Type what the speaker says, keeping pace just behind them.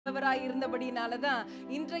இருந்தபடினாலதான்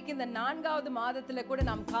இன்றைக்கு இந்த 4வது மாதத்துல கூட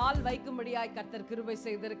நாம் கால் வைக்கும்படியாய் கர்த்தர் கிருபை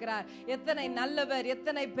செய்திருக்கிறார். எத்தனை நல்லவர்,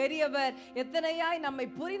 எத்தனை பெரியவர், எத்தனையாய் நம்மை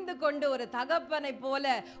புரிந்து கொண்டு ஒரு தகப்பனை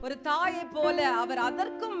போல, ஒரு தாயை போல அவர்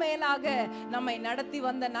அதற்கும் மேலாக நம்மை நடத்தி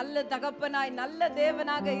வந்த நல்ல தகப்பனாய், நல்ல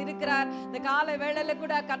தேவனாக இருக்கிறார். இந்த காலை வேளையில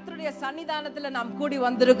கூட கர்த்தருடைய சன்னிதானத்துல நாம் கூடி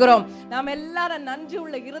வந்திருக்கிறோம். நாம் எல்லாரும் நன்றி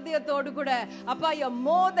உள்ள இருதயத்தோடு கூட, அப்பா, you are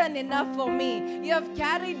more than enough for me, you have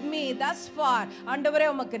carried me thus far. ஆண்டவரே,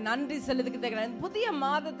 உமக்கு நன்றி செலுத்துகிறேன். புதிய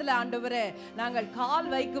மாதத்துல ஆண்டவரே, நாங்கள் கால்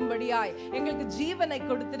வைக்கும்படியாய் எங்களுக்கு ஜீவனை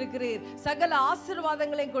கொடுத்திருக்கிறீர், சகல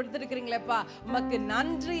ஆசீர்வாதங்களையும் கொடுத்திருக்கிறீங்களேப்பா, உமக்கு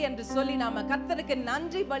நன்றி என்று சொல்லி நாம கர்த்தருக்கு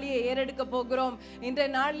நன்றி பலியை ஏறெடுக்க போகிறோம். இன்றைய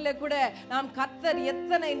நாளில கூட நாம் கர்த்தர்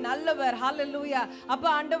எத்தனை நல்லவர், ஹல்லேலூயா. அப்ப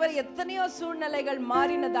ஆண்டவரே, எத்தனையோ சூழ்நிலைகள்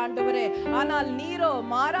மாறினது ஆண்டவரே, ஆனால் நீரோ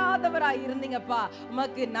மாறாதவராய் இருந்தீங்கப்பா,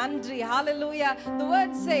 உமக்கு நன்றி, ஹல்லேலூயா. The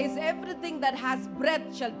word says everything that has breath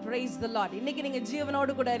shall praise the Lord. இன்னைக்கு நீங்க ஜீவனோடு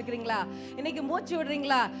கூட இருக்கிறீங்களா? இன்னைக்கு மூச்சு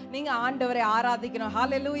விடுறீங்களா? நீங்க ஆண்டவரை ஆராதிக்கணும்.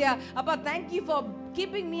 ஹல்லேலூயா. அப்பா, thank you for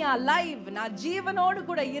keeping me alive. நான் ஜீவனோடு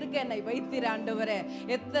கூட இருக்க என்னை வைத்தீர் ஆண்டவரே.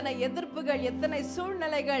 எத்தனை எதிர்ப்புகள், எத்தனை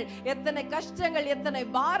சூழ்நிலைகள், எத்தனை கஷ்டங்கள், எத்தனை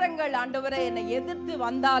பாரங்கள் ஆண்டவரே என்னை எதிர்த்து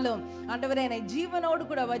வந்தாலும் ஆண்டவரே என்னை ஜீவனோடு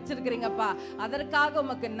கூட வச்சிருக்கிறீங்கப்பா. அதற்காக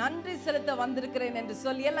உமக்கு நன்றி செலுத்த வந்திருக்கிறேன் என்று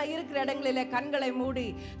சொல்லி எல்லாம் இருக்கிற இடங்களிலே கண்களை மூடி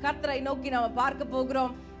கர்த்தரை நோக்கி நாம பார்க்க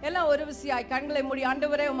போகிறோம். எல்லாம் ஒரு விசியாய் கண்களை மூடி,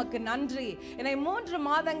 ஆண்டவரே உமக்கு நன்றி, என்னை 3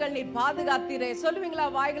 மாதங்கள் நீ பாதுகாத்தீரே. சொல்லுவீங்களா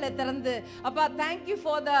வாய்களை திறந்து? அப்பா, thank you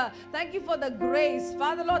for the grace,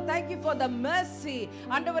 Father Lord, thank you for the mercy.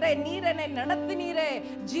 ஆண்டவரே, நீர் என்னை நடத்தினீரே,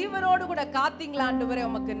 ஜீவனோடு கூட காத்தீங்களா ஆண்டவரே,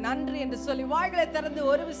 உமக்கு நன்றி என்று சொல்லி வாய்களை திறந்து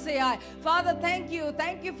ஒரு விசியாய், Father, thank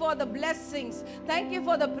you for the blessings, thank you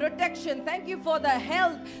for the protection, thank you for the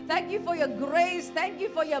health, thank you for your grace, thank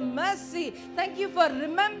you for your mercy, thank you for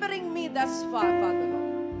remembering me thus far, Father Lord.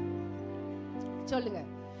 சொல்லுங்க,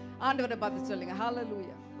 ஆண்டவரை பார்த்து சொல்லுங்க,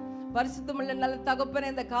 ஹல்லேலூயா. பரிசுத்தமுள்ள நல்ல தகப்பனே,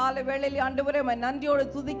 இந்த காலை வேளையில் ஆண்டவரே உம்மை நன்றியோடு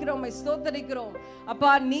துதிக்கிறோம், உம்மை ஸ்தோத்திரிக்கிறோம்.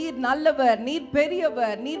 அப்பா, நீர் நல்லவர், நீர்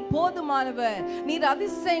பெரியவர், நீர் போதுமானவர், நீர்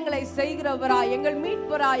அதிசயங்களை செய்கிறவராய், எங்கள்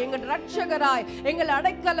மீட்பராய், எங்கள் இரட்சகராய், எங்கள்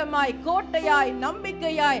அடைக்கலமாய், கோட்டையாய்,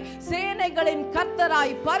 நம்பிக்கையாய், சேனைகளின்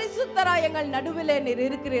கர்த்தராய், பரிசுத்தராய் எங்கள் நடுவிலே நீர்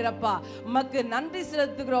இருக்கிறீரப்பா. உமக்கு நன்றி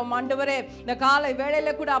செலுத்துகிறோம் ஆண்டவரே. இந்த காலை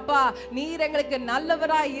வேளையில கூட அப்பா, நீர் எங்களுக்கு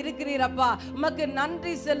நல்லவராய் இருக்கிறீரப்பா. உமக்கு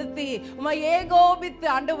நன்றி செலுத்தி உம்மை ஏகோபித்து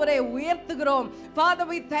ஆண்டவரே உயர்த்துகிறோம். Father,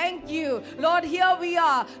 we thank you, Lord. Here we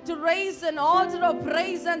are to raise an altar of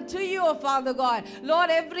praise unto you, Father God. Lord,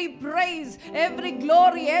 every praise, every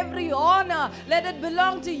glory, every honor, let it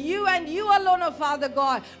belong to you and you alone, oh Father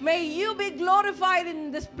God. May you be glorified in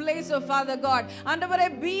this place, oh Father God. ஆண்டவரே,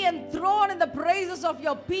 be enthroned in the praises of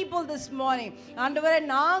your people this morning. ஆண்டவரே,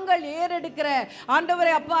 நாங்கள் ஏறெடுக்கிற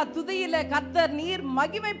ஆண்டவரே அப்பா துதியிலே கர்த்தர் நீர்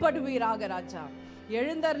மகிமைப்படுவீராக ராஜா.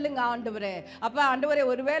 எழுந்தருளுங்க ஆண்டவரே. அப்பா ஆண்டவரே,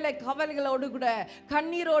 ஒருவேளை கவலைகளோடு கூட,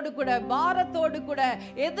 கண்ணீரோடு கூட, பாரத்தோடு கூட,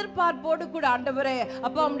 எதிர்பார்ப்போடு கூட ஆண்டவரே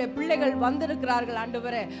அப்பா உம்முடைய பிள்ளைகள் வந்திருக்கிறார்கள்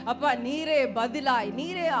ஆண்டவரே. அப்பா, நீரே பதிலாய்,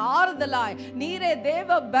 நீரே ஆறுதலாய், நீரே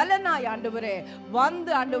தேவ பலனாய் ஆண்டவரே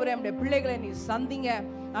வந்து ஆண்டவரே உம்முடைய பிள்ளைகளை நீ சந்திங்க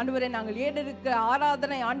ஆண்டவரே. நாங்கள் ஏறெடுக்கிற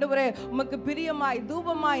ஆராதனை ஆண்டவரே உமக்கு பிரியமாய்,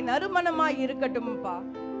 தூபமாய், நறுமணமாய் இருக்கட்டும்ப்பா.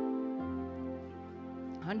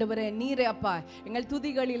 ஆண்டவரே, நீரே அப்பா எங்கள்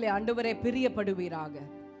துதிகளிலே ஆண்டவரே பிரியப்படுவீராக.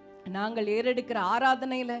 நாங்கள் ஏறெடுக்கிற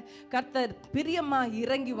ஆராதனையில கர்த்தர் பிரியமாய்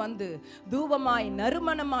இறங்கி வந்து தூபமாய்,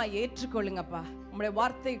 நறுமணமாய் ஏற்றுக்கொள்ளுங்கப்பா. உங்களுடைய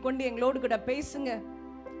வார்த்தை கொண்டு எங்களோடு கூட பேசுங்க.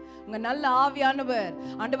 உங்க நல்ல ஆவியானவர்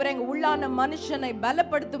ஆண்டவரே எங்க உள்ளான மனுஷனை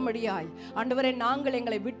பலப்படுத்தும்படியாய் ஆண்டவரே நாங்கள்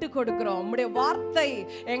எங்களை விட்டு கொடுக்கிறோம். உங்களுடைய வார்த்தை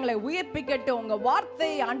எங்களை உயிர்ப்பிக்கட்டும். உங்க வார்த்தை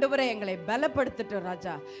ஆண்டவரே எங்களை பலப்படுத்தட்டும்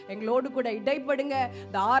ராஜா. எங்களோடு கூட இடைப்படுங்க.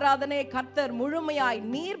 இந்த ஆராதனையை கர்த்தர் முழுமையாய்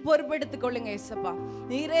நீர் பொறுப்பெடுத்துக் கொள்ளுங்க இயேசுப்பா.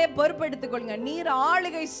 நீரே பொறுப்பெடுத்துக் கொள்ளுங்க. நீர்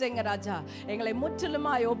ஆளுகை செய்யுங்க ராஜா. எங்களை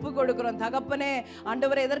முற்றிலுமாய் ஒப்பு கொடுக்கிறோம் தகப்பனே.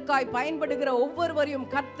 ஆண்டவரே, எதற்காய் பயன்படுகிற ஒவ்வொருவரையும்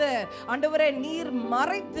கர்த்தர் ஆண்டவரே நீர்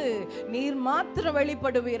மறைத்து நீர் மாத்திரம்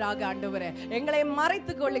வெளிப்படுவீராக ஆண்டவரே. எங்களை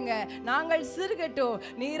மறைத்துக் கொள்ளுங்க. நாங்கள் சிறுகட்டும்,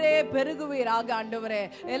 நீரே பெருகுவீராக ஆண்டவரே.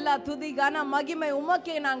 எல்லா துதி கன மகிமை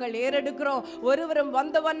உமக்கே நாங்கள் ஏறெடுக்கிறோம். ஒருவரும்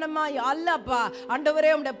வந்த வண்ணமாய் அல்லப்பா ஆண்டவரே,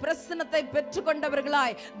 உம்முடைய பிரசன்னத்தை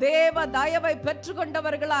பெற்றுக்கொண்டவர்களாய், தேவ தயவை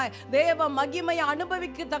பெற்றுக்கொண்டவர்களாய், தேவ மகிமையை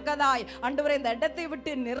அனுபவிக்கத்தக்கதாய் ஆண்டவரே இந்த இடத்தை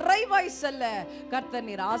விட்டு நிறைவாய் செல்ல கர்த்தர்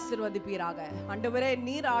நீர் ஆசீர்வதிப்பீராக ஆண்டவரே.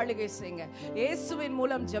 நீர் ஆளுகை செய்யுங்க. இயேசுவின்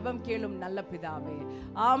மூலம் ஜெபம் கேளும் நல்ல பிதாவே,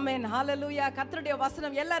 ஆமென். ஹல்லேலூயா. கர்த்தருடைய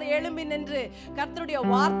வசனம் எல்லாரும் எழும்பி நின்று கர்த்தருடைய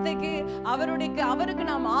வார்த்தைக்கு அவருக்கு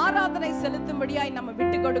நாம் ஆராதனை செலுத்தும்படியாய் நம்ம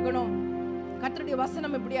விட்டு கொடுக்கணும். கர்த்தருடைய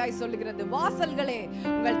வசனம் இப்படியாய் சொல்லுகிறது, வாசல்களே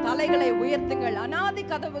உங்கள் தலைகளை உயர்த்துங்கள், அநாதி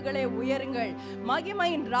கதவுகளே உயருங்கள்,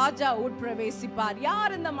 மகிமையின் ராஜா உட்பிரவேசிப்பார்.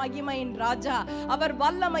 யார் இந்த மகிமையின் ராஜா? அவர்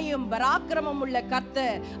வல்லமையும் பராக்கிரமம் உள்ள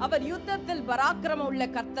கர்த்தர், அவர் யுத்தத்தில் பராக்கிரமம் உள்ள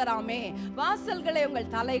கர்த்தராமே. வாசல்களே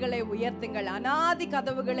உங்கள் தலைகளை உயர்த்துங்கள், அநாதி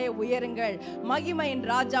கதவுகளே உயருங்கள், மகிமையின்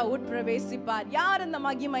ராஜா உட்பிரவேசிப்பார். யார் இந்த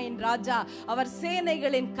மகிமையின் ராஜா? அவர்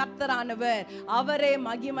சேனைகளின் கர்த்தரானவர், அவரே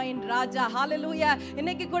மகிமையின் ராஜா. ஹல்லேலூயா.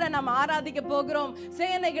 இன்னைக்கு கூட நாம் ஆராதிக்க போகிறோம்.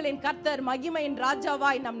 சேனைகளின் கர்த்தர் மகிமையின்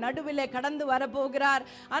ராஜாவாய் நம் நடுவிலே கடந்து வர போகிறார்.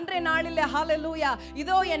 அன்றைய நாளிலே ஹல்லேலூயா,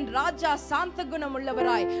 இதோ என் ராஜா சாந்த குணம்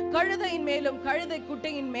உள்ளவராய் கழுதையின் மேலும் கழுதை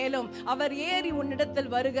குட்டையின் மேலும் அவர் ஏறி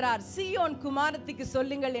உன்னிடத்தில் வருகிறார், சீயோன் குமாரத்திக்கு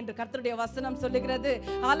சொல்லுங்கள் என்று கர்த்தருடைய வசனம் சொல்லுகிறது.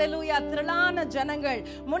 ஹல்லேலூயா. திரளான ஜனங்கள்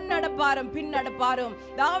முன்னடப்பாரும் பின்னடப்பாரும்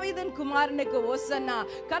தாவீதின் குமாரனுக்கு ஓசன்னா,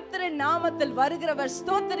 கர்த்தரின் நாமத்தில் வருகிறவர்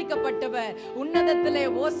ஸ்தோத்தரிக்கப்பட்டவர், உன்னதத்திலே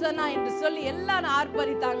ஓசன்னா என்று சொல்லி எல்லாரும்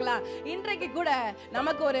ஆர்ப்பரித்தாங்களா? இன்றைக்கு கூட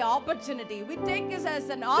நமக்கு ஒரு opportunity, we take this as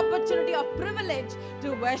an opportunity of privilege to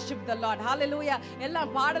worship the Lord. Hallelujah. எல்லா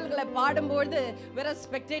பாடல்களை பாடும்போது வேற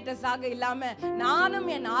ஸ்பெக்டேட்டர்ஸ் ஆக இல்லாம நானும்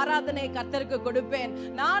என் ஆராதனை கர்த்தருக்கு கொடுப்பேன்,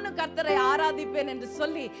 நானும் கர்த்தரை ஆராதிப்பேன் என்று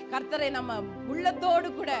சொல்லி கர்த்தரை நம்ம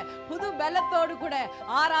உள்ளத்தோடு கூட புது பலத்தோடு கூட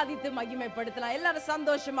ஆராதித்து மகிமைப்படுத்தலாம். எல்லாரும்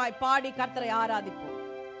சந்தோஷமாய் பாடி கர்த்தரை ஆராதிப்போம்.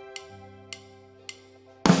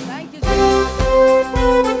 Thank you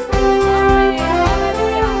Jesus.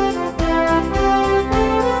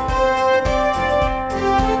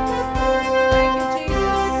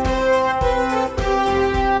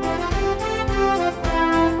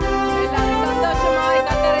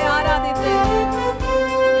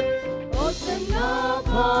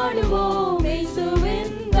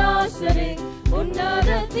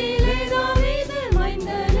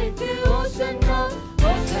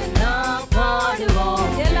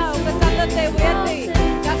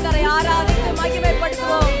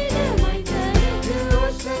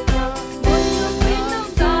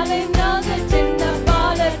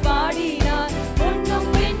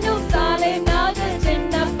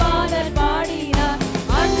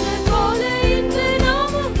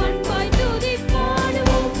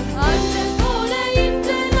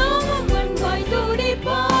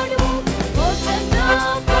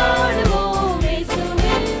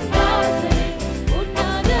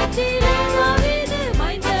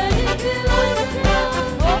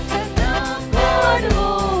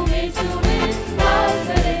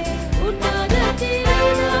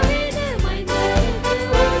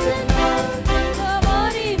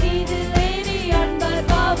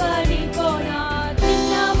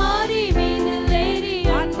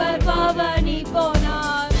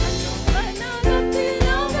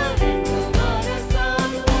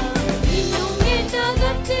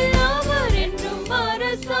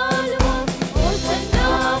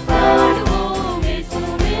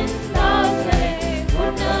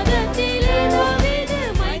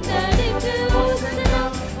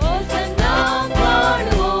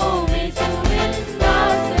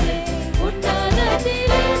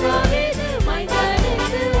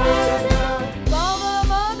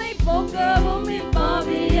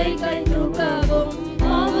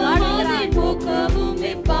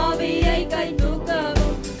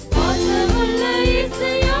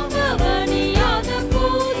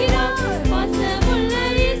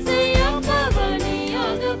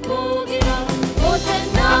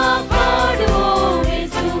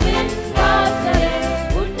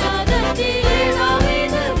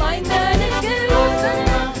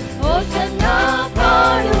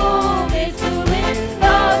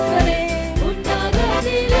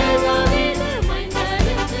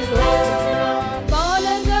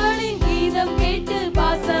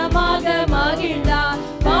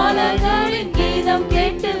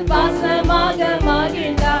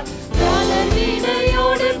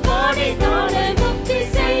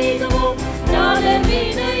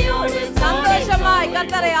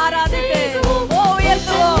 கர்த்தரை ஆராதித்து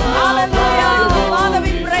உயர்த்துவோம். ஹல்லேலூயா. Father,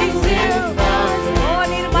 we praise you.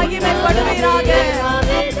 நீர் மகிமைப்படுவீராக.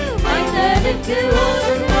 மைந்தனுக்கு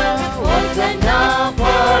ஓசன்னா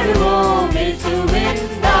பாடுவோம், இயேசுவின்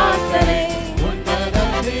தாசரே.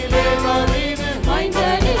 உன்னதத்திலே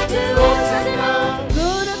மைந்தனுக்கு ஓசன்னா.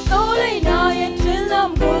 குரு தோளை நாயற்றில்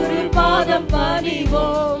நம் குரு பாதம்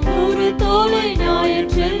பணிவோம், குரு தோளை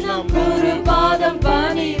நாயற்றில் நம் குரு பாதம்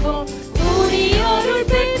பணிவோம். அருள்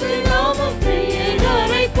பெற்று நாமும்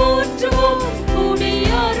பிரியரை போற்றுவோம்,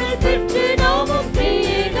 அருள் பெற்று நாமும்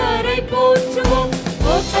பிரியரை போற்றுவோம்.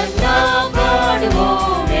 ஓசன்னா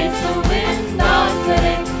பாடுவோம், இயேசுவின்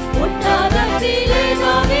தாசரே. உன்னதத்திலே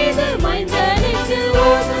தாவீது மைந்தனுக்கு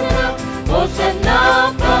ஓசன்னா. ஓசன்னா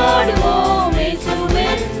பாடுவோம்,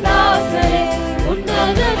 இயேசுவின் தாசரே.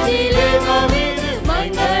 உன்னதத்திலே தாவீது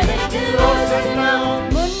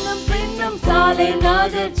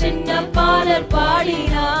நாதர் சின்ன பாலர்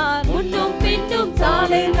பாடினார். முன்னும் பின்னும்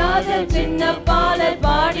சாலை நாதர் சின்ன பாலர்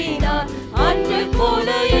பாடினார். அன்று போல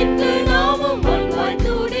இன்று நாமும் ஒன்றாய்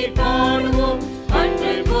துதி பாடுவோம்.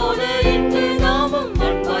 அன்று போல இன்று நாமும்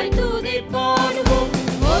ஒன்றாய் துதி பாடுவோம்.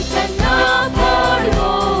 ஓசன்னா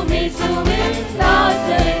பாடுவோம் இயேசுவின்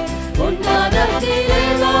தாசரே. உன்னதத்திலே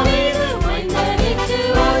தாவீது மைந்தனுக்கு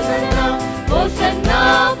ஓசன்னா. ஓசன்னா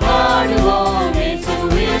பாடுவோம்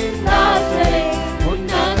இயேசுவின் தாசரே.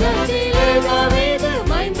 உன்னதத்திலே தாவீது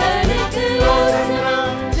மைந்தனுக்கு ஓசன்னா.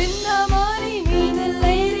 சின்னமாரி மீதில்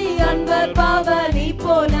ஏறி அன்பர் பாவனி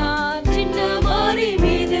போனார். சின்னமாரி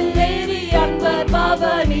மீதில் ஏறி அன்பர்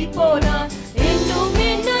பாவனி போனார். இன்னும்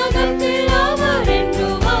விண்ணகத்தில் அவர்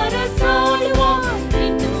என்றும் அரசாளுவார்.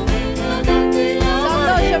 இன்னும் விண்ணகத்தில்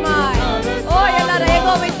சந்தோஷமாய் எல்லாரும்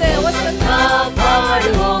ஏகோபித்து ஓசன்னா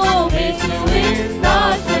பாடுவோம் இயேசுவின்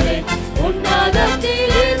தாசரே.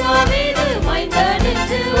 உன்னதத்திலே தாவீது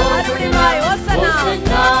மைந்தனுக்கு ஓசன்னா.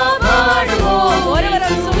 ஓசன்னா பாடுவோம்.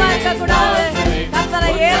 ஒருவரும் சும்மா இருக்க கூடாது.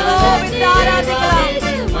 கர்த்தரை ஏகோபித்து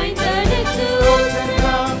ஆராதிக்கலாம். மைந்தனுக்கு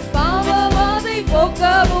ஓசன்னா. பாவவாதை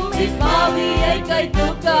போக்கவும் இப்பாவியை கை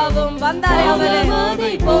தூக்கவும் வந்தார் அவரே.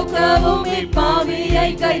 பாவவாதை போக்கவும் இப்பாவியை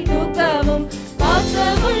கை தூக்கவும்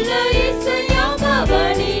பாசமுள்ள இயேசையா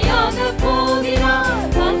பவனியாக போகிறார்.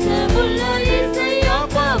 பாசமுள்ள இயேசையா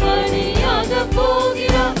பவனியாக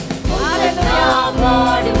போகிறார். ஓசன்னா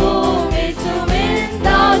பாடுவோம் இயேசுவின்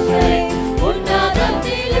தாசரே.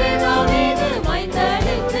 உன்னதத்திலே தாவீது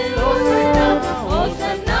மைந்தனுக்கு ஓசன்னா.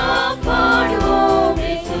 ஓசன்னா பாடுவோம்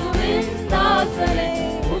இயேசுவின் தாசரே.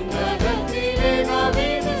 உன்னதத்திலே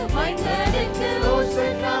தாவீது மைந்தனுக்கு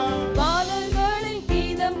ஓசன்னா. பாலர்களின்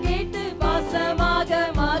கீதம் கேட்டு பாசமாக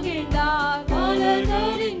மகிழ்ந்தார்.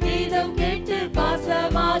 பாலர்களின் கீதம் கேட்டு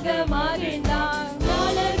பாசமாக மகிழ்ந்தார்.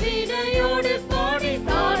 தாளர் வீணையோடு பாடி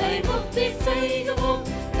தாளை முக்தி செய்குவோம்.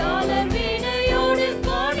 தாளர் வீணையோடு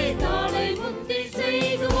பாடி தாளை முக்தி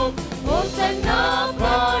செய்குவோம். ஓசன்னா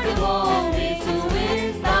பாடுவோம் இயேசுவின்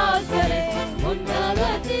தாசரே.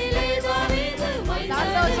 உன்னதத்திலே தாவீது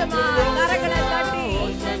மைந்தனுக்கு ஓசன்னா.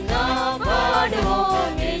 ஓசன்னா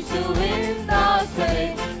பாடுவோம் இயேசுவின் தாசரே.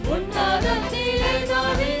 உன்னதத்திலே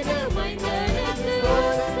தாவீது மைந்தனுக்கு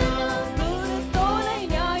ஓசன்னா. குரு தோலை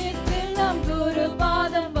நியாயத்தில் நாம் குரு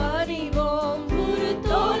பாதம் பணிவோம். குரு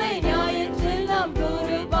தோலை நியாயத்தில் நாம்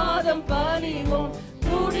குரு பாதம் பணிவோம்.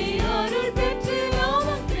 கூடி அருள் பெற்று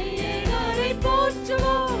நாமும் திரியேகரை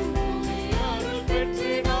போற்றுவோம். கூடி அருள்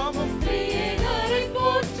பெற்று நாமும் திரியேகரை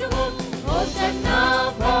போற்றுவோம். ஓசன்னா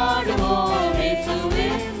பாடுவோம்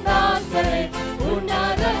இயேசுவின் தாசரே.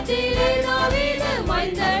 உன்னதத்திலே தாவீது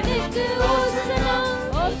மைந்தனுக்கு ஓசன்னா.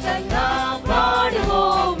 ஓசன்னா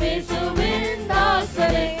பாடுவோம் இயேசுவின்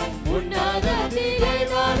தாசரே. உன்னதத்திலே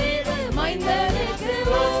தாவீது மைந்தனுக்கு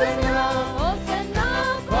ஓசன்னா. ஓசன்னா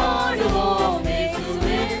பாடுவோம்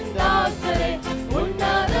இயேசுவின் தாசரே.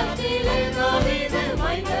 உன்னதத்திலே தாவீது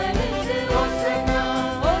மைந்தனுக்கு ஓசன்னா.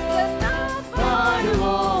 ஓசன்னா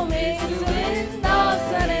பாடுவோம் இயேசுவின்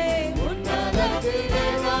தாசரே. உன்னதத்திலே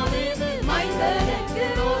தாவீது மைந்தனுக்கு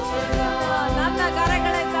ஓசன்னா. நல்ல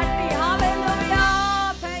கரங்களை தட்டி ஹalleluya.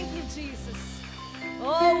 Thank you Jesus.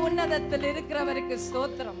 ஓ உன்னதத்தில் இருக்கிறவருக்கு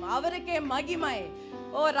ஸ்தோத்திரம். அவருக்கே மகிமை.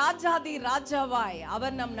 ஓ ராஜாதி ராஜாவாய்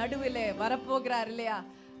அவர் நம் நடுவிலே வரப்போகிறார் இல்லையா?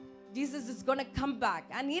 Jesus is going to come back.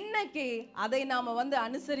 And இன்னைக்கு அதை நாம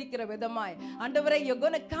அனுசரிக்கிற விதமாய் ஆண்டவரே you're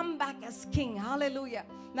going to come back as king. Hallelujah.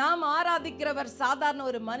 நாம் ஆராதிக்கிறவர் சாதாரண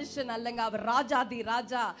ஒரு மனுஷன் அல்லங்க. அவர் ராஜாதி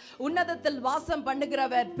ராஜா, உன்னதத்தில் வாசம்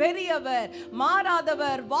பண்ணுகிறவர், பெரியவர்,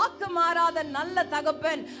 மாறாதவர், வாக்கு மாறாத நல்ல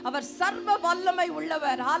தகப்பன். அவர் சர்வ வல்லமை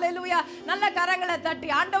உள்ளவர். ஹalleluya. நல்ல கரங்களை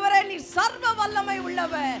தட்டி ஆண்டவரே நீர் சர்வ வல்லமை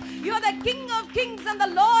உள்ளவர். You are the king of kings and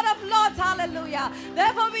the lord of lords. Hallelujah.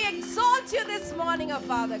 Therefore we exalt you this morning, O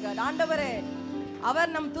Father God. ஆண்டவரே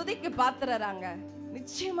அவர் நம் துதிக்கு பாத்திரராங்க.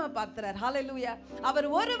 நிச்சயமா பாத்திரர். ஹalleluya. அவர்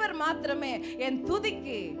ஒருவர் மாத்திரமே என்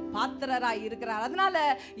துதிக்கு பாத்திரராய் இருக்கிறார். அதனால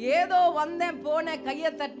ஏதோ வந்தேன் போனேன்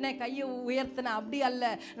கையை தட்டினேன் கையை உயர்த்தினேன் அப்படி அல்ல.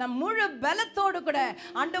 நான் முழு பலத்தோடு கூட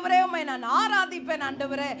ஆண்டவரே உம்மை நான் ஆராதிப்பேன்.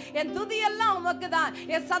 ஆண்டவரே என் துதி எல்லாம் உமக்கு தான்,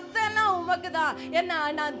 என் சத்தம் எல்லாம் உமக்கு தான்,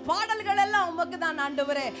 நான் பாடல்கள் எல்லாம் உமக்கு தான்.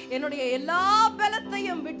 ஆண்டவரே என்னுடைய எல்லா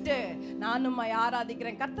பலத்தையும் விட்டு நான் உம்மை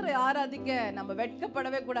ஆராதிக்கிறேன். கர்த்தரை ஆராதிக்க நம்ம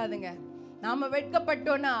வெட்கப்படவே கூடாதுங்க. நாம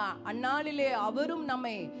வெட்கப்பட்டோம்னா அந்நாளிலே அவரும்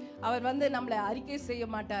அவர் நம்மளை அறிக்கை செய்ய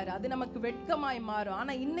மாட்டார். அது நமக்கு வெட்கமாய் மாறும்.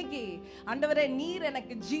 ஆனா இன்னைக்கு ஆண்டவரே நீர்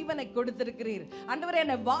எனக்கு ஜீவனை கொடுத்திருக்கிறீர். ஆண்டவரே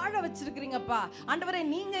என்னை வாழ வச்சிருக்கிறீங்கப்பா. ஆண்டவரே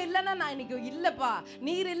நீங்க இல்லைன்னா நான் இன்னைக்கு இல்லப்பா.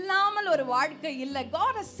 நீர் இல்லாமல் ஒரு வாழ்க்கை இல்லை.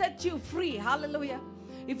 God has set you free. Hallelujah.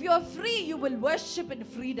 If you are free, you will worship in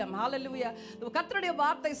freedom. Hallelujah. கர்த்தருடைய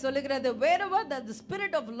வார்த்தை சொல்லுகிறது, wherever the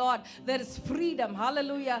spirit of Lord, there is freedom.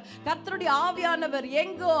 Hallelujah. கர்த்தருடைய ஆவியானவர்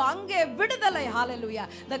எங்கோ அங்கே விடுதலை. Hallelujah.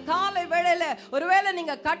 இந்த காலை வேளையில ஒருவேளை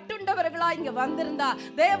நீங்க கட்டுண்டவர்களா இங்க வந்திருந்தா,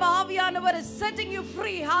 தேவ ஆவியானவர் is setting you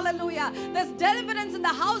free. Hallelujah. There's deliverance in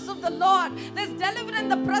the house of the Lord. There's deliverance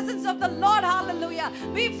in the presence of the Lord. Hallelujah.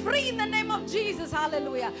 Be free in the name of Jesus.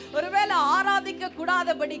 Hallelujah. ஒருவேளை ஆராதிக்க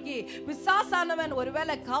கூடாதபடிக்கு பிசாசானவன்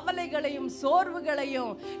ஒருவேளை கவலைகளையும்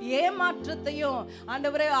சோர்வுகளையும் ஏமாற்றத்தையும்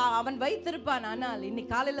ஆண்டவரே அவன் வைத்திருப்பான். ஆனால்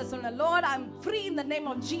இன்னைக்கு காலையில சொன்ன, Lord, I'm free in the name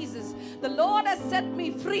of Jesus. The Lord has set me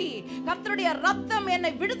free. கர்த்தருடைய ரத்தம்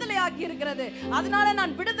என்னை விடுதலையாக்கி இருக்கிறது. அதனால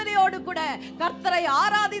நான் விடுதலையோடு கூட கர்த்தரை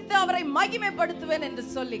ஆராதித்து அவரை மகிமைப்படுத்துவேன் என்று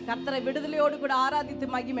சொல்லி கர்த்தரை விடுதலையோடு கூட ஆராதித்து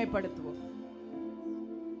மகிமைப்படுத்துவோம்.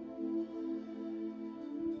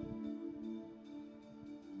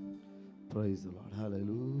 Praise the Lord.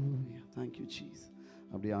 Hallelujah. Thank you, Jesus.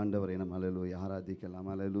 அப்படியே ஆண்டவரை நம்ம ஹல்லேலூயா ஆராதிக்கலாம்.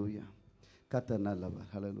 ஹல்லேலூயா. கர்த்தர் நல்லவர்.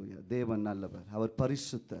 ஹல்லேலூயா. தேவன் நல்லவர். அவர்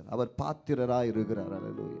பரிசுத்தர். அவர் பாத்திரராய் இருக்கிறார்.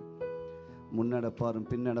 ஹல்லேலூயா. முன்னடப்பாரும்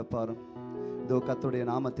பின்னடப்பாரும் இதோ கர்த்தருடைய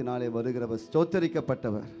நாமத்தினாலே வருகிறவர்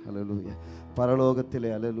ஸ்தோத்தரிக்கப்பட்டவர். ஹல்லேலூயா.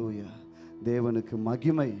 பரலோகத்திலே ஹல்லேலூயா தேவனுக்கு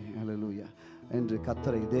மகிமை ஹல்லேலூயா என்று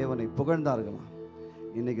கர்த்தரை தேவனை புகழ்ந்தார்களாம்.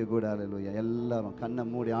 இன்னைக்கு கூட ஹல்லேலூயா எல்லாரும் கண்ணை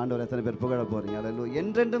மூடி ஆண்டவர் எத்தனை பேர் புகழ போறீங்க? ஹல்லேலூயா.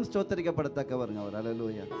 என்றென்றும் ஸ்தோத்தரிக்கப்படத்தக்கவருங்க அவர்.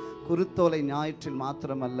 ஹல்லேலூயா. குருத்தோலை ஞாயிற்றில்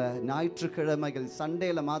மாத்திரமல்ல, ஞாயிற்றுக்கிழமைகள்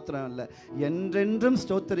சண்டேல மாத்திரம் அல்ல, என்றென்றும்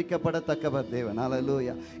ஸ்தோத்தரிக்கப்படத்தக்கவர் தேவன்.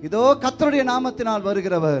 ஹல்லேலூயா. இதோ கர்த்தருடைய நாமத்தினால்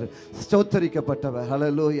வருகிறவர் ஸ்தோத்தரிக்கப்பட்டவர்.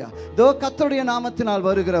 ஹல்லேலூயா. இதோ கர்த்தருடைய நாமத்தினால்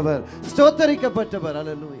வருகிறவர் ஸ்தோத்தரிக்கப்பட்டவர்.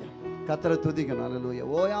 ஹல்லேலூயா. கர்த்தரை துதிக்கணும். ஹல்லேலூயா.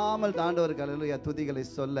 ஓயாமல் தாண்டவருக்கு ஹல்லேலூயா துதிகளை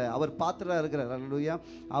சொல்ல அவர் பாத்திரா இருக்கிறார். ஹல்லேலூயா.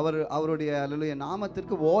 அவருடைய ஹல்லேலூயா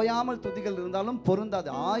நாமத்திற்கு ஓயாமல் துதிகள் இருந்தாலும் பொருந்தாது.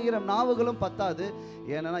 1000 நாவுகளும் பத்தாது.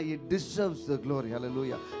 ஏன்னா he deserves the glory.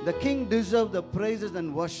 Hallelujah. The king deserves the praises and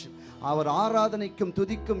worship. அவர் ஆராதனைக்கும்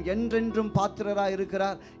துதிக்கும் என்றென்றும் பாத்திரராய்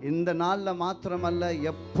இருக்கிறார். இந்த நாளில் மாத்திரமல்ல,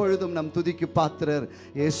 எப்பொழுதும் நம் துதிக்கு பாத்திரர்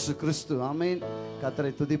இயேசு கிறிஸ்து. ஆமென்.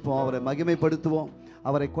 கர்த்தரை துதிப்போம், அவரை மகிமைப்படுத்துவோம்,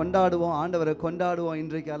 அவரை கொண்டாடுவோம், ஆண்டவரை கொண்டாடுவோம்.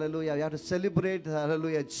 இன்றைக்கு ஹல்லேலூயா we have to celebrate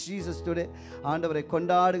hallelujah Jesus today. ஆண்டவரை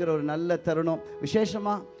கொண்டாடுகிற ஒரு நல்ல தருணம்.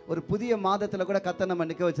 விசேஷமா ஒரு புதிய மாதத்துல கூட கர்த்தர் நம்ம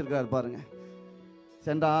நிற்க வச்சிருக்கிறார் பாருங்க.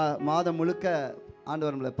 சென்ற மாதம் முழுக்க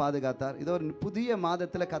ஆண்டவர் நம்மளை பாதுகாத்தார். இதோ ஒரு புதிய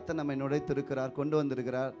மாதத்துல கர்த்தர் நம்மை நுழைத்திருக்கிறார், கொண்டு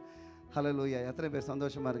வந்திருக்கிறார். ஹல்லேலூயா. எத்தனை பேர்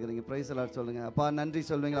சந்தோஷமா இருக்கிறீங்க? பிரைஸ் எல்லாம் சொல்லுங்க. அப்பா நன்றி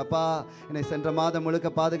சொல்லுவீங்களா? அப்பா என்னை சென்ற மாதம் முழுக்க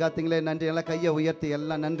பாதுகாத்தீங்களே நன்றி. எல்லாம் கையை உயர்த்தி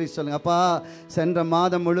எல்லாம் நன்றி சொல்லுங்க. அப்பா சென்ற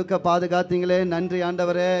மாதம் முழுக்க பாதுகாத்தீங்களே நன்றி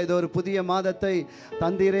ஆண்டவரே. இது ஒரு புதிய மாதத்தை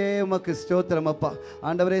தந்தீரே, உமக்கு ஸ்தோத்திரம் அப்பா.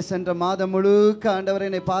 ஆண்டவரே சென்ற மாதம் முழுக்க ஆண்டவரே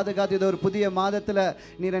என்னை பாதுகாத்து இது ஒரு புதிய மாதத்தில்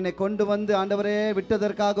நீர் என்னை கொண்டு வந்து ஆண்டவரே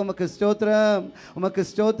விட்டதற்காக உமக்கு ஸ்தோத்திரம், உமக்கு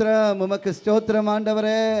ஸ்தோத்திரம், உமக்கு ஸ்தோத்திரம்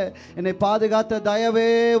ஆண்டவரே. என்னை பாதுகாத்த தயவே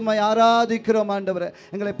உம்மை ஆராதிக்கிறோம் ஆண்டவரே.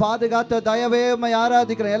 எங்களை பாதுகாத்த தயவே உம்மை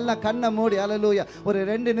ஆராதிக்கிறோம். எல்லாம் கண்ணை மூடி ஹல்லேலூயா ஒரு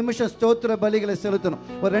 2 நிமிஷம் ஸ்தோத்திர பலிகளை செலுத்தணும்.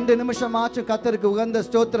 ஒரு 2 நிமிஷம் ஆச்சும் கர்த்தருக்கு உகந்த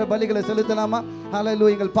ஸ்தோத்திர பலிகளை செலுத்தலாமா?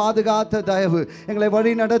 ஹல்லேலூயா. எங்கள் பாதுகாத்த தயவு, எங்களை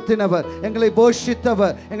வழி நடத்தினவர், எங்களை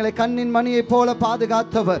போஷித்தவர், எங்களை கண்ணின் மணியை போல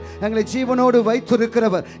பாதுகாத்தவர், எங்களை ஜீவனோடு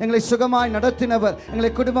வைத்திருக்கிறவர், எங்களை சுகமாய் நடத்தினவர்,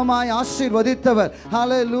 எங்களை குடும்பமாய் ஆசீர்வதித்தவர்.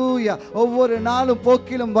 ஹல்லேலூயா. ஒவ்வொரு நாளும்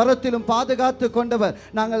போக்கிலும் வரத்திலும் பாதுகாத்து கொண்டவர்.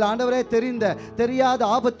 நாங்கள் ஆண்டவரே தெரியாத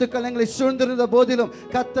ஆபத்துக்கள் எங்களை சூழ்ந்திருந்த போதிலும்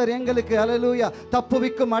கர்த்தர் எங்களுக்கு ஹல்லேலூயா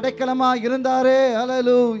தப்புவிக்கும் அடைக்கலமாய் இருந்தாரே.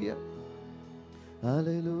 ஹல்லேலூயா.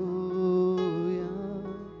 ஹல்லேலூயா.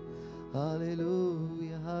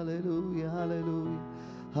 ஹல்லேலூயா. ஹல்லேலூயா. ஹல்லேலூயா.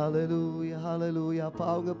 ஹல்லேலூயா. ஹல்லேலூயா. அப்பா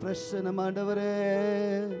உங்க பிரசன்னம் ஆண்டவரே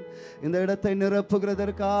இந்த இடத்தை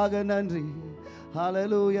நிரப்புகிறதற்காக நன்றி.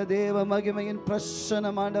 ஹல்லேலூயா. தேவ மகிமையின்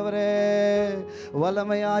பிரசன்னம் ஆண்டவரே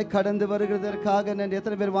வல்லமையாய் கடந்து வருகிறதற்காக நன்றி.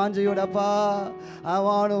 எத்தனை பேர் வாஞ்சையோட அப்பா I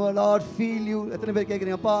want to Lord feel you? எத்தனை பேர்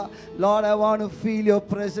கேட்குறீங்க அப்பா Lord I want to feel your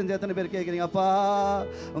presence? எத்தனை பேர் கேட்குறீங்க அப்பா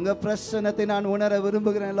உங்க பிரசன்னத்தை நான் உணர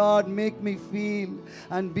விரும்புகிறேன். Lord make me feel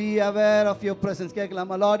and be aware of your presence.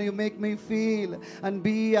 கேட்கலாமா? Lord you make me feel and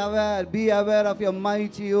be aware of your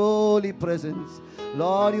mighty holy presence.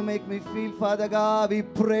 Lord you make me feel Father God. We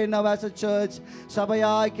pray now as a church.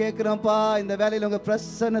 சபையாய் கேட்கிறோம்ப்பா இந்த வேளையில் உங்க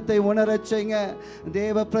பிரசன்னத்தை உணரச் செய்யுங்க.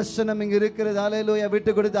 தேவ பிரசன்னம் இங்க இருக்கிறது. ஹல்லேலூயா.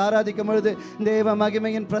 விட்டு கொடுத்து ஆராதிக்கும் பொழுது தேவ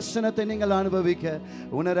மகிமையின் பிரசன்னத்தை நீங்கள் அனுபவிக்க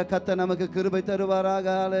உணர கர்த்தர் நமக்கு கிருபை தருவாராக.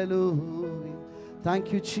 ஹல்லேலூயா. Thank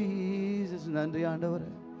you Jesus. நன்றி ஆண்டவரே.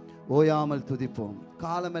 ஓயாமல் துதிப்போம்,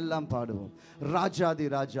 காலமெல்லாம் பாடுவோம் ராஜாதி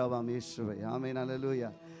ராஜாவாம் இயேசுவை. ஆமென்.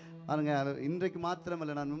 ஹல்லேலூயா. பாருங்க, இன்றைக்கு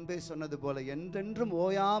மாத்திரமல்ல, நான் முன்பே சொன்னது போல என்றென்றும்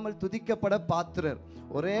ஓயாமல் துதிக்கப்பட பாத்திரர்.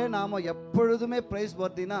 ஒரே நாமம் எப்பொழுதுமே பிரைஸ்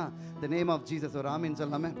பார்த்தீங்கன்னா the name of Jesus. ஒரு ஆமீன்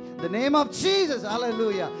சொல்லாமே, the name of Jesus.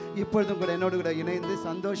 ஹalleluya. இப்பொழுதும் கூட என்னோடு கூட இணைந்து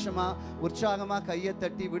சந்தோஷமா உற்சாகமா கையை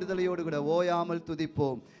தட்டி விடுதலையோடு கூட ஓயாமல்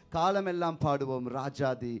துதிப்போம், காலமெல்லாம் பாடுவோம்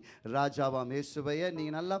ராஜாதி ராஜாவாம் இயேசுவையே.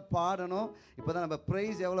 நீங்கள் நல்லா பாடணும். இப்போ தான் நம்ம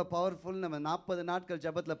ப்ரைஸ் எவ்வளோ பவர்ஃபுல் நம்ம 40 நாட்கள்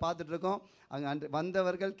ஜபத்தில் பார்த்துட்டு இருக்கோம். அங்கே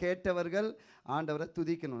வந்தவர்கள் கேட்டவர்கள் ஆண்டவரை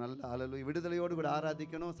துதிக்கணும். நல்லா ஹalleluya, விடுதலையோடு கூட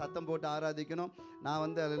ஆராதிக்கணும், சத்தம் போட்டு ஆராதிக்கணும். நான்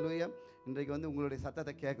ஹalleluya இன்றைக்கு உங்களுடைய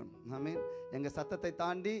சத்தத்தை கேட்கணும். ஆமென். எங்கள் சத்தத்தை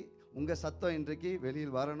தாண்டி உங்கள் சத்தம் இன்றைக்கு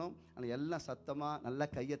வெளியில் வரணும். ஆனால் எல்லாம் சத்தமாக நல்லா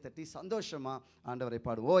கையை தட்டி சந்தோஷமாக ஆண்டவரை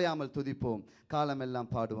பாடுவோம், ஓயாமல் துதிப்போம்,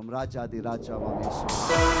 காலமெல்லாம் பாடுவோம் ராஜாதி ராஜாவாம் இயேசு.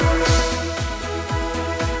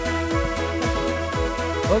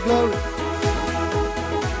 Oh glory.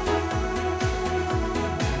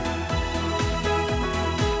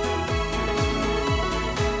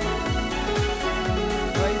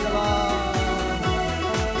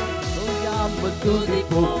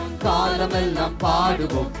 துதிப்போம், காலமெல்லாம்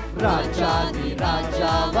பாடுவோம் ராஜாதி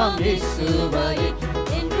ராஜாவாம் இயேசுவையே.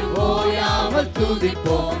 என்றும் ஓயாமல்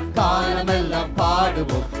துதிப்போம், காலமெல்லாம்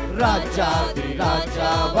பாடுவோம் ராஜாதி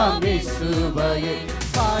ராஜாவாம் இயேசுவையே.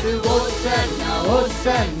 பாடுவோம் ஓசன்னா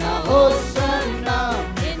ஓசன்னா ஓசன்னா,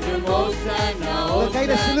 என்றும் ஓசன்னா ஓசன்னா.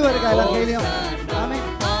 கையில சிலுவை இருக்கா எல்லாரும் கையிலையும்? ஆமென்.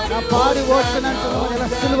 நான் பாடு ஓசனான்னு சொல்லும்போது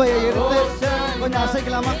எல்லாம் சிலுவையை எடுத்து கொஞ்சம்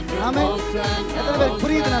அசைக்கலாமா? ஆமென். எத்தனை பேருக்கு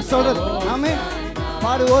புரியுது நான் சொல்றது? ஆமென்.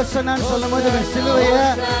 பாடு ஓசனான்னு சொல்லும் போது சிலுவைய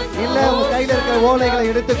இல்ல உங்க கையில இருக்கிற ஓலைகளை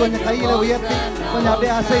எடுத்து கொஞ்சம் கையில உயர்த்தி கொஞ்சம்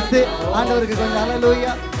அப்படியே அசைத்து ஆண்டவருக்கு கொஞ்சம்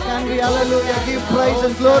ஹalleluya, can we hallelujah give praise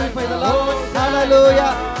and glorify the Lord, hallelujah.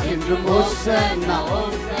 என்றும் ஓசன்னா.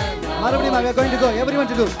 மறுபடியும் we are going to go, everyone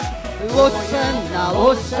to do ஓசன்னா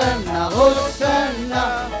ஓசன்னா ஓசன்னா,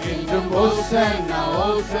 என்றும் ஓசன்னா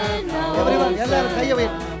ஓசன்னா. everyone எல்லாரும் கையை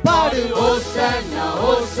வைத்து பாடு ஓசன்னா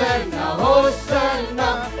ஓசன்னா ஓசன்னா,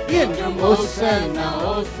 என்றும் ஓசன்னா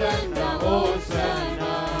ஓசன்னா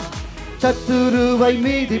ஓசன்னா. சத்துருவை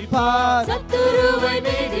மீதிப்பார், சத்துருவை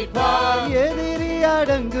மீதிப்பார், எதிரி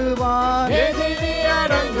அடங்குவார், எதிரி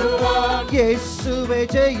அடங்குவார். இயேசுவை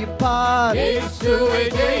ஜெயிப்பார், இயேசுவை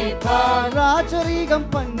ஜெயிப்பார். ராஜரீகம்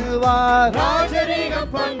பண்ணுவார்,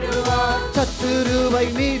 ராஜரீகம் பண்ணுவார். சத்துருவை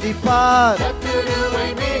மீதிப்பார், சத்துருவை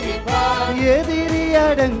மீதிப்பார், எதிரி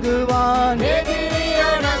அடங்குவான், எதிரி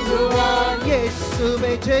அடங்குவார்.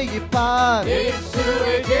 இயேசுவை ஜெயிப்பார்,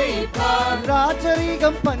 இயேசுவை ஜெயிப்பார்.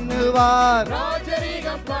 ராஜரீகம் பண்ணுவார்.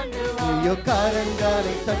 ராஜரீகம் பண்ணுவார். நீயோ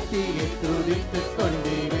கரங்களை தட்டி துதித்துக்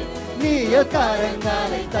கொண்டீரு, நீயோ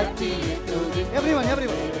கரங்களை தட்டி துதி. everyone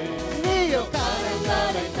everyone. நீயோ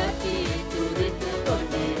கரங்களை தட்டி துதித்துக்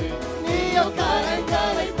கொண்டீரு, நீயோ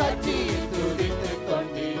கரங்களை தட்டி துதித்துக்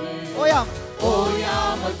கொண்டீரு.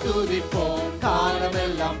 ஓயாமல் துதிப்போம்,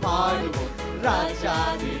 காலமெல்லாம் பாடுவோம்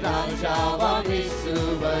ராஜாதி ராஜாவாம்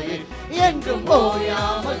இயேசுவையே. என்றும்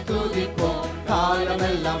ஓயாமல் துதிப்போம்,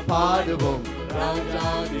 காலமெல்லாம் பாடுவோம்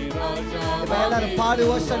ராஜாதி ராஜாவாம். எல்லாரும் பாடு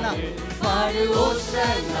ஓசன்னா, பாடு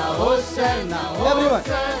ஓசன்னா ஓசன்னா everyone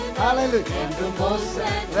hallelujah. என்றும்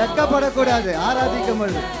ஓசன்னா. வெட்கப்படக்கூடாது ஆராதிக்கும்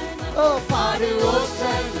பொழுது. ஓ பாடு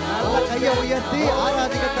ஓசன்னா. நல்ல கையை உயர்த்தி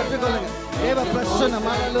ஆராதிக்க கற்றுக்கொள்ளுங்க. தேவ பிரசன்னம்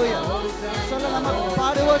ஹalleluya சொல்லலாமா?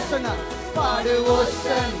 பாடு ஓசன்னா, பாடு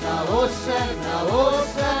ஓசன்னா ஓசன்னா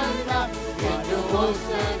ஓசன்னா, என்றும்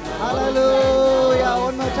ஓசன்னா ஹalleluya.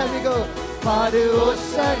 one more time we go. பாடு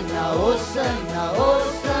ஓசன்னா ஓசன்னா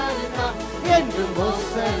ஓசன்னா, என்றும்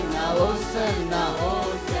ஓசன்னா ஓசன்னா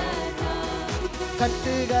ஓசன்னா.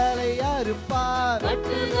 கட்டுகளை அறுப்பார்,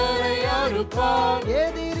 கட்டுகளை அறுப்பார்,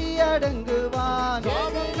 எதிரி அடங்குவான்,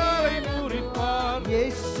 சாபங்களை முறிப்பார்.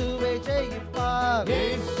 இயேசுவை ஜெயிப்பார்,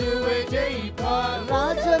 இயேசுவை ஜெயிப்பார்.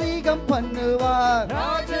 ராஜரீகம் பண்ணுவார்,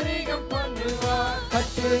 ராஜரீகம் பண்ணுவார்.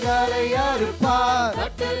 கட்டுகளை அறுப்பார்,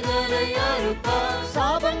 கட்டுகளை அறுப்பார்,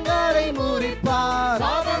 சாபங்களை முறிப்பார்,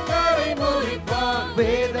 சாபங்களை முறிப்பார்.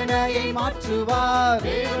 வேதனையை மாற்றுவார்,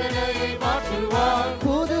 வேதனையை மாற்றுவார்.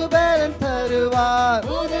 புது பலன் தருவார்.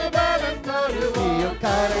 புது பலன் தருவார். நீயோ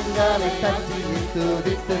கரங்களை தட்டி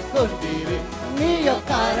துதித்துக் கொண்டீரு, நீயோ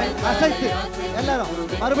கரங்களை அசைத்து எல்லாரும்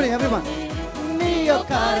மறுபடியும் everyone. நீயோ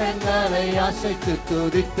கரங்களை அசைத்து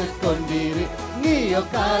துதித்துக் கொண்டீரு, நீயோ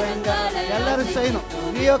கரங்களை எல்லாரும் செய்யணும்.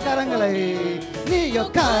 நீயோ கரங்களை, நீயோ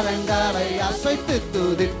கரங்களை அசைத்து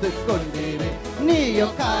துதித்துக் கொண்டீரு, நீயோ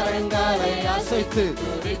கரங்களை அசைத்து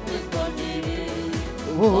துதித்துக் கொண்டீரே.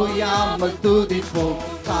 ஓயாமல் துதிப்போம்,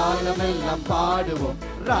 காலமெல்லாம் பாடுவோம்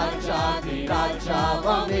ராஜாதி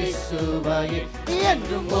ராஜாவாம் இயேசுவையே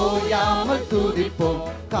என்றும் ஓயாமல் துதிப்போம்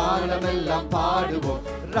காலமெல்லாம் பாடுவோம்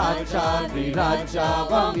ராஜாதி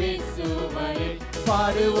ராஜாவாம் இயேசுவையே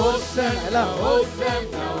பாடு ஓசன்னா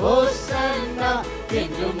ஓசன்னா ஓசன்னா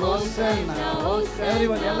என்றும் ஓசன்னா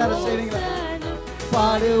ஓசன்னா எல்லாரும் செய்றீங்களா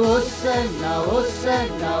பாடு ஓசன்னா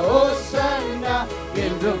ஓசன்னா ஓசன்னா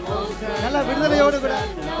என்றும் நல்லா விடுதலையோடு கூட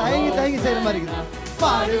தயங்கி தயங்கி செய்யற மாதிரி இருக்குது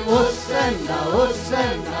பாடு ஓசன்னா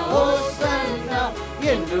ஓசன்னா ஓசன்னா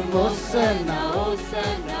என்றும் ஓசன்னா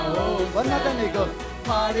ஓசன்னா ஓசன்னா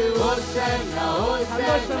பாடு ஓசன்னா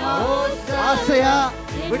ஓசன்னா ஆசையா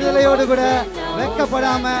விடுதலையோடு கூட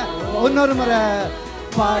வெட்கப்படாம இன்னொரு முறை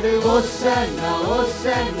பாடு ஓசன்னா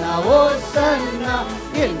ஓசன்னா ஓசன்னா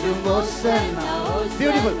என்றும் ஓசன்னா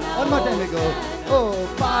beautiful one more time we go oh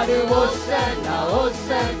பாடு ஓசன்னா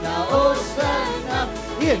ஓசன்னா ஓசன்னா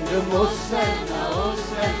என்றும் ஓசன்னா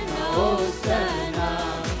ஓசன்னா ஓசன்னா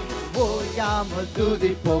ஓயாமல்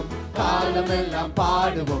துதிப்போம் காலமெல்லாம்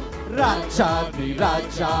பாடுவோம் ராஜாதி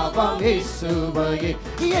ராஜாவாம் இயேசுவையே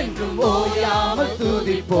என்றும் ஓயாமல்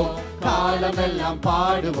துதிப்போம் காலமெல்லாம்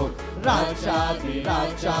பாடுவோம் ராஜாதி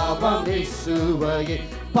ராஜாவாம் இயேசுவையே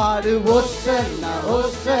பாடு ஓசன்னா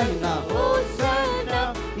ஓசன்னா ஓசன்னா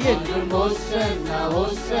என்றும் ஓசன்னா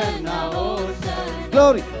ஓசன்னா ஓசன்னா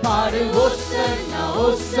glory பாடு ஓசன்னா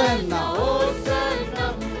ஓசன்னா ஓசன்னா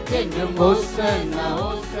என்றும் ஓசன்னா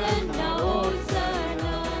ஓசன்னா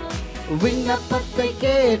ஓசன்னா விண்ணப்பத்தை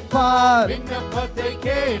கேட்பார் விண்ணப்பத்தை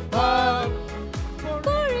கேட்பார்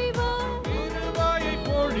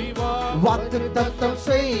வாக்குத்தத்தம்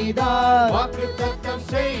செய்தார் வாக்குத்தத்தம்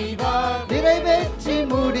செய்வார் நிறைவேற்றி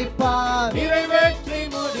முடிப்பார் நிறைவேற்றி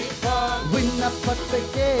முடிப்பார் விண்ணப்பத்தை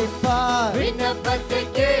கேட்பார் விண்ணப்பத்தை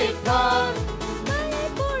கேட்பார்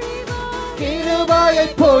கிருபையை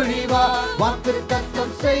பொழிவார்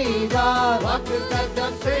வாக்குத்தத்தம் செய்தார்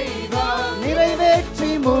வாக்குத்தத்தம் செய்வார் நிறைவேற்றி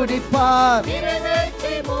முடிப்பார்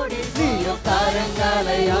நிறைவேற்றி முடிப்பார் நீயோ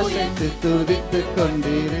கரங்களை அசைத்து துதித்துக்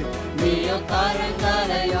கொண்டிரு நீயோ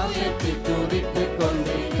கரங்களை உயர்த்தி துதித்துக்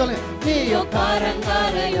கொண்டீர் சொல்லுங்க நீயோ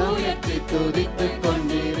கரங்களை உயர்த்தி துதித்துக்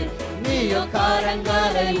கொண்டீர் நீயோ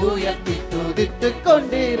கரங்களை உயர்த்தி துதித்துக்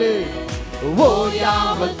கொண்டிரு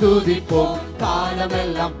ஓயாமல் துதிப்போம்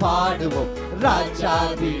காலமெல்லாம் பாடுவோம்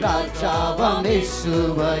ராஜாதி ராஜாவாம்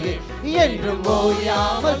இயேசுவையே என்றும்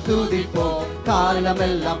ஓயாமல் துதிப்போம்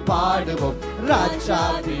காலமெல்லாம் பாடுவோம்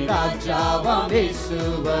ராஜாதி ராஜாவாம்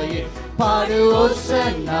இயேசுவையே பாடு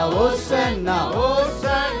ஓசன்னா ஓசன்னா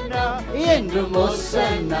ஓசன்னா என்றும்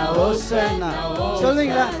ஓசன்னா ஓசன்னா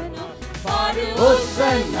சொல்லுவீங்களா பாடு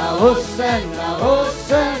ஓசன்னா ஓசன்னா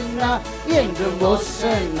ஓசன்னா என்றும்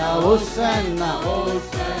ஓசன்னா ஓசன்னா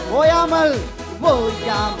ஓயாமல்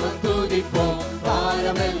ஓயாமல் துதிப்போம்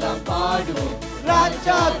காலமெல்லாம் பாடுவோம்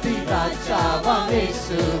ராஜாதி ராஜாவாம்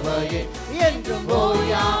இயேசுவையே என்றும்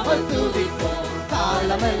ஓயாமல் துதிப்போம்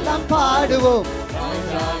காலமெல்லாம் பாடுவோம்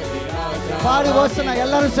பாடு ஓசன்னா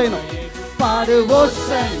எல்லாரும் செய்யணும் பாடு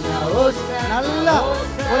ஓசன்னா ஓசன்னா நல்லா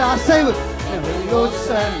ஒரு அசைவு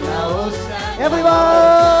ஓசன்னா ஓசன்னா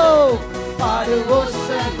everyone பாடு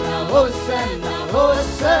ஓசன்னா ஓசன்னா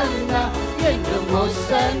ஓசன்னா என்றும்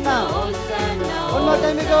ஓசன்னா one more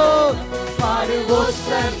time we go பாடு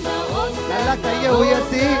ஓசன்னா நல்லா கையை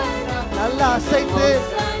உயர்த்தி நல்லா அசைத்து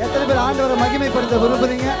எத்தனை பேர் ஆண்டவரை மகிமைப்படுத்த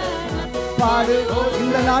விரும்புறீங்க பாடு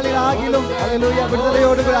இந்த நாளில் ஆகிலும் அல்லேலூயா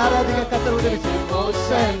விடுதலையோடு கூட ஆராதிக்க கர்த்தர் உதவி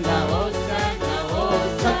செய்வார்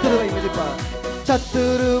சத்துருவை மிதிப்பார்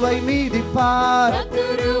சத்துருவை மிதிப்பார்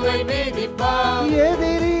சத்துருவை மிதிப்பார்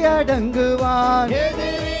எதிரி அடங்குவான்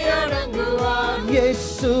எதிரி அடங்குவான்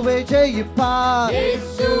இயேசுவை ஜெயிப்பார்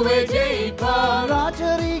இயேசுவை ஜெயிப்பார்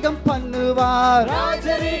ராஜரீகம் பண்ணுவார்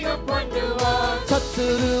ராஜரீகம் பண்ணுவார்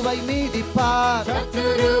சத்துருவை மிதிப்பார்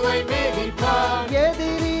சத்துருவை மிதிப்பார்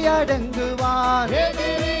எதிரி அடங்குவான்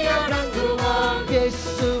எதிரி அடங்குவான்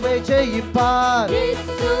இயேசுவை ஜெயிப்பார்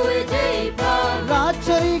இயேசுவை ஜெயிப்பார்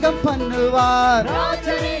ராஜரீகம் பண்ணுவார்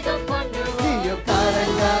ராஜரீகம் பண்ணுவார் நீயோ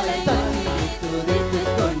கரங்களை தட்டி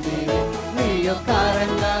துதித்துக் கொண்டிரு நீயோ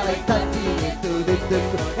கரங்களை தட்டி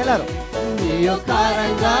துதித்துக் எல்லாரும் நீயோ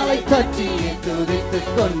கரங்களை தட்டி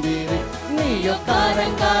துதித்துக் கொண்டிரு நீயோ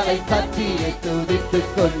கரங்களை தட்டி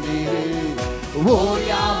துதித்துக் கொண்டிரு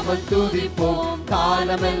ஓயாமல் துதிப்போம்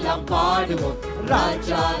காலமெல்லாம் பாடுவோம்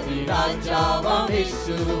ராஜாதி ராஜாவாம்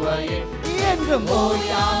இயேசுவையே என்றும்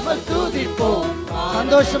ஓயாமல் துதிப்போம்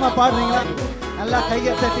சந்தோஷமா பாடுறீங்களா நல்லா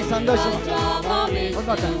கையை தட்டி சந்தோஷமா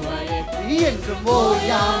என்றும்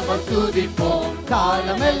ஓயாமல் துதிப்போம்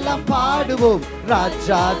காலமெல்லாம் பாடுவோம்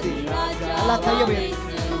ராஜாதி நல்லா கையை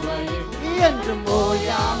என்றும்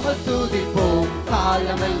ஓயாமல் துதிப்போம்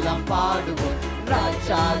காலமெல்லாம் பாடுவோம்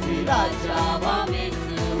ராஜாதி ராஜாவாம்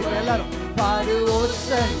எல்லாரும் பாடு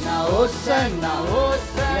ஓசன்னா ஓசன்னா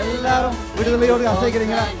எல்லாரும் விடுதலையோடு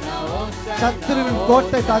அசைக்கிறீங்களா? சத்துருவின்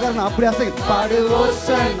கோட்டை தகரணும் அப்படி அசைக்க பாடு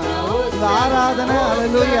ஓசன்னா. ஆராதனை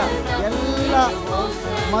அல்லேலூயா எல்லா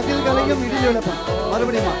மதில்களையும் இடிஞ்சு விடப்படும்.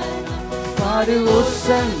 மறுபடியும் பாடு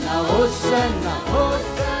ஓசன்னா ஓசன்னா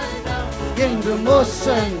என்றும்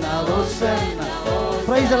ஓசன்னா ஓசன்னா.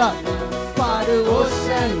 பிரைஸ் எல்லாம் பாடு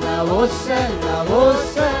ஓசன்னா ஓசன்னா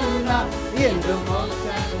ஓசன்னா என்றும்.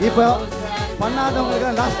 இப்போ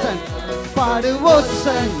பண்ணாதவங்களுக்கு லாஸ்ட் டைம் பாடு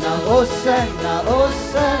ஓசன்னா ஓசன்னா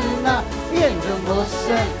ஓசன்னா என்றும்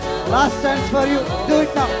ஓசன்னா. Last time for you, to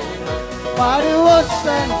it நவ. பாடு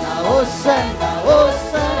ஓசன்னா ஓசன்னா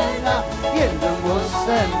ஓசன்னா என்றும்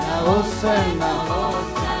ஓசன்னா ஓசன்னா.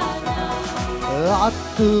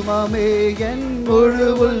 ஆத்துமமே என் முழு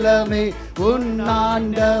உள்ளமே உன்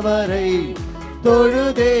ஆண்டவரை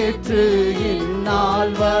தொழுதேற்று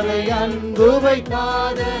இந்நாள் வரை அன்பு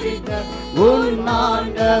வைக்காதரித்த உன்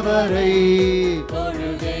ஆண்டவரை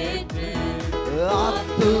தொழுதேற்று.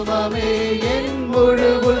 ஆத்துமமே என்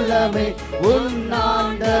முழு உள்ளமே உன்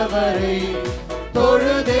ஆண்டவரை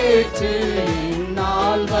தொழுதேற்று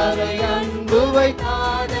இந்நாள் வரை அன்பு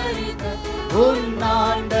வைக்காதரித்த உன்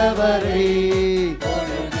ஆண்டவரை.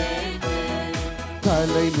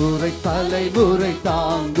 தலைமுறை தலைமுறை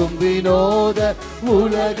தாங்கும் வினோத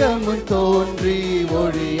உலகமும் தோன்றி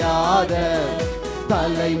ஒழியாத.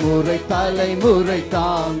 தலைமுறை தலைமுறை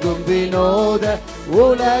தாங்கும் வினோத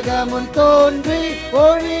உலகமும் தோன்றி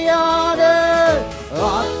ஒழியாத.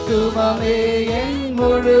 ஆத்துமமே என்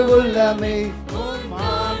முழு உள்ளமே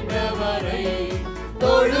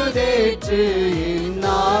தொழுதேற்று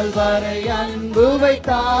இந்நாள் வரை அன்பு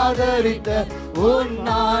வைத்தாதரித்த உன்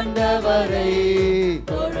ஆண்டவரை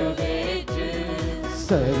தொழுதேற்று.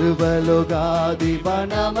 சர்வலோகாதிப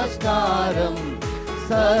நமஸ்காரம்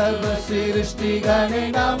சர்வ சிருஷ்டிகனே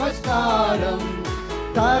நமஸ்காரம்.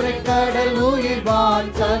 தரைக்கடல்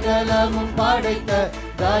உயிர்வான் சகலமும் படைத்த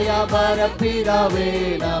தயாபர பிதாவே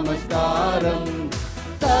நமஸ்காரம்.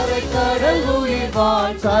 தரைக்கடல்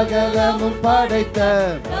உயிர்வான் சகலமும் படைத்த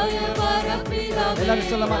எல்லாரும்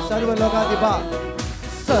சொல்லமா சர்வலோகாதிபா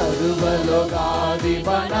சர்வலோகாதிப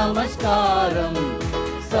நமஸ்காரம்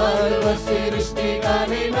சர்வ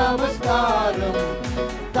சிருஷ்டிகனே நமஸ்காரம்.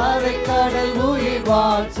 தரைக்கடல்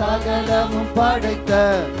உயிர்வான் சகலமும் படைத்த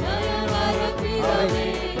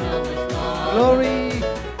Glory.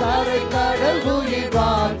 தரைக்கடல்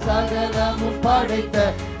உயிர்வான் சகலமும் படைத்த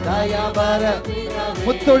தயாபர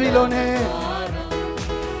முத்தொழிலோனே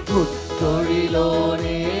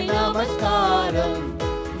முத்தொழிலோனே நமஸ்காரம்.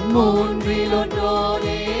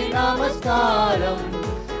 மூன்றிலொன்றோனே நமஸ்காரம்.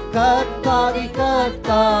 கர்த்தாதி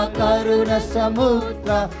கர்த்தா கருண சமுத்திர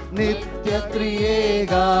நித்ய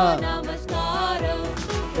த்ரியேகா நமஸ்காரம்.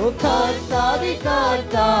 ஓ கர்த்தாதி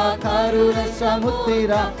கர்த்தா கருண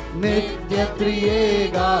சமுத்திர நித்ய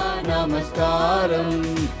த்ரியேகா நமஸ்காரம்.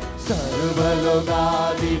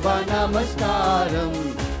 சர்வலோகாதிப நமஸ்காரம்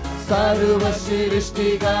சர்வ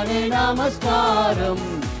சிருஷ்டிகனே நமஸ்காரம்.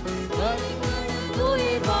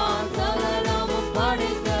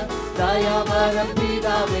 தயாபர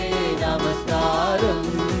பிதாவே நமஸ்காரம்.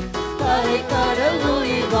 தரைக்கடல்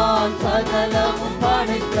உயிர்வான் சகலமும்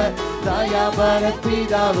படைத்த தயாபர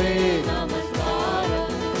பிதாவே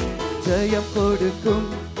நமஸ்காரம். ஜெயம் கொடுக்கும்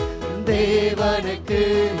தேவனுக்கு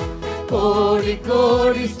கோடி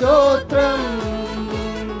கோடி ஸ்தோத்திரம்.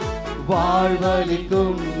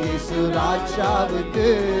 வாழ்வளிக்கும் இயேசு ராஜாவுக்கு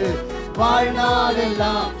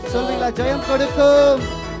வாழ்நாளெல்லாம் சொல்லுங்க. ஜெயம் கொடுக்கும்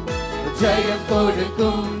ஜெயம்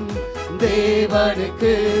கொடுக்கும்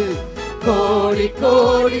தேவனுக்கு கோடி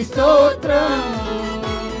கோடி ஸ்தோத்திரம்.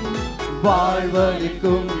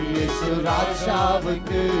 வாழ்வளிக்கும் இயேசு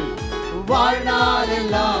ராஜாவுக்கு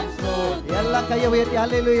வாழ்நாளெல்லாம் ஸ்தோத்திரம். எல்லாம் கையை உயர்த்தி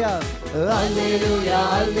அல்லேலூயா அல்லேலூயா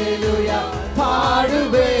அல்லேலூயா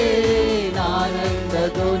பாடுவேன் ஆனந்த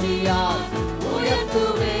துனியா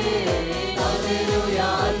உயர்த்துவேன். அல்லேலூயா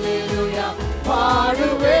அல்லேலூயா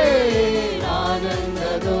பாடுவேன் ஆனந்த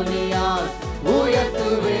துனியா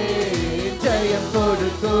உயர்த்துவேன். ஜெயம்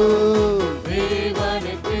கொடுக்கும்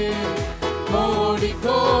தேவனுக்கு கோடி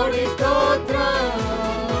கோடி ஸ்தோத்திரம்.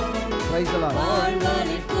 Praise the Lord.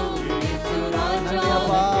 வாழ்வளிக்கும் இயேசு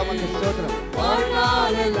ராஜாவுக்கு ஸ்தோத்திரம்.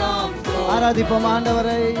 வாழ்நாளெல்லாம் ஆராதிப்போம்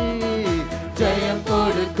ஆண்டவரை. ஜெயம்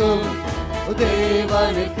கொடுக்கும்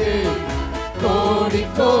தேவனுக்கு கோடி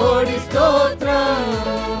கோடி ஸ்தோத்திரம்.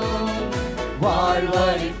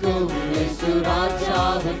 வாழ்வளிக்கும் இயேசு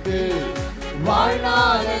ராஜாவுக்கு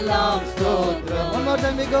வாழ்நாளெல்லாம் ஸ்தோத்திரம். One more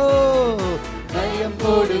time we go. ஜெயம்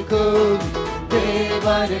கொடுக்கும்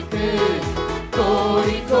தேவனுக்கு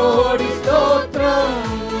கோடி கோடி ஸ்தோத்திரம்.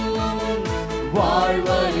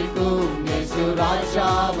 வாழ்வளிக்கும் இயேசு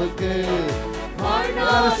ராஜாவுக்கு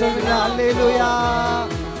வாழ்நாளெல்லாம் சொல்லுங்க அல்லேலூயா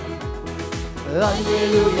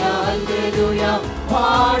அல்லேலூயா அல்லேலூயா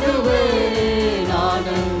பாடுவேன்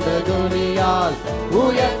ஆனந்த துனியால்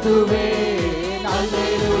உயர்த்துவேன்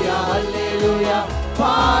அல்லேலூயா அல்லேலூயா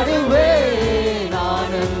பாடுவேன்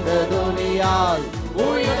ஆனந்த துனியால்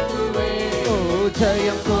உயர்த்துவேன். ஓ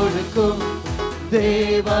ஜெயம் கொடுக்கும்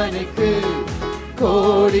தேவனுக்கு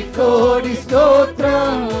கோடி கோடி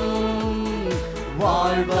ஸ்தோத்திரம்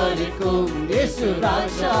வாழ்வளிக்கும் இயேசு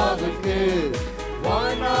ராஜாவுக்கு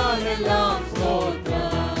வாழ்நாளெல்லாம்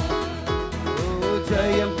ஸ்தோத்திரம். ஓ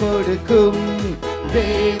ஜெயம் கொடுக்கும்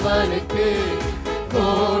தேவனுக்கு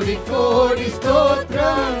கோடி கோடி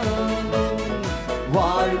ஸ்தோத்திரம்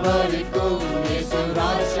வாழ்வளிக்கும் இயேசு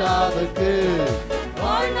ராஜாவுக்கு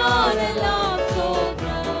வாழ்நாளெல்லாம்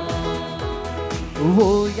ஸ்தோத்திரம்.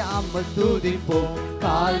 ஓயாமல் துதிப்போம்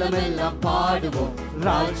காலமெல்லாம் பாடுவோம்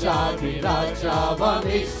ராஜாதி ராஜாவாம்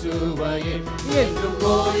இயேசுவையே என்றும்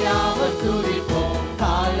ஓயாமல் துதிப்போம்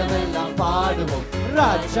காலமெல்லாம் பாடுவோம்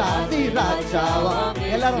ராஜாதி ராஜாவாம்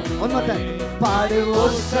எல்லாரும் ஒன்மத்த பாடு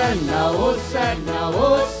ஓசன்னா ஓசன்னா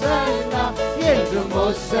ஓசன்னா என்றும்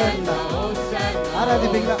ஓசன்னா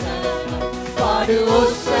ஆராதிப்பீங்களா பாடு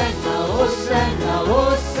ஓசன்னா ஓசன்னா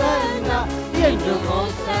ஓசன்னா என்றும்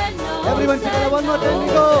everyone together one more time we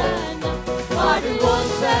go பாடு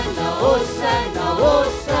ஓசன்னா ஓசன்னா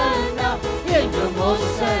ஓசன்னா என்றும்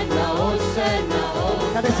ஓசன்னா ஓசன்னா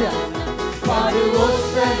கடைசியா பாடு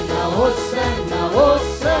ஓசன்னா ஓசன்னா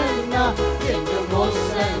ஓசன்னா என்றும்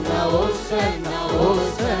ஓசன்னா ஓசன்னா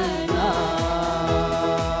ஓசன்னா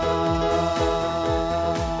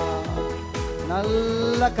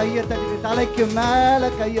நல்ல கையை தட்டி தலைக்கு மேல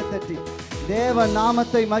கையை தட்டி தேவ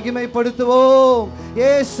நாமத்தை மகிமைப்படுத்துவோம்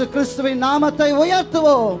இயேசு கிறிஸ்துவின் நாமத்தை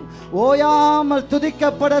உயர்த்துவோம் ஓயாமல்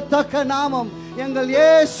துதிக்கப்படத்தக்க நாமம் எங்கள்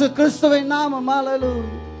இயேசு கிறிஸ்துவின் நாமம் ஹல்லேலூயா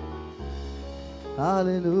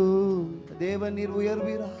ஹல்லேலூயா தேவன் நீர்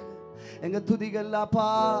உயர்வீராக எங்க துதிகள்ல அப்பா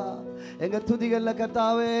எங்க துதிகள்ல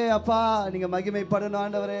கர்த்தாவே அப்பா நீங்க மகிமைப்படணும்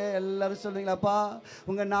ஆண்டவரே எல்லாரும் சொல்றீங்களா அப்பா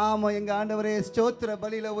உங்க நாமம் எங்க ஆண்டவரே ஸ்தோத்திர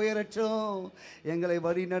பலியில உயரட்டும் எங்களை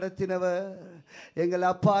வழி நடத்தினவர் எங்கள்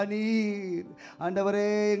அப்பா நீர் ஆண்டவரே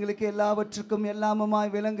எங்களுக்கு எல்லாவற்றுக்கும்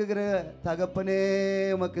எல்லாமுமாய் விளங்குகிற தகப்பனே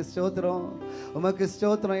உமக்கு ஸ்தோத்திரம் உமக்கு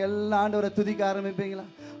ஸ்தோத்திரம் எல்லா ஆண்டவரை துதிக்க ஆரம்பிப்பீங்களா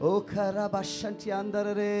ஓ கரா பஷன்டி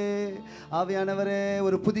ஆண்டவரே ஆவியானவரே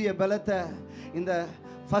ஒரு புதிய பலத்தை இந்த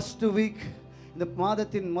ஃபர்ஸ்ட் வீக் இந்த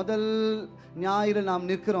மாதத்தின் முதல் ஞாயிறு நாம்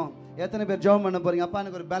நிற்கிறோம் எத்தனை பேர் ஜெபம் பண்ண போறீங்க அப்பா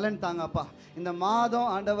எனக்கு ஒரு பலன் தாங்க அப்பா இந்த மாதம்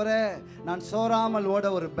ஆண்டவரே நான் சோறாமல் ஓட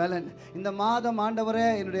ஒரு பலன் இந்த மாதம் ஆண்டவரே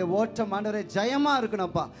என்னுடைய ஓட்டம் ஆண்டவரே ஜெயமா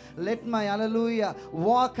இருக்கணும்ப்பா let my hallelujah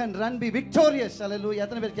walk and run B victorious ஹல்லேலூயா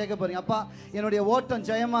எத்தனை பேர் கேட்க போறீங்க அப்பா என்னுடைய ஓட்டம்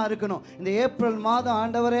ஜெயமா இருக்கணும் இந்த ஏப்ரல் மாதம்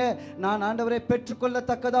ஆண்டவரே நான் ஆண்டவரே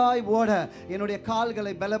பெற்றுக்கொள்ளத்தக்கதாய் ஓட என்னுடைய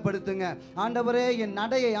கால்களை பலப்படுத்துங்க ஆண்டவரே என்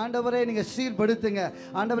நடையை ஆண்டவரே நீங்க சீர்படுத்துங்க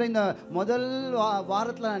ஆண்டவரே இந்த முதல்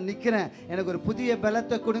வாரத்தில் நான் நிற்கிறேன் எனக்கு ஒரு புதிய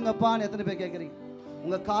பலத்தை கொடுங்கப்பான்னு எத்தனை பேர் கேட்குறீங்க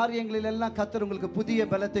உங்க காரியங்களில் எல்லாம் கர்த்தர் உங்களுக்கு புதிய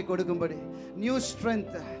பலத்தை கொடுக்கும்படி new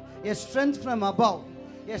strength a strength from above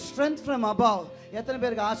a strength from above எத்தனை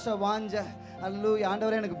பேருக்கு ஆசை வாஞ்ச அல்லேலூயா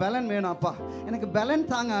ஆண்டவரே எனக்கு பலன் வேணும் அப்பா எனக்கு பலன்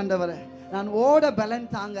தாங்க ஆண்டவரே நான் ஓட பலன்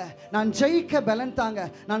தாங்க நான் ஜெயிக்க பலன் தாங்க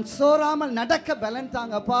நான் சோறாமல் நடக்க பலன்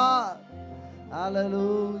தாங்கப்பா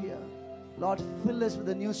ஹல்லேலூயா Lord fill us with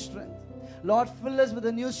a new strength Lord fill us with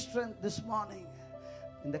a new strength this morning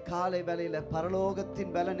இந்த காலை வேளையில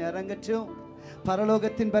பரலோகத்தின் பலன் இறங்கட்டும்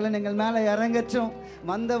பரலோகத்தின் பலன் எங்கள் மேலே இறங்கட்டும்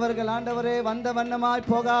வந்தவர்கள் ஆண்டவரே வந்த வண்ணமாய்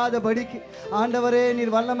போகாதபடிக்கு ஆண்டவரே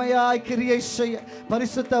நீர் வல்லமையாய் கிரியை செய்ய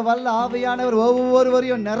பரிசுத்த வல்ல ஆவியானவர்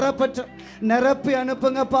ஒவ்வொருவரையும் நிரப்பி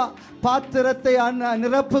அனுப்புங்கப்பா பாத்திரத்தை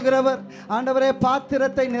நிரப்புகிறவர் ஆண்டவரே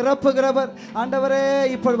பாத்திரத்தை நிரப்புகிறவர் ஆண்டவரே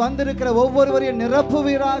இப்போ வந்திருக்கிற ஒவ்வொருவரையும்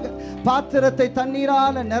நிரப்புவீராக பாத்திரத்தை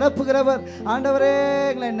தண்ணீரால நிரப்புகிறவர் ஆண்டவரே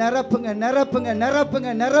எங்களை நிரப்புங்க நிரப்புங்க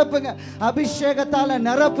நிரப்புங்க நிரப்புங்க அபிஷேகத்தால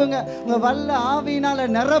நிரப்புங்க உங்க வல்ல ஆவியினால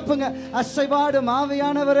நிரப்புங்க அசைவாடும்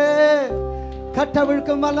ஆவியானவரே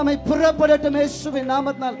கட்டவிழ்க்கும் வல்லமை புறப்படட்டும் இயேசுவின்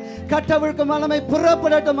நாமத்தினால் கட்டவிழ்க்கும் வல்லமை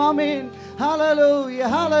புறப்படட்டும் ஆமென் ஹல்லேலூயா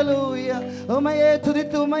ஹல்லேலூயா உம்மையே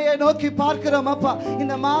துதித்து உம்மையே நோக்கி பார்க்கிறோம் அப்பா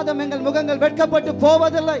இந்த மாதம் எங்கள் முகங்கள் வெட்கப்பட்டு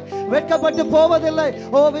போவதில்லை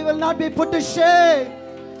oh we will not be put to shame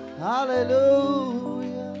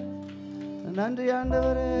ஹல்லேலூயா நன்றி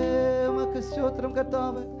ஆண்டவரே உமக்கு ஸ்தோத்திரம்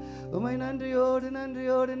கர்த்தாவே உம்மை நன்றியோடு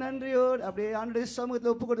அப்படியே ஆண்டவருடைய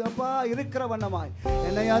சமூகத்தில் ஒப்பு கொடுத்து அப்பா இருக்கிற வண்ணமாய்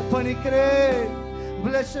என்னை அர்ப்பணிக்கிறேன்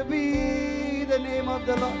blessed be the name of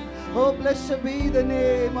the Lord oh blessed be the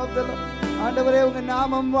name of the Lord ஆண்டவரே உங்க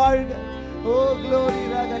நாமம் வாழ்க oh glory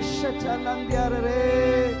ராகஷச்சலந்தியாரே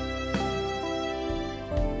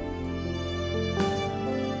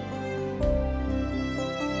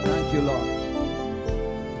you, Lord.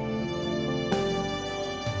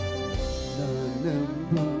 நான்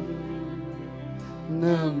நம்பும்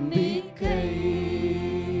நம்பிக்கை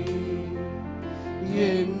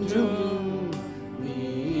என்றும்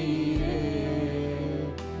நீரே.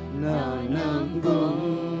 நான் நம்பும்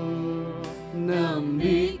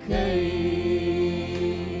நம்பிக்கை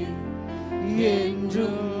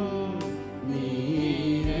என்றும்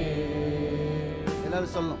நீரே.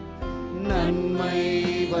 எல்லாரும் சொல்லணும். நன்மை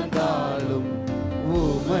வந்தாலும்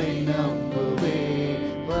உம்மை நம்புவேன்,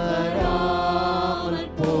 வராமல்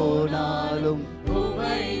போனாலும்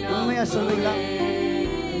உண்மையா சொல்லுங்களா?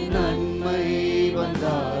 நன்மை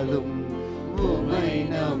வந்தாலும் உம்மை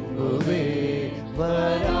நம்புவேன்,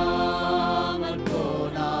 வராமல்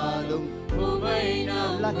போனாலும் உம்மை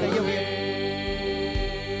நம்புவேன். கையை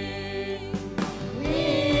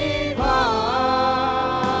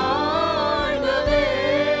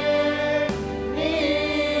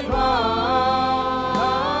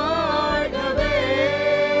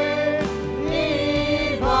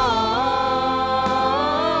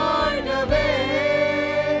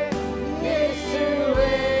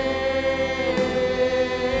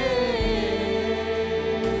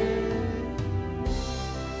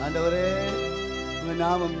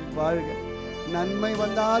நாமம் வாழ்க. நன்மை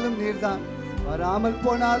வந்தாலும் நீர்தான், வராமல்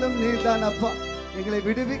போனாலும் நீர்தான் அப்பா. எங்களை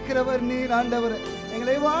விடுவிக்கிறவர் நீர் ஆண்டவர்,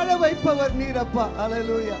 எங்களை வாழ வைப்பவர் நீர் அப்பா.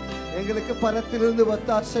 அல்லேலூயா. எங்களுக்கு பரத்திலிருந்து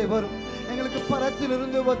ஒத்தாசை வரும், எங்களுக்கு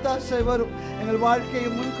பரத்திலிருந்து ஒத்தாசை வரும். எங்கள் வாழ்க்கையை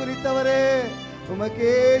முன்குறித்தவரே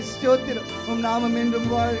உமக்கே ஸ்தோத்திரம். உம் நாமம் என்றும்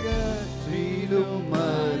வாழ்க. ஸ்ரீலும்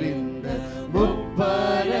அறிந்த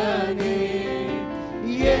முப்பரனே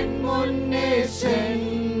என் முன்னே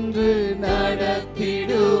சென்று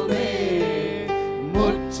நடத்திடுமே.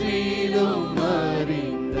 முற்றிலும்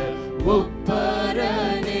அறிந்த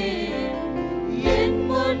முப்பரனே என்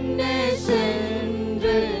முன்னே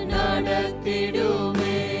சென்று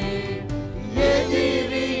நடத்திடுமே.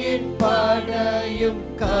 எதிரியின் படையும்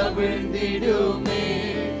கவிழ்ந்திடுமே.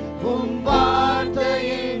 உம்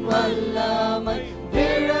வார்த்தையின் வல்லமை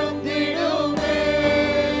விழுந்திடுமே.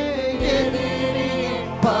 எதிரியின்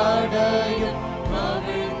படையும்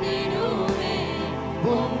கவிழ்ந்திடுமே.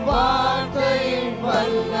 உம் வார்த்தையின்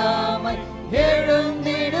வல்லமை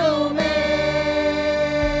எழுந்திடுமே.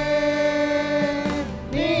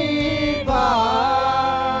 நீவா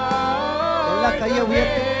எல்லா கையை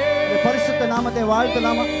உயர்த்தி பரிசுத்த நாமத்தை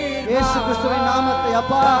வாழ்த்தலாமா? இயேசு கிறிஸ்துவின் நாமத்தை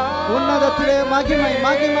அப்பா உன்னதத்திலே மகிமை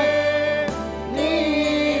மகிமை. நீ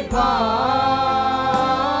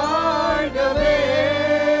வாழ்கவே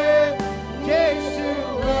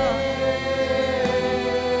இயேசுவே.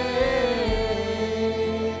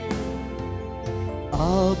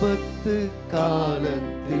 ஆபத்து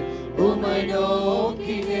காலத்தில் உம்மை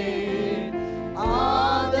நோக்கினேன்,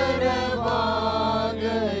 ஆதரவாக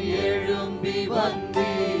எழும்பி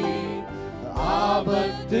வந்தேன்.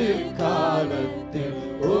 ஆபத்து காலத்தில்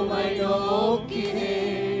உம்மை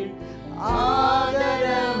நோக்கினேன்,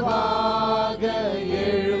 ஆதரவாக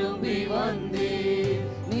எழும்பி வந்தேன்.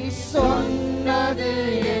 நீ சொன்னது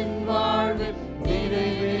என் வாழ்வில்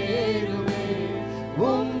நிறைவேறுமே.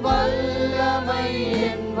 உம் வல்லமை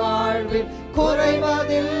என் வாழ்வில்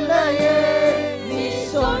குறைவதில்லையே. நீ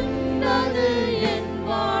சொன்னது என்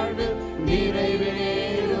வாழ்வில்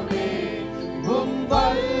நிறைவேறுமே. உம்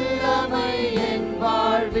வல்லமை என்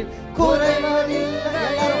வாழ்வில்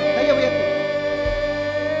குறைவதில்லையே.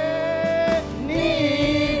 நீ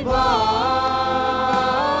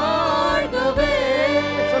வாழ்கவே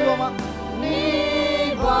சொல்லுவோமா? நீ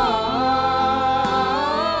வாழ்கவே.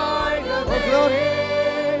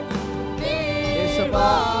 இயேசுவா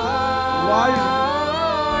வாழ்க.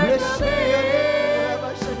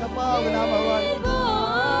 நாம வாழ்க.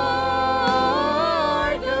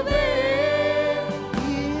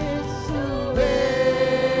 இயேசுவே.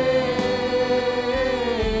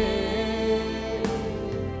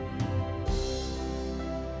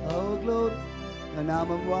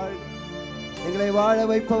 நாமம் வாழ்க. எங்களை வாழ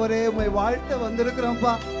வைப்பவரே உம்மை வாழ்த்த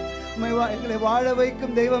வந்திருக்கிறோம்ப்பா. எங்களை வாழ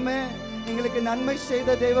வைக்கும் தெய்வமே, எங்களுக்கு நன்மை செய்த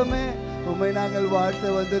தெய்வமே, உம்மை நாங்கள் வாழ்த்த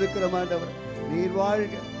வந்திருக்கிறோம் ஆண்டவர். நீர்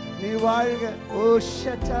வாழ்க, நீர் வாழ்க. ஓ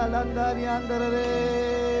ஷட்டாலந்தாரி ஆண்டரரே.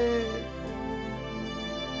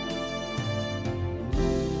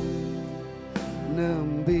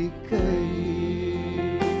 நம்பிக்கை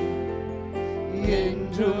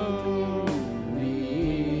என்றும்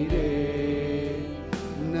நீரே.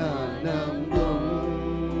 நான் நம்பும்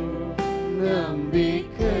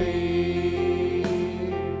நம்பிக்கை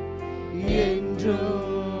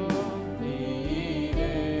என்றும்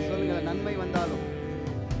நீரே. சொல்லுங்க. நன்மை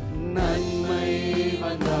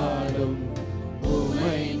வந்தாலும்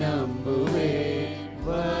உம்மை நம்புவே,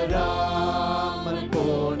 வரா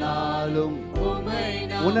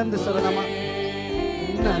உணர்ந்து சொல்லணுமா?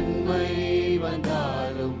 நன்மை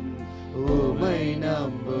வந்தாலும் உமை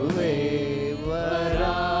நம்புவே,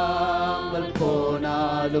 வராமல்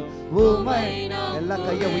போனாலும் உமை எல்லாம்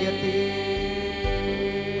கையை உயர்த்தி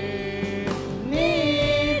நீ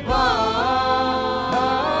வாழ்கவே,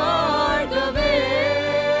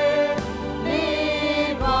 நீ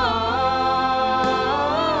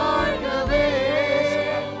வாழ்கவே,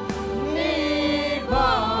 நீ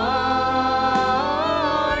வாழ்கவே,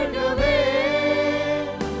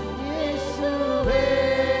 இயேசுவே.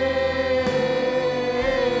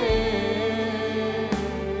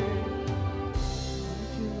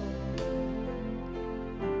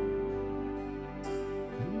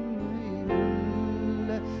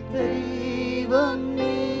 தெய்வம்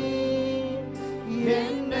நீ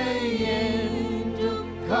என்னை என்றும்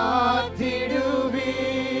காத்திடுவீர்,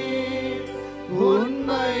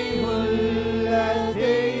 உண்மை உள்ள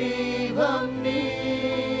தெய்வம் நீ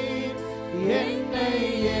என்னை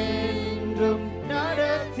என்றும்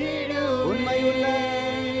நடத்திடுவீர்,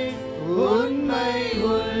 உண்மை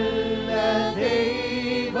உள்ள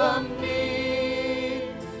தெய்வம் நீ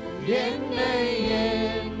என்னை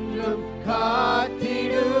என்றும்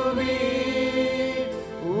காத்திடுவீர்,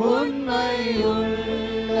 உண்மை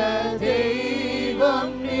உள்ள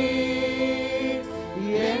தெய்வம் நீர்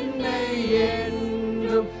என்னை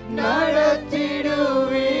என்றும்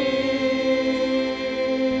நடத்திடுவீர்.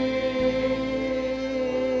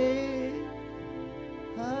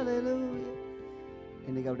 ஹalleluya.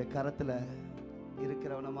 இன்னைக்கு அவருடைய கரத்துல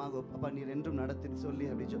இருக்கிறவனமாக அப்பா நீர் என்றும் நடத்தி சொல்லி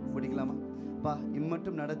அப்படி பிடிக்கலாமா? அப்பா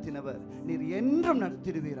இம்மட்டும் நடத்தினவர் நீர் என்றும்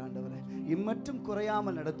நடத்திடுவீர் ஆண்டவரே. இம்மட்டும்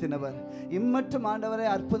குறையாமல் நடத்தினவர், இம்மட்டும் ஆண்டவரை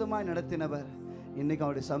அற்புதமாய் நடத்தினவர். இன்னைக்கு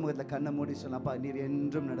அவருடைய சமூகத்தில் கண்ணை மூடி சொன்னப்பா நீர்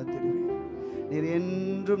என்றும் நடத்திடுவீர், நீர்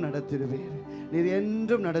என்றும் நடத்திடுவீர், நீர்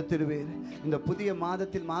என்றும் நடத்திடுவீர். இந்த புதிய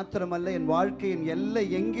மாதத்தில் மாத்திரமல்ல, என் வாழ்க்கையின் எல்லை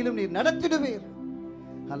எங்கிலும் நீர் நடத்திடுவீர்.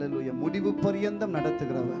 ஹல்லேலூயா. முடிவு பரியந்தம்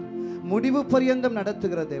நடத்துகிறவர், முடிவு பரியந்தம்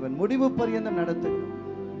நடத்துகிற தேவன், முடிவு பரியந்தம் நடத்துகிறவர்.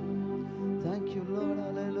 Thank you Lord.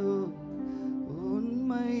 Hallelujah.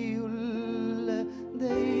 உண்மையுள்ள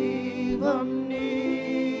தெய்வம் நீ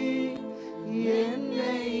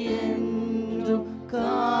என்னை என்றும்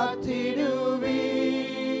காத்திடுவீர்,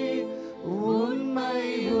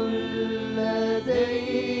 உண்மையுள்ள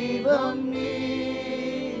தெய்வம் நீ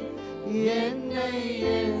என்னை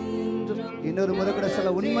என்றும். இன்னொரு முறை கூட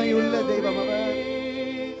சொல்ல, உண்மையுள்ள தெய்வம் அவர்,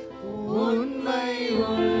 உண்மை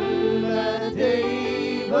உள்ள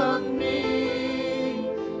தெய்வம் நீ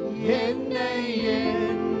என்னை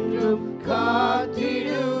என்றும்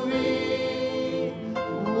காத்திடுவீர்,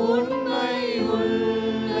 உண்மை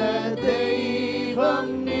உள்ள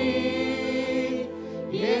தெய்வம் நீ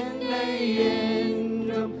என்னை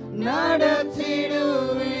என்றும்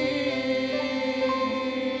நடத்திடுவீர்.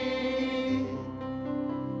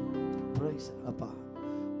 அப்பா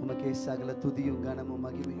உமக்கே சகல துதியும் கனமும்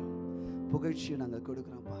மகிமையும் புகழ்ச்சியும் நாங்கள்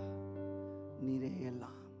கொடுக்குறோம்ப்பா. நீரே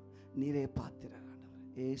எல்லாம், நீரே பாத்திரர்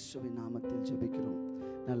ஆண்டவர். இயேசுவின் நாமத்தில் ஜெபிக்கிறோம்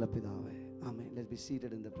நல்ல பிதாவே, ஆமென். Let's be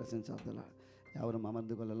seated in the presence of the Lord. யாவரும்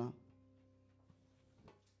அமர்ந்து கொள்ளலாம்.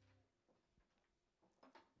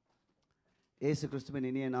 இயேசு கிறிஸ்துவின்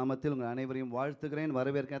இனிய நாமத்தில் உங்கள் அனைவரையும் வாழ்த்துகிறேன்,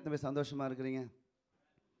 வரவேற்கிறேன். எத்தனை பேர் சந்தோஷமா இருக்கிறீங்க?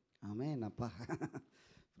 ஆமென் அப்பா.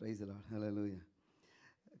 Praise the Lord. ஹல்லேலூயா.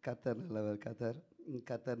 கர்த்தர் நல்லவர்,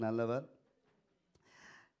 கர்த்தர் நல்லவர்.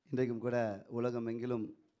 இன்றைக்கும் கூட உலகம் எங்கிலும்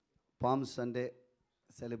பாம் சண்டே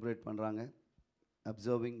செலிப்ரேட் பண்ணுறாங்க.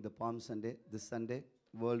 Observing the bomb Sunday this Sunday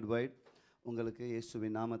world wide. உங்களுக்கு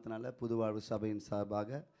இயேசுவின் நாமத்தினால புதுவாழ்வு சபையின் சார்பாக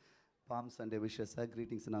பாம் சண்டே விஷஸை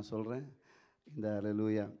க்ரீட்டிங்ஸ் நான் சொல்கிறேன். இந்த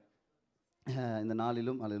அல்லேலூயா இந்த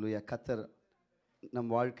நாளிலும் அல்லேலூயா கர்த்தர்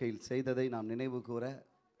நம் வாழ்க்கையில் செய்ததை நாம் நினைவு கூற,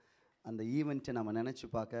 அந்த ஈவெண்ட்டை நம்ம நினச்சி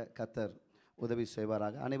பார்க்க கர்த்தர் உதவி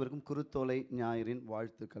செய்வாராக. அனைவருக்கும் குருத்தோலை ஞாயிறின்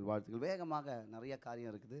வாழ்த்துக்கள். வேகமாக நிறைய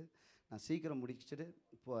காரியம் இருக்குது, நான் சீக்கிரம் முடிச்சுட்டு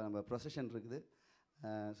இப்போது நம்ம ப்ரொசஷன் இருக்குது.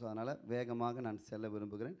 ஸோ அதனால் வேகமாக நான் செல்ல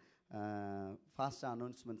விரும்புகிறேன். ஃபாஸ்ட்டாக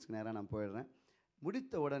அனௌன்ஸ்மெண்ட்ஸ்க்கு நேராக நான் போயிடுறேன்.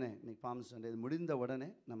 முடித்த உடனே இன்றைக்கி பாம் சண்டே முடிந்த உடனே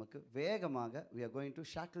நமக்கு வேகமாக we are going to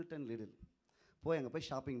ஷாக்கிள்டன் little போய் அங்கே போய்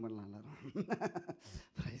ஷாப்பிங் பண்ணலாம் எல்லாரும்.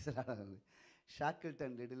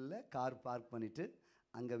 ஷாக்கிள்டன் லிடிலில் கார் பார்க் பண்ணிவிட்டு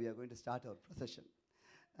அங்கே we are going to start our procession.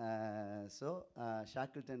 So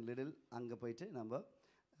ஷாக்கிள்டன் little அங்கே போயிட்டு நம்ம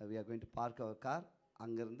we are going to park our car.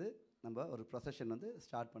 அங்கேருந்து நம்ம ஒரு ப்ரொசஷன் வந்து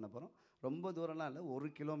ஸ்டார்ட் பண்ண போகிறோம். ரொம்ப தூரம்லாம் இல்லை, 1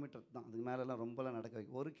 கிலோமீட்டர் தான், அதுக்கு மேலெலாம் ரொம்பலாம் நடக்க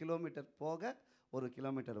வைக்கும். 1 கிலோமீட்டர் போக 1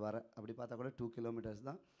 கிலோமீட்டர் வர, அப்படி பார்த்தா கூட 2 கிலோமீட்டர்ஸ்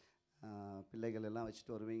தான். பிள்ளைகள் எல்லாம்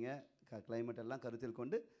வச்சுட்டு வருவீங்க, கிளைமேட் எல்லாம் கருத்தில்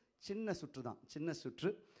கொண்டு சின்ன சுற்று தான், சின்ன சுற்று.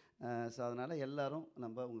 ஸோ அதனால் எல்லோரும்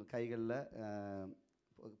நம்ம உங்கள் கைகளில்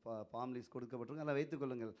பாம் லீவ்ஸ் கொடுக்கப்பட்டிருக்கும், அதெல்லாம்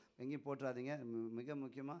வைத்துக்கொள்ளுங்கள், எங்கேயும் போட்டுறாதீங்க. மிக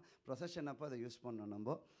முக்கியமாக ப்ரொசஷன் அப்போ அதை யூஸ் பண்ணணும்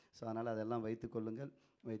நம்ம. ஸோ அதனால் அதெல்லாம் வைத்துக்கொள்ளுங்கள்.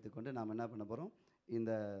 வைத்துக்கொண்டு நாம் என்ன பண்ண போகிறோம்,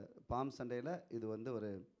 இந்த பாம் சண்டையில் இது வந்து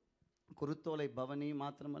ஒரு குருத்தோலை பவனி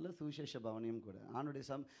மாத்திரமல்ல, சுவிசேஷ பவனியும் கூட.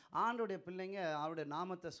 ஆண்டுடைய பிள்ளைங்க அவருடைய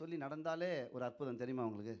நாமத்தை சொல்லி நடந்தாலே ஒரு அற்புதம். தெரியுமா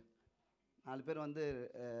உங்களுக்கு? 4 பேர் வந்து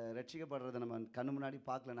ரட்சிக்கப்படுறதை நம்ம கண்ணு முன்னாடி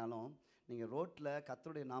பார்க்கலனாலும், நீங்கள் ரோட்டில்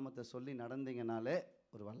கர்த்தருடைய நாமத்தை சொல்லி நடந்தீங்கனாலே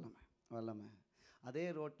ஒரு வல்லமை. அதே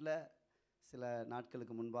ரோட்டில் சில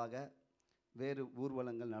நாட்களுக்கு முன்பாக வேறு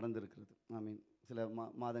ஊர்வலங்கள் நடந்திருக்கிறது. சில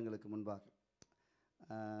மாதங்களுக்கு முன்பாக.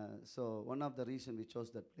 So one of the reason we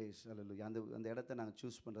sous that place. அல்லேலூயா. அந்த இடத்த நாங்கள்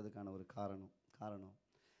சூஸ் பண்ணுறதுக்கான ஒரு காரணம்.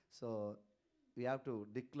 So we have to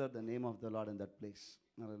declare the name of the Lord in that place.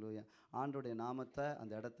 அல்லேலூயா. ஆண்டவருடைய நாமத்தை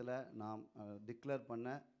அந்த இடத்துல நாம் டிக்ளேர் பண்ண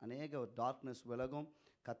அநேக ஒரு டார்க்னஸ் விலகும்,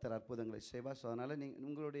 கர்த்தர் அற்புதங்களை செய்வார். ஸோ அதனால்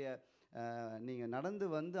நீங்கள் நடந்து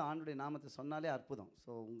வந்து ஆண்டவருடைய நாமத்தை சொன்னாலே அற்புதம்.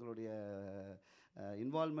 ஸோ உங்களுடைய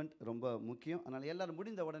இன்வால்மெண்ட் ரொம்ப முக்கியம். அதனால் எல்லோரும்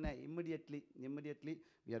முடிந்த உடனே immediately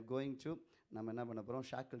we are going to நம்ம என்ன பண்ண போகிறோம்,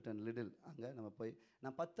 ஷாக்கிள்டன் லிட்டில் அங்கே நம்ம போய்,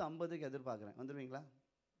 நான் 10:50 எதிர்பார்க்குறேன். வந்துடுவீங்களா?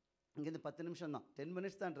 இங்கேருந்து 10 நிமிஷம் தான், 10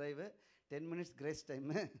 மினிட்ஸ் தான் drive, 10 minutes grace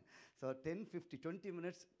time. So 10:50 20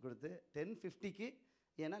 minutes கொடுத்து 10:50க்கு,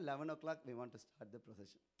 ஏன்னா 11 o'clock we want to start the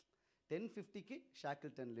procession. 10:50க்கு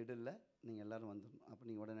ஷாக்கிள்டன் லிட்டிலில் நீங்கள் எல்லோரும் வந்துடணும். அப்போ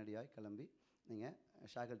நீங்கள் உடனடியாக கிளம்பி நீங்கள்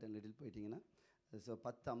ஷாக்கிள்டன் லிட்டில் போயிட்டீங்கன்னா, ஸோ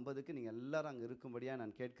 10:50க்கு நீங்கள் எல்லோரும் அங்கே இருக்கும்படியாக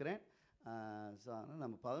நான் கேட்குறேன். ஸோ அதனால்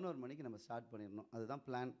நம்ம 11 மணிக்கு நம்ம ஸ்டார்ட் பண்ணிடணும், அதுதான்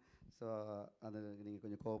பிளான். ஸோ அது நீங்கள்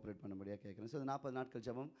கொஞ்சம் கோஆப்ரேட் பண்ணும்படியாக கேட்குறேன். ஸோ 40 நாட்கள்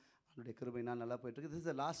ஜெபம் அவனுடைய கிருபையினால் நல்லா போயிட்டுருக்கு. This is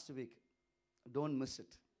the last week, don't miss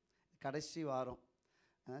it. கடைசி வாரம்.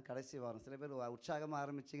 சில பேர் உற்சாகமாக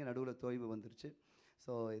ஆரம்பிச்சிங்க, நடுவில் தொய்வு வந்துருச்சு.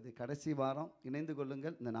 ஸோ இது கடைசி வாரம், இணைந்து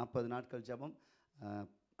கொள்ளுங்கள். இந்த 40 நாட்கள் ஜெபம்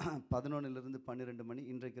 11லிருந்து 12 மணி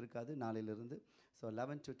இன்றைக்கு இருக்காது, நாளையிலிருந்து. ஸோ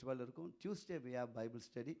 11 to 12 இருக்கும். Tuesday we have Bible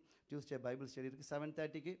study. Tuesday Bible study இருக்குது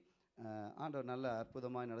 7:30க்கு. ஆண்டவர் நல்ல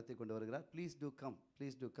அற்புதமாக நடத்தி கொண்டு வருகிறார். Please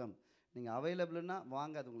do come. நீங்கள் அவைலபிள்னா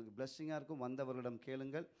வாங்க, அது உங்களுக்கு பிளெஸ்ஸிங்காக இருக்கும். வந்தவர்களிடம்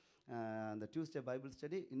கேளுங்கள். அந்த டியூஸ்டே பைபிள்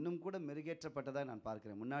ஸ்டடி இன்னும் கூட மெருகேற்றப்பட்டதாக நான்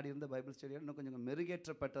பார்க்குறேன். முன்னாடி இருந்த பைபிள் ஸ்டடியோடு இன்னும் கொஞ்சம்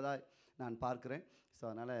மெருகேற்றப்பட்டதாக நான் பார்க்குறேன். ஸோ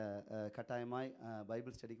அதனால் கட்டாயமாய்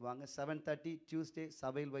பைபிள் ஸ்டடிக்கு வாங்க. 7:30 டியூஸ்டே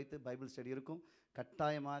சபையில் வைத்து பைபிள் ஸ்டடி இருக்கும்.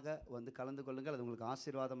 கட்டாயமாக வந்து கலந்து கொள்ளுங்கள். அது உங்களுக்கு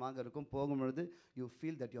ஆசீர்வாதமாக இருக்கும். போகும்பொழுது you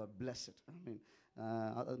feel that you are blessed.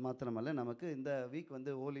 அது மாத்திரமல்ல, நமக்கு இந்த வீக்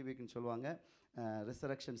வந்து ஹோலி வீக்னு சொல்லுவாங்க.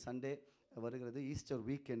 ரிசரக்ஷன் சண்டே வருகிறது, ஈஸ்டர்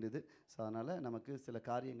வீக்கெண்ட் இது. ஸோ அதனால் நமக்கு சில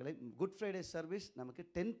காரியங்களை, குட் ஃப்ரைடே சர்வீஸ் நமக்கு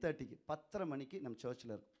 10:30க்கு 10:30 மணிக்கு நம்ம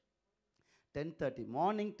சர்ச்சில் இருக்கும். 10:30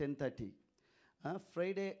 morning, 10:30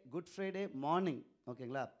 Friday, good Friday morning.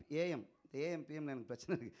 ஓகேங்களா? AM PM எனக்கு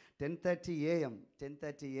பிரச்சனை இருக்குது.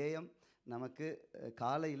 10:30 AM நமக்கு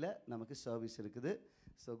காலையில் நமக்கு சர்வீஸ் இருக்குது.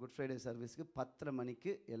 ஸோ குட் ஃப்ரைடே சர்வீஸுக்கு 10:30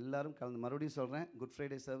 மணிக்கு எல்லோரும் கலந்து, மறுபடியும் சொல்கிறேன், குட்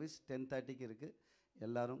ஃப்ரைடே சர்வீஸ் 10:30க்கு இருக்குது.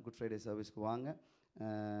 எல்லோரும் குட் ஃப்ரைடே சர்வீஸ்க்கு வாங்க.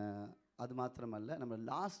 அது மாத்திரமல்ல, நம்ம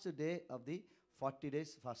last day of the 40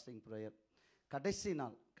 days fasting prayer,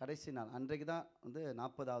 கடைசி நாள் அன்றைக்கு தான் வந்து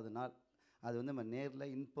 40வது நாள். அது வந்து நம்ம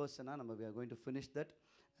நேரில் இன்பர்சனாக நம்ம we are going to finish that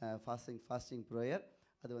fasting prayer.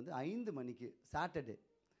 அது வந்து 5 மணிக்கு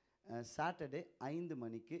சாட்டர்டே 5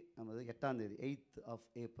 மணிக்கு, நம்ம 8ஆம் தேதி 8th of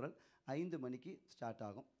April 5 மணிக்கு ஸ்டார்ட்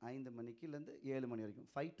ஆகும். 5 மணிக்குலேருந்து 7 மணி வரைக்கும்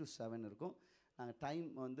 5 to 7 இருக்கும். நாங்கள் டைம்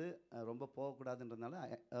வந்து ரொம்ப போகக்கூடாதுன்றதுனால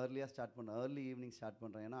ஏர்லியாக ஸ்டார்ட் பண்ணுறோம், ஏர்லி ஈவினிங் ஸ்டார்ட்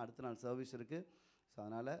பண்ணுறோம். ஏன்னா அடுத்த நாள் சர்வீஸ் இருக்குது. ஸோ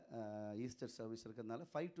அதனால் ஈஸ்டர் சர்வீஸ் இருக்கிறதுனால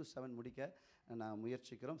 5 to 7 முடிக்க நான்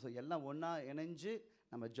முயற்சிக்கிறோம். ஸோ எல்லாம் ஒன்றா இணைஞ்சு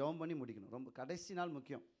நம்ம ஜெபம் பண்ணி முடிக்கணும். ரொம்ப கடைசி நாள்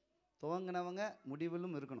முக்கியம். துவங்கினவங்க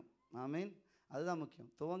முடிவிலும் இருக்கணும். ஆமீன். அதுதான் முக்கியம்.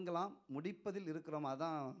 துவங்கலாம், முடிப்பதில் இருக்கிறோம்.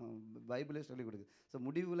 அதான் பைபிளே சொல்லிக் கொடுக்குது. ஸோ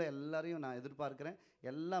முடிவில் எல்லாரையும் நான் எதிர்பார்க்குறேன்.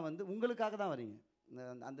 எல்லாம் வந்து உங்களுக்காக தான் வரீங்க.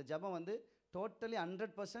 அந்த ஜெபம் வந்து டோட்டலி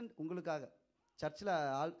 100% உங்களுக்காக. சர்ச்சில்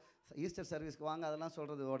ஈஸ்டர் சர்வீஸ்க்கு வாங்க அதெல்லாம்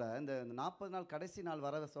சொல்கிறதோட, இந்த 40 நாள் கடைசி நாள்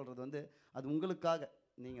வர சொல்கிறது வந்து அது உங்களுக்காக.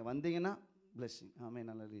 நீங்கள் வந்தீங்கன்னா பிளெஸ்ஸிங். ஆமே,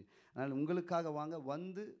 நல்லது. அதனால் உங்களுக்காக வாங்க,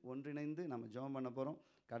 வந்து ஒன்றிணைந்து நம்ம ஜெபம் பண்ண போகிறோம்.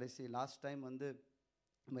 கடைசி லாஸ்ட் டைம் வந்து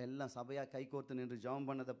நம்ம எல்லாம் சபையாக கைகோர்த்து நின்று ஜெபம்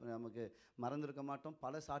பண்ணதை நமக்கு மறந்துருக்க மாட்டோம்.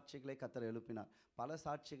 பல சாட்சிகளை கர்த்தர் எழுப்பினார். பல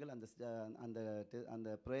சாட்சிகள் அந்த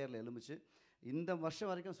ப்ரேயரில் எழும்பிச்சு. இந்த வருஷம்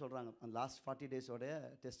வரைக்கும் சொல்கிறாங்க அந்த லாஸ்ட் 40 days-ஓடைய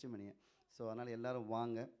டெஸ்டிமனியை. ஸோ அதனால் எல்லோரும்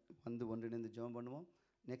வாங்க, வந்து ஒன்றிணைந்து ஜெபம் பண்ணுவோம்.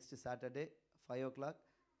 நெக்ஸ்ட் சாட்டர்டே 5 o'clock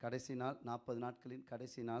கடைசி நாள், 40 நாட்களின்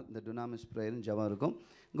கடைசி நாள் இந்த டுனாமிஸ் ப்ரேயரின் ஜெபம் இருக்கும்.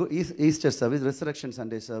 Easter service, resurrection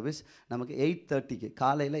Sunday service நமக்கு 8:30க்கு,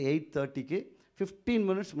 காலையில் 8:30க்கு 15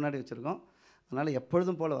 minutes முன்னாடி வச்சுருக்கோம். அதனால்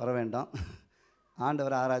எப்பொழுதும் போல் வர வேண்டாம்.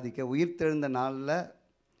 ஆண்டவரை ஆராதிக்க உயிர்த்தெழுந்த நாளில்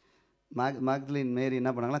மேக்தலின் மேரி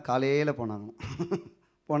என்ன பண்ணாங்களா, காலையில்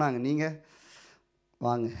போனாங்க. நீங்கள்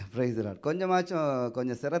வாங்க, பிரைஸ் தி லார்ட்.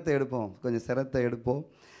 கொஞ்சம் சிரத்தை எடுப்போம்.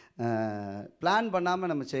 பிளான்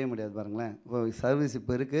பண்ணாமல் நம்ம செய்ய முடியாது பாருங்களேன். இப்போ சர்வீஸ்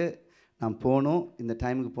இப்போ இருக்குது, நான் போகணும், இந்த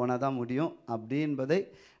டைமுக்கு போனால் தான் முடியும் அப்படின்பதை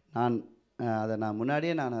நான்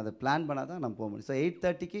முன்னாடியே அதை பிளான் பண்ணால் தான் நான் போக முடியும். ஸோ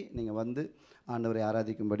 8:30க்கு நீங்கள் வந்து ஆண்டவரை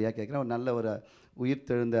ஆராதிக்கும்படியாக கேட்குறேன். ஒரு நல்ல ஒரு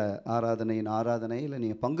உயிர்த்தெழுந்த ஆராதனையில்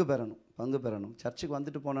நீங்கள் பங்கு பெறணும். சர்ச்சுக்கு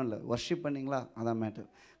வந்துட்டு போனோம் இல்லை, வர்ஷிப் பண்ணிங்களா, அதான் மேட்டர்.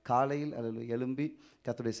 காலையில் அதில் எழும்பி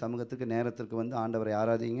கர்த்தருடைய சமூகத்துக்கு நேரத்திற்கு வந்து ஆண்டவரை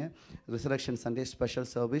ஆராதிங்க. ரிசரக்ஷன் சண்டே ஸ்பெஷல்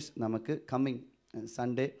சர்வீஸ் நமக்கு கம்மிங்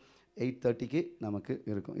சண்டே 8:30க்கு நமக்கு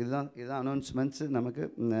இருக்கும். இதுதான் அனௌன்ஸ்மெண்ட்ஸு நமக்கு.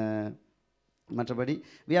 மற்றபடி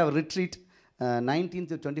we have retreat 19th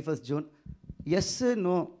to 21st June. Yes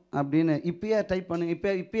no அப்படின்னு இப்பயே டைப் பண்ணுங்கள்.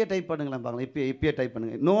 இப்பயே டைப் பண்ணுங்களேன் பார்க்கலாம். இப்பயே டைப்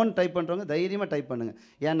பண்ணுங்கள். நோன்னு டைப் பண்ணுறவங்க தைரியமாக டைப் பண்ணுங்கள்.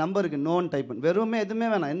 என் நம்பருக்கு நோன்னு டைப் பண்ணு. வெறுமே எதுவுமே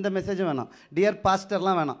வேணாம், எந்த மெசேஜும் வேணாம். டியர்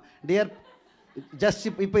பாஸ்டர்லாம் வேணாம். ஜஸ்ட்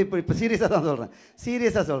இப்போ சீரியஸாக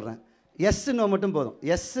சொல்கிறேன். எஸ் நோ மட்டும் போதும்.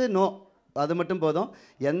 எஸ் நோ அது மட்டும் போதும்.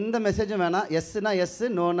 எந்த மெசேஜும் வேணாம். எஸ்னா எஸ்,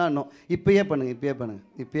 நோனா நோ. இப்பயே பண்ணுங்கள்.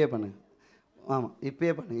 ஆமாம்,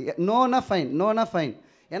 இப்பயே பண்ணுங்கள். நோனா ஃபைன்.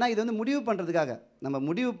 ஏன்னா இது வந்து முடிவு பண்ணுறதுக்காக, நம்ம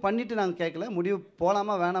முடிவு பண்ணிவிட்டு நாங்கள் கேட்கல, முடிவு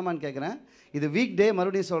போகலாமா வேணாமான்னு கேட்குறேன். இது வீக் டே,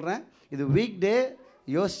 மறுபடியும் சொல்கிறேன், இது வீக் டே.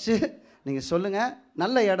 யோசிச்சு நீங்கள் சொல்லுங்கள்.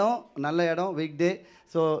 நல்ல இடம் week day.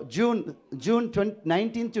 So June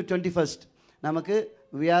 19th to 21st நமக்கு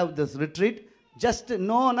we have this retreat. Just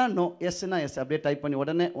Nona no, எஸ்னா S அப்படியே டைப் பண்ணி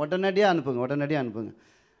உடனடியாக அனுப்புங்க.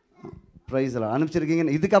 ப்ரைஸ் எல்லாம்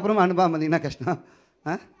அனுப்பிச்சிருக்கீங்க. இதுக்கப்புறமா அனுப்பாமல் வந்தீங்கன்னா கஷ்டம்.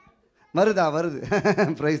 வருது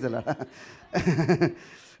ப்ரைஸ் எல்லாம்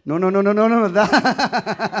நோ தான்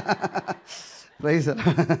ப்ரைஸ்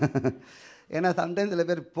எல்லாம். ஏன்னா சம்டைம்ஸ் சில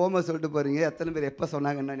பேர் போகும்போது சொல்லிட்டு போகிறீங்க, எத்தனை பேர் எப்போ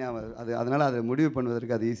சொன்னாங்கன்னா ஞாபகம் அதனால் அதை முடிவு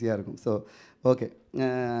பண்ணுவதற்கு அது ஈஸியாக இருக்கும். ஸோ ஓகே,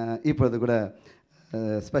 இப்போது கூட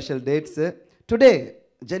special dates. Today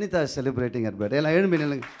Jenitha celebrating her birthday. எல்லாம் எழும்பி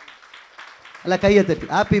நில்லுங்க, எல்லாம் கையை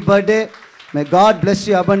தட்டி happy birthday. May God bless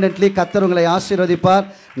you abundantly. கர்த்தர் உங்களை ஆசீர்வதிப்பார்.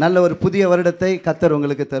 நல்ல ஒரு புதிய வருடத்தை கர்த்தர்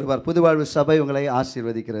உங்களுக்கு தருவார். புதுவாழ்வு சபை உங்களை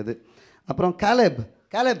ஆசீர்வதிக்கிறது. அப்புறம் Caleb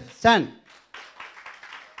stand.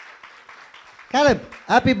 Caleb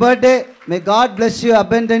happy birthday. May God bless you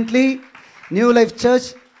abundantly. New life search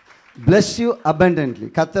bless you abundantly.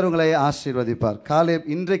 கர்த்தர் உங்களை ஆசீர்வதிப்பார். காலேப்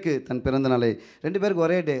இன்றைக்கு தன் பிறந்த நாளை 2 பேருக்கு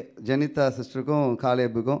ஒரே டே, ஜெனிதா சிஸ்டருக்கும்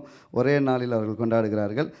காலேபுக்கும் ஒரே நாளில் அவர்கள்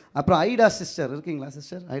கொண்டாடுகிறார்கள். அப்புறம் ஐடா சிஸ்டர் இருக்கீங்களா?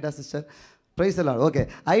 சிஸ்டர் ஐடா சிஸ்டர், ப்ரைஸ் எல்லாம் ஓகே.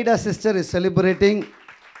 ஐடா sister is celebrating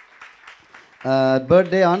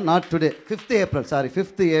birthday on not today,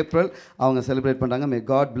 5th April அவங்க செலிப்ரேட் பண்ணுறாங்க. May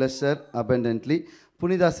God plus her abundantly.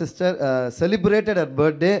 Punitha sister celebrated her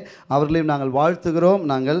birthday. அவர்களையும் நாங்கள் வாழ்த்துகிறோம்,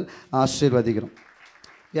 நாங்கள் ஆசீர்வதிக்கிறோம்.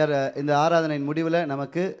 இந்த ஆராதனையின் முடிவில்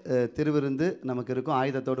நமக்கு திருவிருந்து நமக்கு இருக்கும்.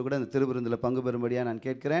 ஆயுதத்தோடு கூட இந்த திருவிருந்தில் பங்கு பெறும்படியாக நான்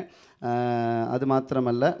கேட்கிறேன். அது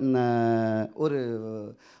மாத்திரமல்ல, ஒரு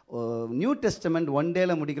நியூ டெஸ்டமெண்ட் 1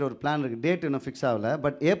 டேயில் முடிக்கிற ஒரு பிளான் இருக்குது. டேட் இன்னும் ஃபிக்ஸ் ஆகலை,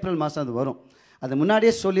 பட் ஏப்ரல் மாதம் அது வரும். அது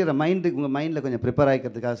முன்னாடியே சொல்லிடுறேன், உங்கள் மைண்டில் கொஞ்சம் ப்ரிப்பேர்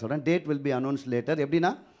ஆகிக்கிறதுக்காக சொல்கிறேன். Date will be announce later.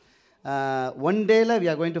 எப்படின்னா 1 டேயில் we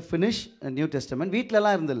are going to finish new testament.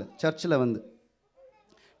 வீட்டிலலாம் இருந்தில்ல, சர்ச்சில் வந்து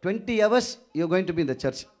 20 hours you going to be இந்த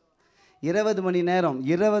சர்ச். 20 மணி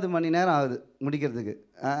நேரம் ஆகுது முடிக்கிறதுக்கு.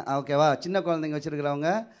 ஓகேவா? சின்ன குழந்தைங்க வச்சுருக்கிறவங்க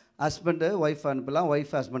ஹஸ்பண்டு ஒய்ஃப் அனுப்பலாம்,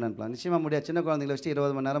 ஒய்ஃப் ஹஸ்பண்ட் அனுப்பலாம். நிச்சயமாக முடியாது. சின்ன குழந்தைங்களை வச்சுட்டு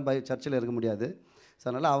 20 மணி நேரம் சர்ச்சில் இருக்க முடியாது. ஸோ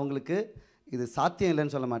அதனால் அவங்களுக்கு இது சாத்தியம்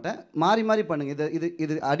இல்லைன்னு சொல்ல மாட்டேன். மாறி பண்ணுங்கள்.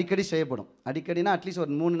 இது அடிக்கடி செய்யப்படும். அடிக்கடினா அட்லீஸ்ட்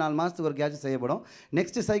ஒரு 3-4 மாதத்துக்கு ஒரு கேட்ச் செய்யப்படும்.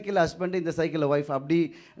 நெக்ஸ்ட்டு சைக்கிளில் ஹஸ்பண்டு, இந்த சைக்கிளில் ஒய்ஃப், அப்படி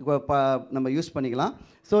நம்ம யூஸ் பண்ணிக்கலாம்.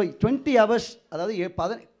 ஸோ 20 hours,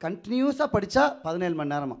 அதாவது கண்டினியூஸாக படித்தா 17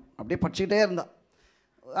 மணி நேரமாக அப்படியே படிச்சுக்கிட்டே இருந்தா.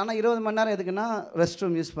 ஆனால் 20 மணி நேரம் எதுக்குன்னா ரெஸ்ட்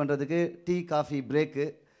ரூம் யூஸ் பண்ணுறதுக்கு, டீ காஃபி பிரேக்கு,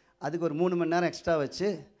 அதுக்கு ஒரு 3 மணி நேரம் எக்ஸ்ட்ரா வச்சு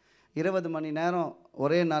 20 மணி நேரம்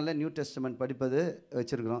ஒரே நாளில் நியூ டெஸ்டமெண்ட் படிப்பது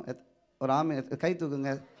வச்சுருக்குறோம். ஒரு கை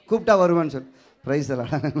தூக்குங்க, கூப்பிட்டா வருவேன்னு சொல்லி. ப்ரைஸ்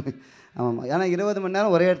எல்லாம். ஆமாம், ஏன்னா 20 மணி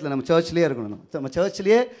நேரம் ஒரே இடத்துல நம்ம சர்ச்லேயே இருக்கணும். நம்ம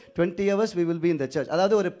சர்ச்லேயே 20 hours we will be in the church.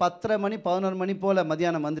 அதாவது ஒரு 10:30 மணி 11 மணி போல்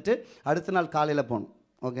மதியானம் வந்துட்டு அடுத்த நாள் காலையில் போகணும்.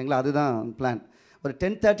 ஓகேங்களா? அதுதான் பிளான். ஒரு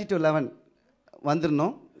 10:30 to 11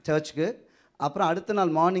 வந்துடணும் சர்ச்சுக்கு. அப்புறம் அடுத்த நாள்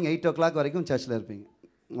மார்னிங் 8 o'clock வரைக்கும் சர்ச்சில் இருப்பீங்க.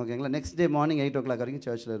 ஓகேங்களா? நெக்ஸ்ட் டே மார்னிங் 8 o'clock வரைக்கும்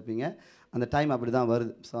சர்ச்சில் இருப்பீங்க. அந்த டைம் அப்படி தான்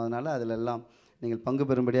வருது. ஸோ அதனால் அதில் எல்லாம் நீங்கள் பங்கு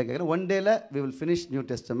பெறும்படியாக கேட்குறேன். 1 டேயில் we will finish new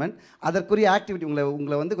testament. அதற்குரிய ஆக்டிவிட்டி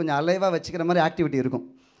உங்களை வந்து கொஞ்சம் அலைவாக வச்சுக்கிற மாதிரி ஆக்டிவிட்டி இருக்கும்.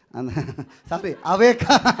 அந்த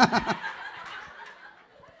அவேக்கா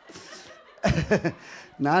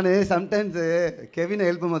நான் சம்டைம்ஸு கெவினை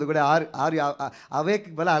எழுப்பும் போது கூட ஆறு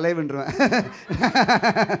அவேக்கு போல் அலைவுன்றுவேன்.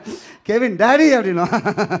 கெவின் டேடி அப்படின்னா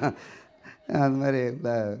அந்த மாதிரி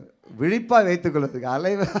விழிப்பாக வைத்துக்கொள்வதுக்கு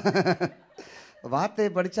அலைவா வார்த்தையை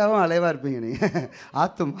படித்தாவும் அலைவாக இருப்பீங்க நீங்கள்.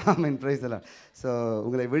 ஆத்துமா மீன் ப்ரைஸ் எல்லாம். ஸோ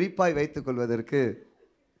உங்களை விழிப்பாய் வைத்துக்கொள்வதற்கு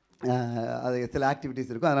அது சில ஆக்டிவிட்டீஸ்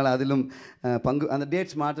இருக்கும். அதனால் அதிலும் பங்கு அந்த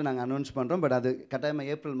டேட்ஸ் மாற்றம் நாங்கள் அனௌன்ஸ் பண்ணுறோம். பட் அது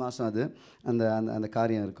கட்டாயமாக ஏப்ரல் மாதம் அது அந்த அந்த அந்த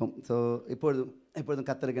காரியம் இருக்கும். ஸோ எப்பொழுதும்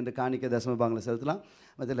கர்த்தருக்கு என்று காணிக்கை தசம பாகங்களை செலுத்தலாம்.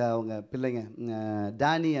 அதில் அவங்க பிள்ளைங்க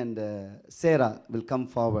டேனி அண்ட் சேரா வில் கம்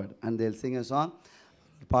ஃபார்வர்ட் அண்ட் தேல் சிங் அ சாங்.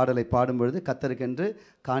 பாடலை பாடும்பொழுது கர்த்தருக்கென்று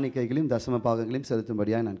காணிக்கைகளையும் தசம பாகங்களையும்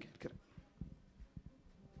செலுத்தும்படியாக நான் கேட்கிறேன்.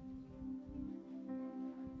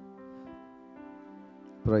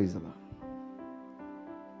 Praise the Lord.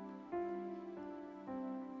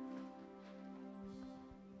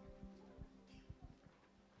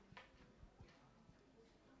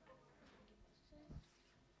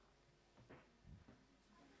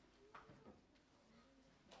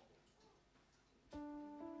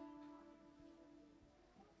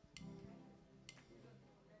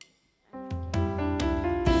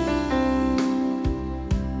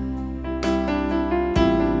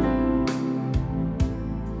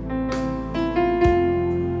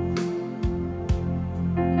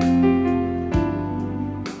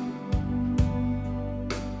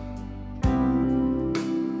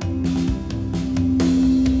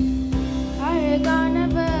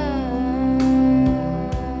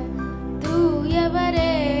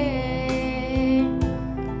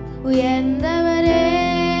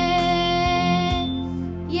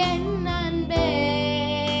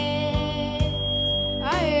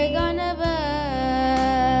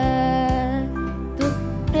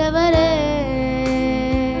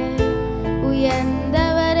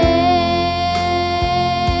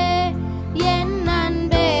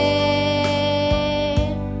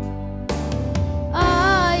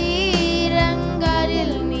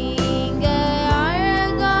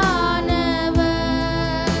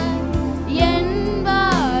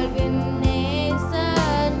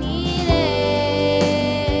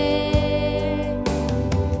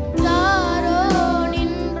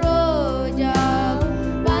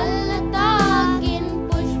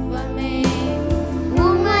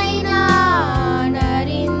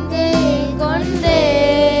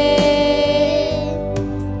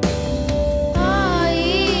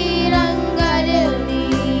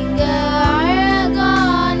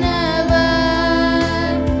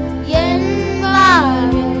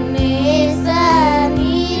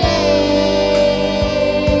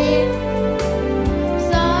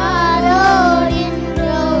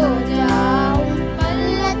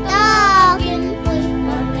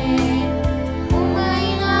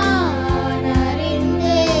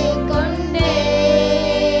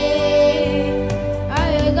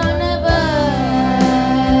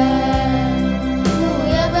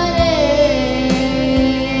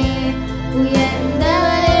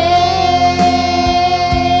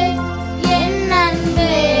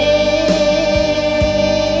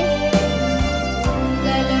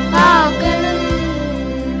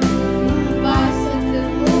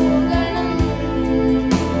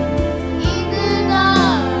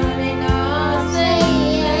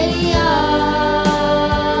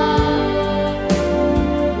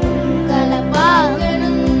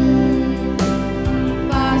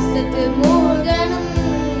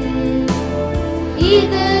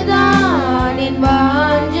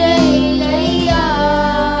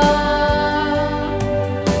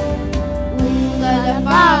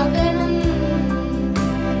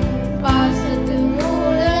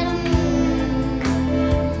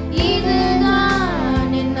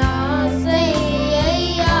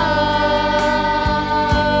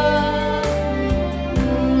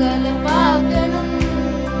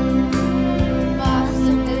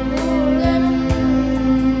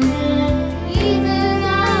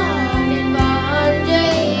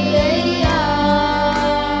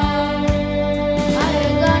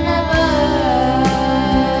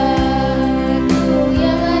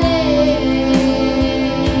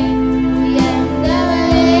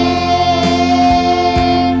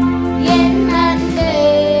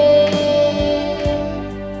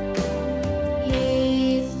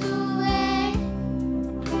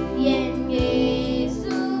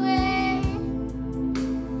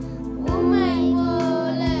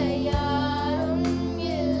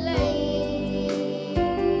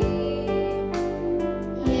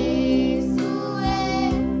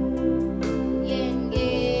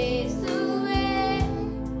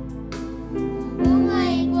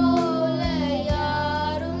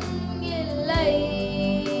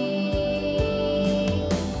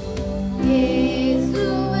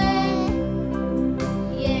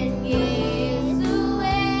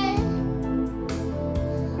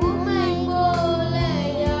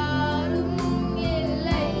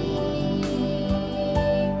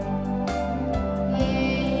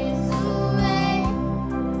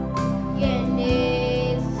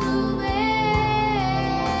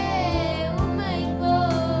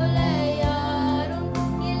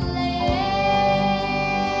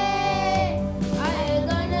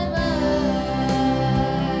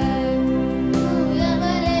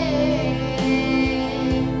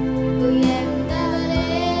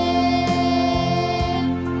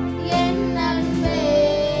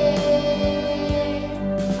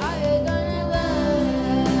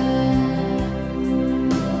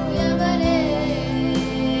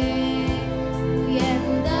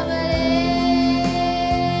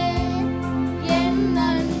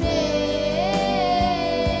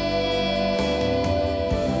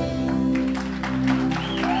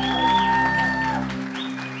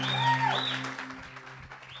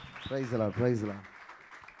 Lord, price Lord,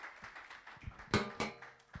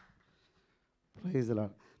 price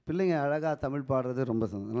Lord. பிள்ளைங்க அழகாக தமிழ் பாடுறது ரொம்ப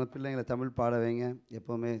சந்தோஷம். அதனால் பிள்ளைங்களை தமிழ் பாட வைங்க.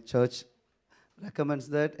 எப்போவுமே search recommends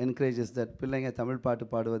that, encourages that. பிள்ளைங்க தமிழ் பாட்டு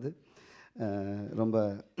பாடுவது ரொம்ப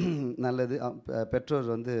நல்லது. பெற்றோர்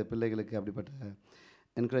வந்து பிள்ளைகளுக்கு அப்படிப்பட்ட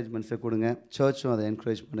என்கரேஜ்மெண்ட்ஸை கொடுங்க. சர்ச்சும் அதை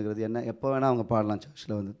என்கரேஜ் பண்ணுகிறது. என்ன எப்போ வேணால் அவங்க பாடலாம்.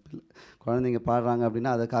 சர்ச்சில் வந்து குழந்தைங்க பாடுறாங்க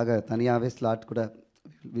அப்படின்னா அதுக்காக தனியாகவே ஸ்லாட் கூட.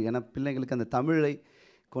 ஏன்னா பிள்ளைங்களுக்கு அந்த தமிழை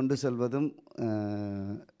கொண்டு செல்வதும்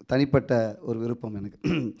தனிப்பட்ட ஒரு விருப்பம் எனக்கு.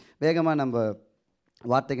 வேகமாக நம்ம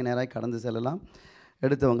வார்த்தைக்கு நேராக கடந்து செல்லலாம்.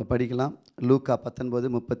 எடுத்தவங்க படிக்கலாம். லூக்கா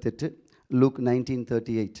 19:38, லூக்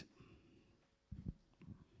 19:38.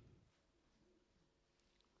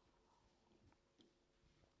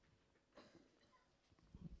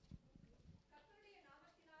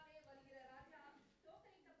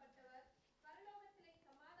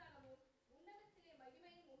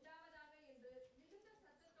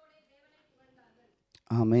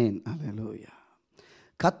 ஆமென், அல்லேலூயா.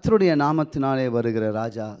 கர்த்தருடைய நாமத்தினாலே வருகிற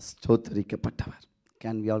ராஜா ஸ்தோத்தரிக்கப்பட்டவர்.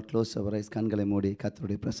 Can we all close our eyes? கண்களை மூடி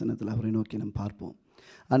கர்த்தருடைய பிரசன்னத்தில் அவரை நோக்கி நாம் பார்ப்போம்.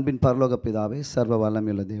 அன்பின் பரலோக பிதாவே, சர்வ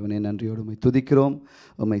வல்லமையுள்ள தேவனே, நன்றியோடு உம்மை துதிக்கிறோம்,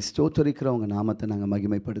 உம்மை ஸ்தோத்தரிக்கிறோம். உங்கள் நாமத்தை நாங்கள்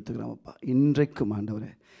மகிமைப்படுத்துகிறோம். அப்பா, இன்றைக்கும்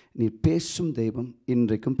ஆண்டவரே நீர் பேசும் தெய்வம்,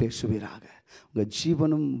 இன்றைக்கும் பேசுவீராக. உங்கள்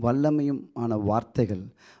ஜீவனும் வல்லமையும் ஆன வார்த்தைகள்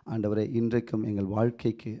ஆண்டவரே இன்றைக்கும் எங்கள்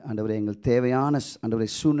வாழ்க்கைக்கு ஆண்டவரே, எங்கள் தேவையான ஆண்டவரே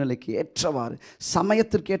சூழ்நிலைக்கு ஏற்றவாறு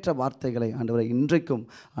சமயத்திற்கேற்ற வார்த்தைகளை ஆண்டவரே இன்றைக்கும்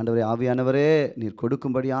ஆண்டவரே ஆவியானவரே நீர்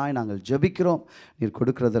கொடுக்கும்படியாய் நாங்கள் ஜெபிக்கிறோம். நீர்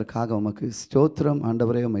கொடுக்கிறதற்காக உமக்கு ஸ்தோத்திரம்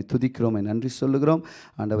ஆண்டவரே. உம்மை துதிக்கிறோம், நன்றி சொல்லுகிறோம்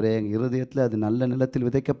ஆண்டவரே. எங்கள் இருதயத்தில் அது நல்ல நிலத்தில்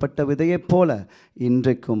விதைக்கப்பட்ட விதையைப் போல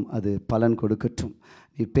இன்றைக்கும் அது பலன் கொடுக்கட்டும்.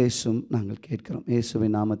 நீர் பேசும், நாங்கள் கேட்கிறோம்.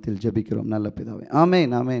 இயேசுவின் நாமத்தில் ஜெபிக்கிறோம் நல்ல பிதாவே,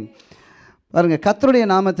 ஆமென், ஆமென். பாருங்க, கர்த்தருடைய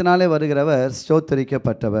நாமத்தினாலே வருகிறவர்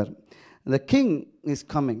ஸ்தோத்தரிக்கப்பட்டவர். இந்த கிங் இஸ்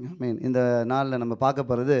கம்மிங். இந்த நாளில் நம்ம பார்க்க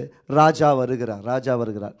போகிறது ராஜா வருகிறார், ராஜா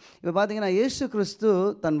வருகிறார். இப்போ பார்த்தீங்கன்னா இயேசு கிறிஸ்து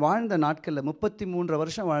தன் வாழ்ந்த நாட்களில் 33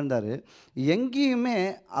 வருஷம் வாழ்ந்தார். எங்கேயுமே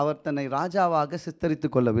அவர் தன்னை ராஜாவாக சித்தரித்து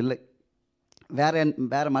கொள்ளவில்லை,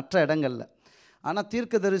 வேற மற்ற இடங்களில். ஆனால்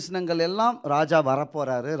தீர்க்க தரிசனங்கள் எல்லாம் ராஜா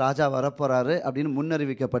வரப்போகிறாரு, ராஜா வரப்போகிறாரு அப்படின்னு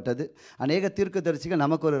முன்னறிவிக்கப்பட்டது. அநேக தீர்க்க தரிசிகள்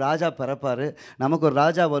நமக்கு ஒரு ராஜா பிறப்பார், நமக்கு ஒரு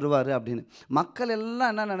ராஜா வருவார் அப்படின்னு. மக்கள்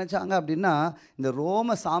எல்லாம் என்ன நினச்சாங்க அப்படின்னா, இந்த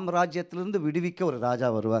ரோம சாம்ராஜ்யத்திலிருந்து விடுவிக்க ஒரு ராஜா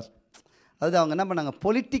வருவார். அது அவங்க என்ன பண்ணாங்க,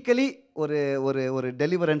 பொலிட்டிக்கலி ஒரு ஒரு ஒரு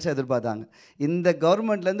டெலிவரன்ஸை எதிர்பார்த்தாங்க. இந்த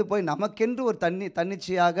கவர்மெண்ட்லேருந்து போய் நமக்கென்று ஒரு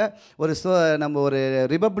தன்னிச்சையாக ஒரு நம்ம ஒரு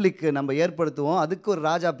ரிபப்ளிக் நம்ம ஏற்படுத்துவோம், அதுக்கு ஒரு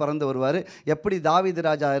ராஜா பிறந்து வருவார். எப்படி தாவீது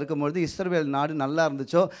ராஜா இருக்கும்பொழுது இஸ்ரவேல் நாடு நல்லா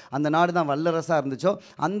இருந்துச்சோ, அந்த நாடு தான் வல்லரசாக இருந்துச்சோ,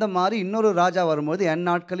 அந்த மாதிரி இன்னொரு ராஜா வரும்போது என்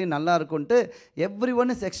நாட்களையும் நல்லா இருக்கும்ன்ட்டு எவ்ரி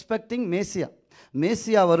ஒன் இஸ் எக்ஸ்பெக்டிங்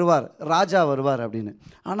மேசியா வருவார், ராஜா வருவார் அப்படின்னு.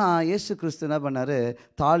 ஆனால் இயேசு கிறிஸ்து என்ன பண்ணார்,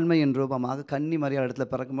 தாழ்மையின் ரூபமாக கன்னி மரியாதை இடத்துல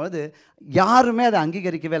பிறக்கும்போது யாருமே அதை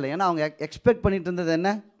அங்கீகரிக்கவே இல்லை. ஏன்னா அவங்க எக்ஸ்பெக்ட் பண்ணிட்டு இருந்தது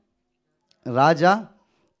என்ன, ராஜா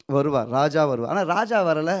வருவார், ராஜா வருவார். ஆனால் ராஜா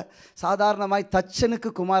வரலை. சாதாரணமாய் தச்சனுக்கு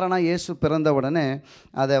குமாரனாக இயேசு பிறந்த உடனே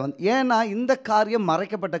அதை ஏன்னா இந்த காரியம்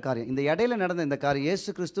மறைக்கப்பட்ட காரியம். இந்த இடையில நடந்த இந்த காரியம், இயேசு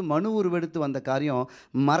கிறிஸ்து மனு உருவெடுத்து வந்த காரியம்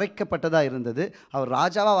மறைக்கப்பட்டதாக இருந்தது. அவர்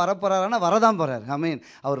ராஜாவாக வரப்போகிறாருன்னா வரதான் போகிறார். ஆமென்.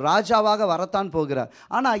 அவர் ராஜாவாக வரத்தான் போகிறார்.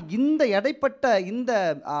 ஆனால் இந்த இடைப்பட்ட இந்த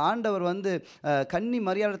ஆண்டவர் கன்னி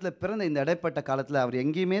மரியாதத்தில் பிறந்த இந்த இடைப்பட்ட காலத்தில் அவர்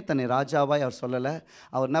எங்கேயுமே தன்னை ராஜாவாய் அவர் சொல்லலை.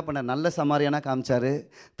 அவர் என்ன பண்ணார், நல்ல சமாரியானாக காமிச்சார்,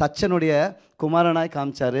 தச்சனுடைய குமாரனாய்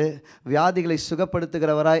காமிச்சார், வியாதிகளை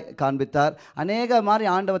சுகப்படுத்துகிறவராய் காண்பித்தார். அநேக மாதிரி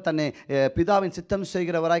ஆண்டவர் தன்னை பிதாவின் சித்தம்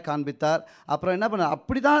செய்கிறவராய் காண்பித்தார். அப்புறம் என்ன பண்ணார்,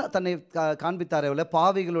 அப்படி தான் தன்னை காண்பித்தார். எவ்வளோ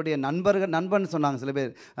பாவிகளுடைய நண்பன் சொன்னாங்க சில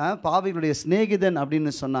பேர், பாவிகளுடைய சிநேகிதன்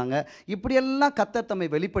அப்படின்னு சொன்னாங்க. இப்படியெல்லாம் கர்த்தர் தம்மை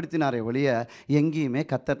வெளிப்படுத்தினாரே ஒழிய எங்கேயுமே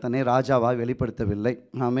கர்த்தர் தன்னை ராஜாவாக வெளிப்படுத்தவில்லை.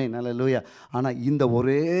 ஆமென், அல்லேலூயா. ஆனால் இந்த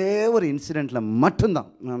ஒரே ஒரு இன்சிடெண்ட்டில்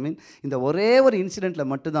மட்டும்தான், ஆமென், இந்த ஒரே ஒரு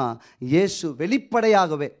இன்சிடெண்ட்டில் மட்டும்தான் இயேசு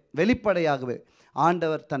வெளிப்படையாகவே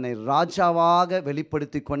ஆண்டவர் தன்னை ராஜாவாக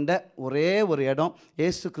வெளிப்படுத்தி கொண்ட ஒரே ஒரு இடம்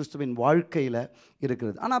இயேசு கிறிஸ்துவின் வாழ்க்கையில்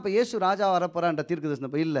இருக்கிறது. ஆனால் அப்போ இயேசு ராஜா வரப்போறான்ற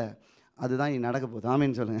தீர்க்கதரிசனம் இல்லை, அதுதான் இனி நடக்க போகுது.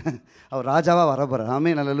 ஆமேன்னு சொல்லுங்கள். அவர் ராஜாவாக வரப்போகிறார்.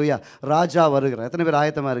 ஆமேன், அல்லேலூயா. ராஜா வருகிறார். எத்தனை பேர்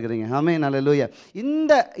ஆயத்தமாக இருக்கிறீங்க? ஆமேன், அல்லேலூயா.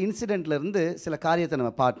 இந்த இன்சிடெண்ட்லேருந்து சில காரியத்தை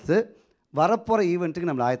நம்ம பார்த்து வரப்போகிற ஈவெண்ட்டுக்கு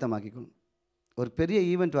நம்மளை ஆயத்தமாக்கிக்கணும். ஒரு பெரிய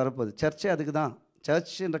ஈவெண்ட் வரப்போகுது. சர்ச்சே அதுக்கு தான்,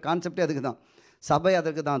 சர்ச்ன்ற கான்செப்டே அதுக்கு தான், சபை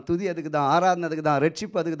அதுக்கு தான், துதி அதுக்கு தான், ஆராதனை அதுக்கு தான்,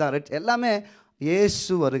 ரெட்ஷிப் அதுக்கு தான், எல்லாமே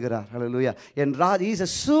இயேசு வருகிறார். ஹல்லேலூயா. என் Raj is a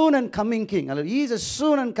soon and coming king. Hallelujah. Is a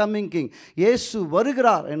soon and coming king. இயேசு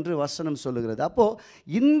வருகிறார் என்று வசனம் சொல்லுகிறது. அப்போது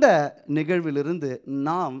இந்த நிகழ்விலிருந்து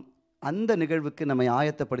நாம் அந்த நிகழ்வுக்கு நம்மை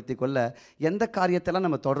ஆயத்தப்படுத்தி கொள்ள எந்த காரியத்தெல்லாம்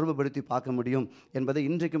நம்ம தொடர்பு படுத்தி பார்க்க முடியும் என்பதை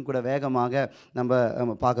இன்றைக்கும் கூட வேகமாக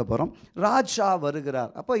நம்ம பார்க்க போகிறோம். ராஜா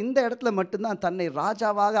வருகிறார். அப்போ இந்த இடத்துல மட்டும்தான் தன்னை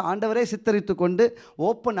ராஜாவாக ஆண்டவரே சித்தரித்து கொண்டு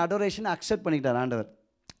ஓப்பன் அடோரேஷனை அக்செப்ட் பண்ணிக்கிட்டார் ஆண்டவர்.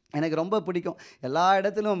 எனக்கு ரொம்ப பிடிக்கும். எல்லா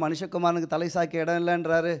இடத்திலும் மனுஷகுமாரனுக்கு தலை சாய்க்க இடம்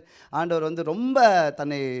இல்லைன்றாரு ஆண்டவர். ரொம்ப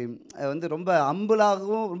தன்னை ரொம்ப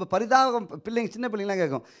அம்புலாகவும் ரொம்ப பரிதாபம். பிள்ளைங்க சின்ன பிள்ளைங்களாம்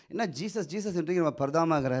கேட்கும், என்ன ஜீசஸ் ஜீசஸ் நம்ம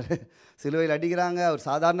பரிதாபமாகிறாரு, சிலுவையில் அடிக்கிறாங்க, அவர்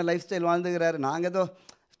சாதாரண லைஃப் ஸ்டைல் வாழ்ந்துக்கிறாரு. நாங்கள் ஏதோ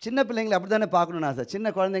சின்ன பிள்ளைங்களை அப்படி தானே பார்க்கணும்னு ஆசை. சின்ன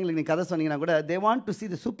குழந்தைங்களுக்கு நீங்கள் கதை சொன்னீங்கன்னா கூட they want to see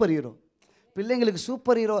the super hero. பிள்ளைங்களுக்கு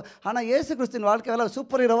சூப்பர் ஹீரோ. ஆனால் இயேசு கிறிஸ்துவின் வாழ்க்கையில்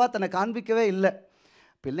சூப்பர் ஹீரோவாக தன்னை காண்பிக்கவே இல்லை.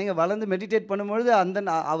 பிள்ளைங்க வளர்ந்து மெடிடேட் பண்ணும்பொழுது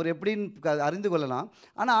அவர் எப்படின்னு அறிந்து கொள்ளலாம்.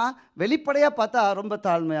 ஆனால் வெளிப்படையாக பார்த்தா ரொம்ப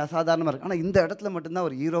தாழ்மையாக சாதாரணமாக இருக்குது. ஆனால் இந்த இடத்துல மட்டும்தான்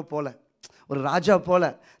ஒரு ஹீரோ போல், ஒரு ராஜா போல்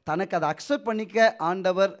தனக்கு அதை அக்செப்ட் பண்ணிக்க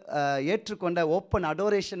ஆண்டவர் ஏற்றுக்கொண்ட ஓப்பன்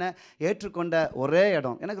அடோரேஷனை ஏற்றுக்கொண்ட ஒரே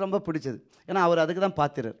இடம் எனக்கு ரொம்ப பிடிச்சது. ஏன்னா அவர் அதுக்கு தான்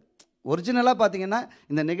பார்த்துறார். ஒரிஜினலாக பார்த்தீங்கன்னா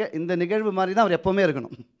இந்த நிகழ்வு மாதிரி தான் அவர் எப்போவுமே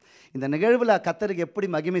இருக்கணும். இந்த நிகழ்வில் கர்த்தருக்கு எப்படி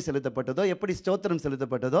மகிமை செலுத்தப்பட்டதோ, எப்படி ஸ்தோத்திரம்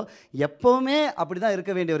செலுத்தப்பட்டதோ, எப்போவுமே அப்படி தான்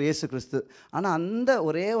இருக்க வேண்டிய ஒரு இயேசு கிறிஸ்து. ஆனால் அந்த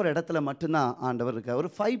ஒரே ஒரு இடத்துல மட்டும்தான் ஆண்டவர் இருக்கார்.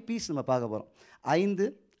 ஒரு 5 P's நம்ம பார்க்க போகிறோம். 5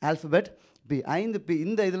 ஆல்ஃபபெட் பி, 5 P.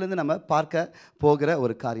 இந்த இதிலேருந்து நம்ம பார்க்க போகிற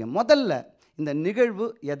ஒரு காரியம். முதல்ல இந்த நிகழ்வு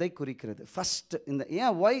எதை குறிக்கிறது? ஃபஸ்ட்டு இந்த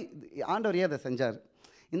ஆண்டவர் ஏன் அதை செஞ்சார்?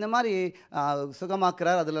 இந்த மாதிரி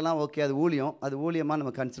சுகமாக்குறார், அதிலெல்லாம் ஓகே, அது ஊழியமாக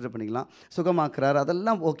நம்ம கன்சிடர் பண்ணிக்கலாம். சுகமாக்குறார்,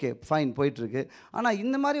 அதெல்லாம் ஓகே, ஃபைன், போயிட்டுருக்கு. ஆனால்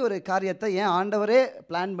இந்த மாதிரி ஒரு காரியத்தை ஏன் ஆண்டவரே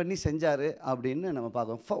பிளான் பண்ணி செஞ்சார் அப்படின்னு நம்ம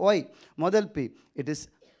பார்க்கணும். ஒய் முதல் பி, இட் இஸ்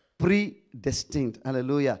ப்ரீ டெஸ்டின்ட்.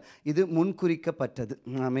 அல்லேலூயா. இது முன்குறிக்கப்பட்டது.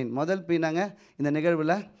 முதல் பீனாங்க இந்த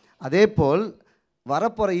நிகழ்வில். அதே போல்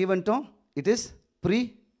வரப்போகிற ஈவெண்ட்டும் இட் இஸ் ப்ரீ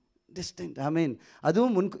டெஸ்டின்ட்.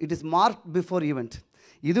 அதுவும் it is mark before event.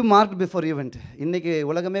 இது மார்க் பிஃபோர் ஈவெண்ட். இன்றைக்கி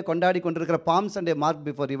உலகமே கொண்டாடி கொண்டிருக்கிற பாம் சண்டே மார்க்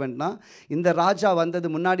பிஃபோர் ஈவெண்ட்னா, இந்த ராஜா வந்தது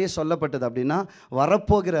முன்னாடியே சொல்லப்பட்டது. அப்படின்னா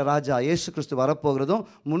வரப்போகிற ராஜா இயேசு கிறிஸ்து வரப்போகிறதும்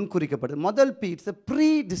முன்குறிக்கப்பட்டது. முதல் B, it's pre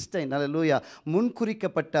destine. Hallelujah.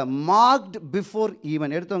 முன்குறிக்கப்பட்ட, marked before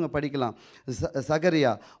event. எடுத்தவங்க படிக்கலாம்.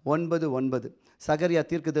 சகரியா 9:9. சகரியா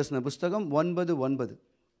தீர்க்கதரிசன புஸ்தகம் 9:9.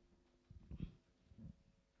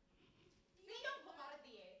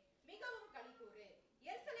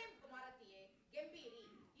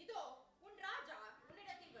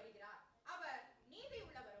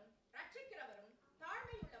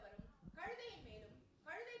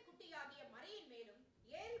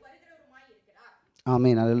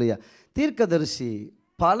 ஆமென். அல்லேலூயா. தீர்க்கதரிசி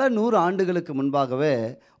பல 100 ஆண்டுகளுக்கு முன்பாகவே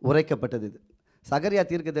உரைக்கப்பட்டது. இது சகரியா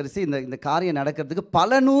தீர்க்கதரிசி இந்த காரியம் நடக்கிறதுக்கு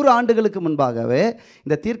பல 100 ஆண்டுகளுக்கு முன்பாகவே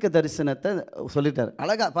இந்த தீர்க்க தரிசனத்தை சொல்லிட்டார்.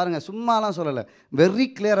 அழகாக பாருங்கள், சும்மாலாம் சொல்லலை, வெரி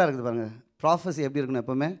கிளியராக இருக்குது. பாருங்கள், ப்ராஃபஸி எப்படி இருக்கணும்?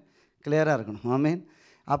 எப்போவுமே கிளியராக இருக்கணும். ஆமென்.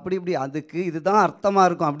 அப்படி அதுக்கு இதுதான் அர்த்தமாக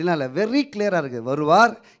இருக்கும் அப்படிலாம் இல்லை, வெரி கிளியராக இருக்குது.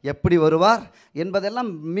 வருவார், எப்படி வருவார்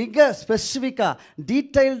என்பதெல்லாம் மிக ஸ்பெசிஃபிக்காக,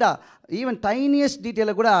 டீட்டெயில்டாக, ஈவன் டைனியஸ்ட்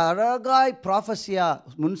டீட்டெயிலை கூட அழகாய்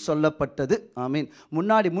ப்ராஃபஸியாக முன் சொல்லப்பட்டது.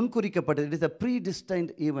 முன்னாடி முன்குறிக்கப்பட்டது. It is a pre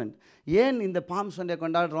destined event. ஏன் இந்த பாம் சண்டே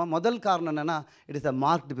கொண்டாடுறோம்? முதல் காரணம் என்னென்னா, it is a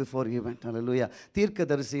marked before event. அல்லேலூயா.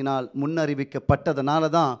 தீர்க்கதரிசினால் முன்னறிவிக்கப்பட்டதுனால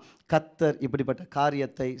தான் கர்த்தர் இப்படிப்பட்ட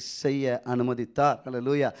காரியத்தை செய்ய அனுமதித்தார்.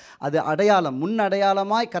 அல்லேலூயா. அது அடையாளம்,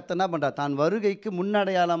 முன்னடையாளமாய் கர்த்தர் என்ன பண்ணுறார்? தான் வருகைக்கு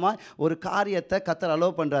முன்னடையாளமாய் ஒரு காரியத்தை கர்த்தர்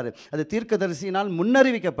அலோவ் பண்ணுறாரு. அது தீர்க்கதரிசினால்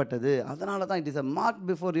முன்னறிவிக்கப்பட்டது. அதனால தான் it is a mark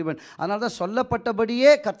before event. அதனால தான்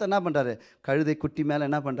சொல்லப்பட்டபடியே கர்த்தர் என்ன பண்ணுறாரு? கழுதை குட்டி மேலே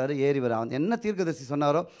என்ன பண்ணுறாரு? ஏறி வர. என்ன தீர்க்கதரிசி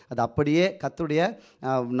சொன்னாரோ அது அப்படியே கர்த்தருடைய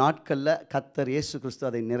நாட்களில் கர்த்தர் இயேசு கிறிஸ்து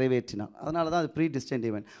அதை நிறைவேற்றினார். அதனால தான் அது ப்ரீ டிஸ்டன்ட்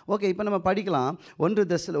ஈவெண்ட். ஓகே, இப்போ நம்ம படிக்கலாம். 1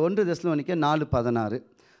 தெசலோனிக்கே 4:16,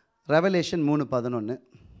 ரெவலேஷன் 3:11.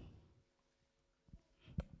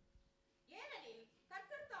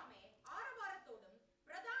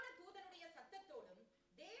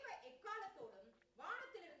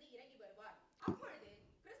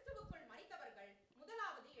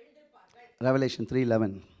 ரெவலேஷன்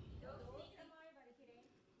 3:11.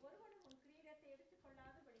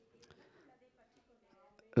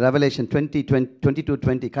 ரெவலேஷன்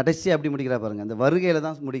 22:20 கடைசி அப்படி முடிக்கிறார் பாருங்கள். அந்த வருகையில்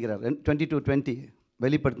தான் முடிக்கிறார். 22:20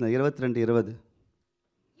 வெளிப்படுத்தினது 22:20.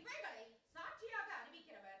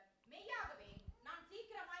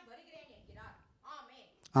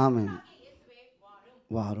 ஆமென்.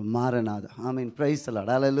 வாரும் மாரநாதா. ஆமென். Praise the Lord.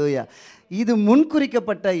 அல்லேலூயா. இது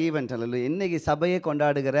முன்குறிக்கப்பட்ட ஈவெண்ட். அல்லேலூயா. இன்னைக்கு சபையை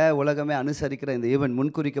கொண்டாடுகிற, உலகமே அனுசரிக்கிற இந்த event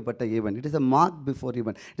முன்குறிக்கப்பட்ட event. It is a mark before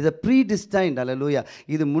event. It is a pre destined. அல்லேலூயா.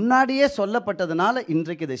 இது முன்னாடியே சொல்லப்பட்டதுனால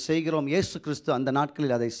இன்றைக்கு இதை செய்கிறோம். இயேசு கிறிஸ்து அந்த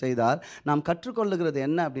நாட்களில் அதை செய்தார். நாம் கற்றுக்கொள்ளுகிறது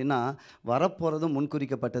என்ன அப்படின்னா, வரப்போகிறதும்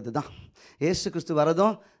முன்குறிக்கப்பட்டது தான். இயேசு கிறிஸ்து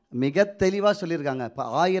வரதும் மிக தெளிவாக சொல்லியிருக்காங்க. இப்போ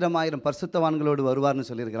 1000 பரிசுத்தவான்களோடு வருவார்னு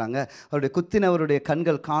சொல்லியிருக்கிறாங்க. அவருடைய குத்தினவருடைய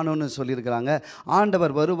கண்கள் காணும்னு சொல்லியிருக்கிறாங்க.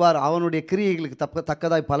 ஆண்டவர் வருவார், அவனுடைய கிரியைகளுக்கு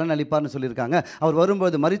தக்கதாய் பலன் அளிப்பார்னு சொல்லியிருக்காங்க. அவர்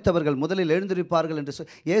வரும்போது மரித்தவர்கள் முதலில் எழுந்திருப்பார்கள் என்று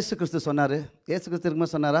இயேசு கிறிஸ்து சொன்னார். இயேசு கிறிஸ்து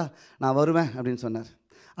இருக்கும்போது சொன்னாரா, நான் வருவேன் அப்படின்னு சொன்னார்.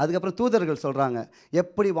 அதுக்கப்புறம் தூதர்கள் சொல்கிறாங்க,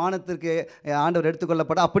 எப்படி வானத்திற்கு ஆண்டவர்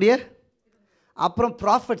எடுத்துக்கொள்ளப்பட அப்படியே அப்புறம்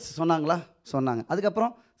ப்ராஃபட்ஸ் சொன்னாங்களா? சொன்னாங்க.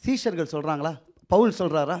 அதுக்கப்புறம் சீஷர்கள் சொல்கிறாங்களா? பவுல்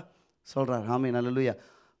சொல்கிறாரா? சொல்கிறார். ஆமென், அல்லேலூயா.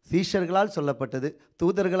 சீஷர்களால் சொல்லப்பட்டது,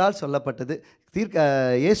 தூதர்களால் சொல்லப்பட்டது,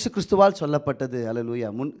 இயேசு கிறிஸ்துவால் சொல்லப்பட்டது.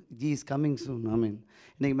 அல்லேலூயா. G is coming soon. ஆமென்.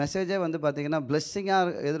 இன்றைக்கி மெசேஜே வந்து பார்த்திங்கன்னா பிளெஸ்ஸிங்காக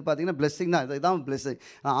எதிர்பார்த்திங்கன்னா பிளெஸ்ஸிங் தான். இதுதான் பிளெஸ்ஸிங்.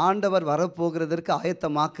 ஆண்டவர் வரப்போகிறதற்கு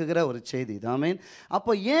ஆயத்தமாக்குகிற ஒரு செய்தி இது. ஆமென்.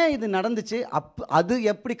 அப்போ ஏன் இது நடந்துச்சு? அது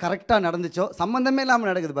எப்படி கரெக்டாக நடந்துச்சோ சம்மந்தமே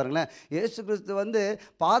இல்லாமல் நடக்குது பாருங்களேன். இயேசு கிறிஸ்து வந்து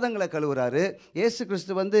பாதங்களை கழுவுறாரு. இயேசு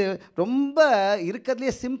கிறிஸ்து வந்து ரொம்ப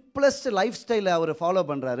இருக்கிறதுலேயே சிம்பிளஸ்ட் லைஃப் ஸ்டைலை அவர் ஃபாலோ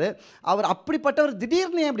பண்ணுறாரு. அவர் அப்படிப்பட்டவர்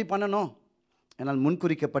திடீர்னு அப்படி பண்ணணும். என்னால்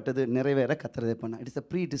முன்குறிக்கப்பட்டது நிறைவேற கர்த்தரே பண்ணார். It's a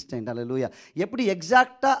predestined. அல்லேலூயா. எப்படி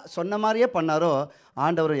எக்ஸாக்டாக சொன்ன மாதிரியே பண்ணாரோ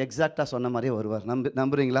ஆண்டவர் எக்ஸாக்டாக சொன்ன மாதிரியே வருவார்.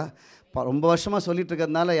 நம்புறீங்களா? ரொம்ப வருஷமாக சொல்லிட்டு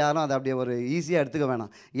இருக்கிறதுனால யாரும் அதை அப்படியே ஒரு ஈஸியாக எடுத்துக்க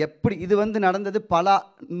வேணாம். எப்படி இது வந்து நடந்தது பல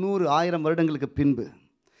 100 1000 வருடங்களுக்கு பின்பு.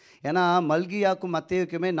 ஏன்னா மல்கியாவுக்கும்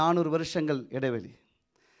மத்தேயுக்குமே 400 வருஷங்கள் இடைவெளி.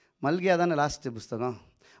 மல்கியா தானே லாஸ்ட்டு புஸ்தகம்.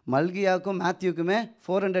 மல்கியாவுக்கும் மேத்யூக்குமே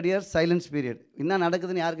 400 இயர்ஸ் சைலன்ஸ் பீரியட். என்ன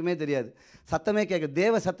நடக்குதுன்னு யாருக்குமே தெரியாது. சத்தமே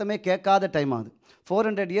தேவ சத்தமே கேட்காத டைம் ஆகுது.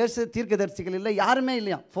 400 இயர்ஸ் தீர்க்கதரிசிகள் இல்லை, யாருமே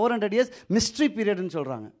இல்லையா. 400 இயர்ஸ் மிஸ்ட்ரி பீரியட்னு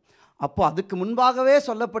சொல்கிறாங்க. அப்போ அதுக்கு முன்பாகவே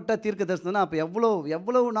சொல்லப்பட்ட தீர்க்க தரிசனம் அப்போ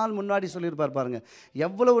எவ்வளவு நாள் முன்னாடி சொல்லியிருப்பார் பாருங்கள்.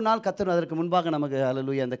 எவ்வளவு நாள் கர்த்தர் அதற்கு முன்பாக நமக்கு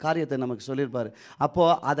அல்லேலூயா அந்த காரியத்தை நமக்கு சொல்லியிருப்பார்.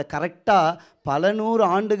 அப்போது அதை கரெக்டாக பல 100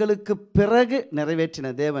 ஆண்டுகளுக்கு பிறகு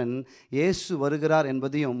நிறைவேற்றின தேவன் இயேசு வருகிறார்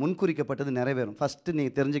என்பதையும் முன்குறிக்கப்பட்டது நிறைவேறும். ஃபஸ்ட்டு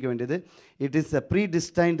நீங்கள் தெரிஞ்சுக்க வேண்டியது it is a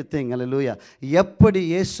predestined thing. அல்லேலூயா. எப்படி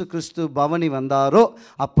இயேசு கிறிஸ்து பவனி வந்தாரோ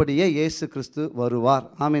அப்படியே இயேசு கிறிஸ்து வருவார்.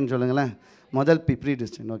 ஆமீன் சொல்லுங்களேன். முதல்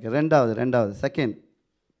predestined. ஓகே. ரெண்டாவது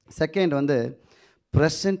செகண்ட் வந்து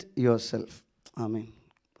ப்ரெசன்ட் யுவர் செல்ஃப். ஆமீன்.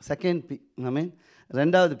 Second B. ஆமீன்.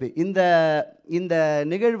 ரெண்டாவது பி. இந்த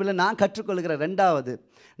நிகழ்வில் நான் கற்றுக்கொள்கிற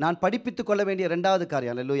நான் படிப்பித்து கொள்ள வேண்டிய ரெண்டாவது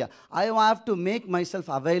காரியம். அல்லேலூயா. I have to make my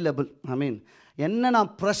self available. ஆமீன். என்ன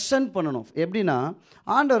நான் ப்ரெசன்ட் பண்ணணும். எப்படின்னா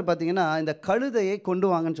ஆண்டவர் பார்த்தீங்கன்னா இந்த கழுதையை கொண்டு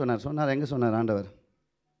வாங்கன்னு சொன்னார். எங்கே சொன்னார் ஆண்டவர்?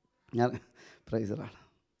 யார்? Praise the Lord.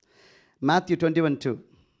 Matthew 21:2.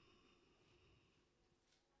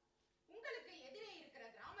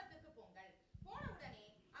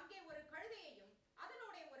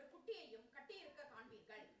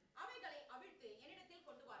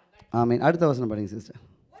 ஆமீன். அடுத்த வசனம் படிங்க சிஸ்டர்.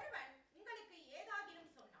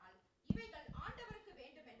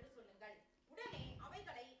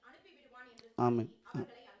 ஆமீன்.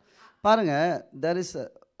 பாருங்கள், there is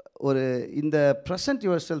இந்த ப்ரெசன்ட்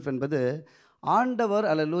யுவர் செல்ஃப் என்பது ஆண்டவர்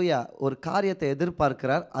அல்லேலூயா ஒரு காரியத்தை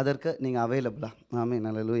எதிர்பார்க்கிறார். அதற்கு நீங்கள் அவைலபிளா? ஆமீன்.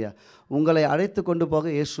 அல்லேலூயா. உங்களை அழைத்து கொண்டு போக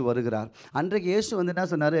இயேசு வருகிறார். அன்றைக்கு இயேசு வந்து என்ன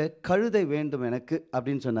சொன்னார்? கழுதை வேண்டும் எனக்கு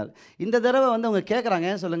அப்படின்னு சொன்னார். இந்த தடவை வந்து அவங்க கேட்குறாங்க.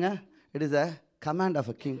 ஏன் சொல்லுங்கள்? It is a command of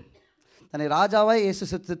a king. தன்னை ராஜாவாக இயேசு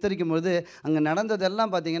சித்தரிக்கும் பொழுது அங்கே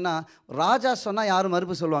நடந்ததெல்லாம் பார்த்தீங்கன்னா ராஜா சொன்னால் யாரும்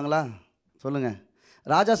மறுப்பு சொல்லுவாங்களா? சொல்லுங்கள்.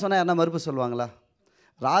 ராஜா சொன்னால் யாருன்னா மறுப்பு சொல்லுவாங்களா?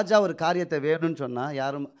 ராஜா ஒரு காரியத்தை வேணும்னு சொன்னால்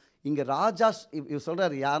யாரும் இங்கே ராஜா இவர்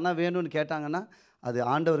சொல்கிறார் யாருன்னா வேணும்னு கேட்டாங்கன்னா அது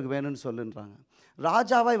ஆண்டவருக்கு வேணும்னு சொல்லுன்றாங்க.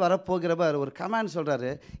 ராஜாவாய் வரப்போகிறவர் ஒரு கமாண்ட் சொல்கிறாரு.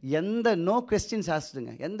 No questions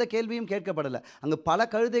ஆஸ்டுங்க. எந்த கேள்வியும் கேட்கப்படலை. அங்கே பல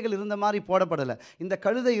கழுதைகள் இருந்த மாதிரி போடப்படலை. இந்த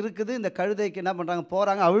கழுதை இருக்குது. இந்த கழுதைக்கு என்ன பண்ணுறாங்க?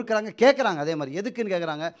 போகிறாங்க, அவிழ்க்கிறாங்க, கேட்குறாங்க. அதே மாதிரி எதுக்குன்னு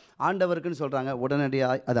கேட்குறாங்க? ஆண்டவருக்குன்னு சொல்கிறாங்க.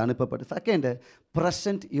 உடனடியாக அது அனுப்பப்பட்டு. Second,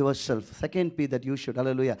 present your self. Second be that you should.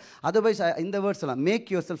 Hallelujah. Otherwise இந்த வேர்ட் சொல்லலாம்.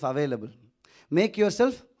 Make your self available. Make your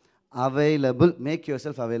self available. Make your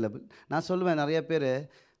self available. நான் சொல்லுவேன் நிறைய பேர்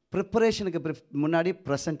ப்ரிப்பரேஷனுக்கு முன்னாடி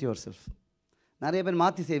ப்ரெசன்ட் யுவர் செல்ஃப். நிறைய பேர்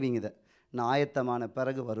மாற்றி செய்வீங்க இதை. நான் ஆயத்தமான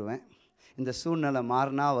பிறகு வருவேன், இந்த சூழ்நிலை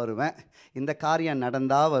மாறினா வருவேன், இந்த காரியம்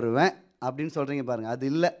நடந்தால் வருவேன் அப்படின்னு சொல்கிறீங்க பாருங்கள். அது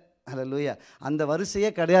இல்லை. அல்லேலூயா. அந்த வரிசையே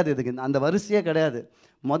கிடையாது. இதுக்கு அந்த வரிசையே கிடையாது.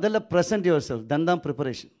 முதல்ல ப்ரெசன்ட் யுவர் செல்ஃப், தான்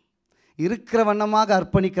ப்ரிப்பரேஷன். இருக்கிற வண்ணமாக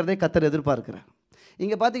அர்ப்பணிக்கிறதே கர்த்தர் எதிர்பார்க்கிறார்.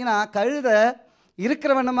 இங்கே பார்த்தீங்கன்னா கழுதை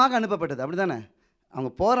இருக்கிற வண்ணமாக அனுப்பப்பட்டது. அப்படி தானே? அவங்க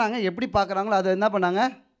போகிறாங்க, எப்படி பார்க்குறாங்களோ அதை என்ன பண்ணாங்க?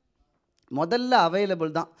 முதல்ல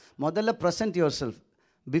அவைலபிள் தான். முதல்ல present your self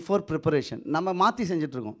before preparation. நம்ம மாற்றி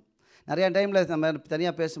செஞ்சிட்ருக்கோம். நிறையா டைமில் நம்ம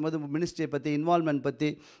தனியாக பேசும்போது மினிஸ்ட்ரியை பற்றி, இன்வால்மெண்ட் பற்றி,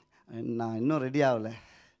 நான் இன்னும் ரெடி ஆகலை,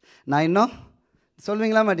 நான் இன்னும்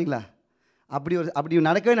சொல்வீங்களா மாட்டிங்களா? அப்படி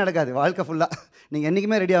நடக்கவே நடக்காது. வாழ்க்கை ஃபுல்லாக நீங்கள்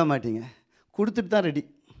என்றைக்குமே ரெடி ஆக மாட்டீங்க. கொடுத்துட்டு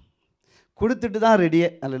தான் ரெடியே.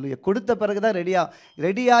 அல்லேலூயா. கொடுத்த பிறகு தான்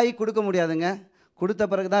ரெடியாகி கொடுக்க முடியாதுங்க. கொடுத்த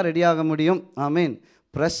பிறகு தான் ரெடியாக முடியும். ஆமீன்.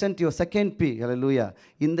 Present your second B. அல்லேலூயா.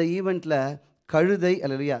 இந்த ஈவெண்ட்டில் கழுதை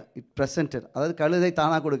அல்லேலூயா இட் ப்ரெசன்டட். அதாவது கழுதை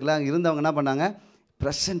தானாக கொடுக்கல, அங்கே இருந்தவங்க என்ன பண்ணாங்க?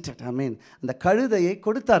 ப்ரெசன்டட். ஆமீன். அந்த கழுதையை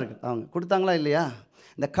கொடுத்தார்கள். அவங்க கொடுத்தாங்களா இல்லையா?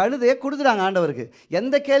 இந்த கழுதையை கொடுத்துட்டாங்க ஆண்டவருக்கு.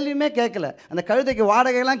 எந்த கேள்வியுமே கேட்கல. அந்த கழுதைக்கு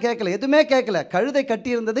வாடகையெல்லாம் கேட்கல, எதுவுமே கேட்கல. கழுதை கட்டி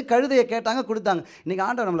இருந்தது, கழுதையை கேட்டாங்க, கொடுத்தாங்க. இன்றைக்கி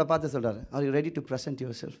ஆண்டவர் நம்மளை பார்த்து சொல்கிறார், are you ready to present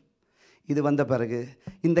your self? இது வந்த பிறகு,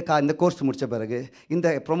 இந்த கோர்ஸ் முடித்த பிறகு, இந்த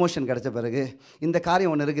ப்ரொமோஷன் கிடைச்ச பிறகு, இந்த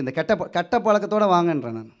காரியம் ஒன்று இருக்குது, இந்த கெட்ட பழக்கத்தோடு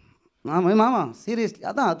வாங்கன்றேன் நான். ஆமாம் சீரியஸ்லி,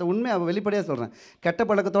 அதான் அது உண்மையாக வெளிப்படையாக சொல்கிறேன். கெட்ட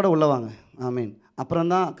பழக்கத்தோடு உள்ள வாங்க. ஆமீன்.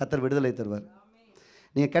 அப்புறம் தான் கர்த்தர் விடுதலை தருவார்.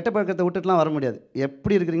 நீங்கள் கெட்ட பழக்கத்தை விட்டுட்டுலாம் வர முடியாது.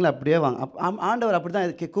 எப்படி இருக்கிறீங்களோ அப்படியே வாங்க. ஆண்டவர் அப்படி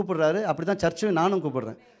தான் கூப்பிடுறாரு. அப்படி தான் சர்ச்சையும் நானும்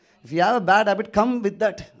கூப்பிடுறேன். If you have a bad habit, come with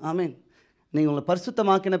that. ஆமீன். நீங்கள் உங்களை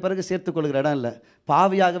பரிசுத்தமாக்கின பிறகு சேர்த்துக்கொள்கிற இடம் இல்லை,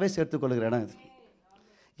 பாவியாகவே சேர்த்துக்கொள்கிற இடம் இது.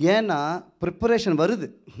 ஏன்னா ப்ரிப்பரேஷன் வருது,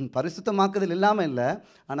 பரிசுத்தமாக்குதல் இல்லாமல் இல்லை.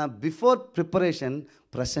 ஆனால் before preparation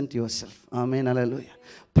present your self. Amen, hallelujah.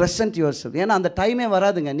 Present your self. ஏன்னா அந்த டைமே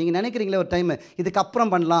வராதுங்க. நீங்கள் நினைக்கிறீங்களே ஒரு டைமு,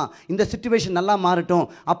 இதுக்கப்புறம் பண்ணலாம், இந்த சிச்சுவேஷன் நல்லா மாறட்டும்,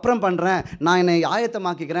 அப்புறம் பண்ணுறேன், நான் என்னை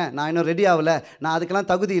ஆயத்தமாக்கிக்கிறேன், நான் இன்னும் ரெடி ஆகலை, நான்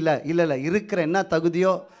அதுக்கெல்லாம் தகுதி இல்லை. இல்லை, இருக்கிற என்ன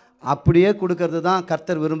தகுதியோ அப்படியே கொடுக்கறது தான்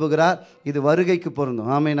கர்த்தர் விரும்புகிறார். இது வருகைக்கு பொருந்தும்.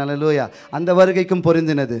 ஆமென், அல்லேலூயா. அந்த வருகைக்கும்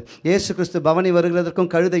பொருந்தினது. இயேசு கிறிஸ்து பவனி வருகிறதற்கும்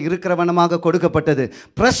கழுதை இருக்கிறவனமாக கொடுக்கப்பட்டது.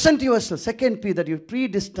 Present yourself. Second be that you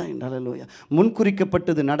ப்ரீடிஸ்டைன்ட். அல்லேலூயா.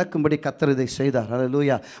 முன்குறிக்கப்பட்டது நடக்கும்படி கர்த்தர் இதை செய்தார்.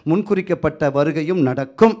 அல்லேலூயா. முன்குறிக்கப்பட்ட வருகையும்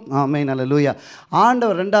நடக்கும். ஆமென், அல்லேலூயா.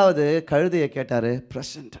 ஆண்டவர் ரெண்டாவது கழுதையை கேட்டார்,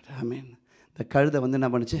 பிரசன்ட். ஆமென். இந்த கழுதை என்ன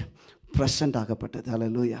பண்ணுச்சு? பிரசன்ட் ஆகப்பட்டது.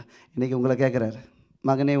 அல்லேலூயா. இன்றைக்கி உங்களை கேட்குறாரு,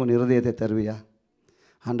 மகனே உன் இருதயத்தை தருவியா?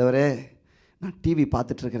 ஆண்டவரே, நான் டிவி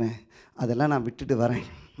பார்த்துட்ருக்கிறேன், அதெல்லாம் நான் விட்டுட்டு வரேன்.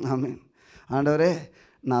 ஆமீன். ஆண்டவரே,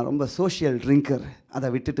 நான் ரொம்ப சோஷியல் ட்ரிங்கர், அதை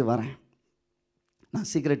விட்டுட்டு வரேன். நான்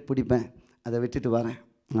சிகரெட் பிடிப்பேன், அதை விட்டுட்டு வரேன்.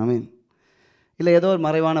 ஆமீன். இல்லை ஏதோ ஒரு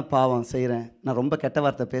மறைவான பாவம் செய்கிறேன், நான் ரொம்ப கெட்ட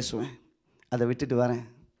வார்த்தை பேசுவேன், அதை விட்டுட்டு வரேன்.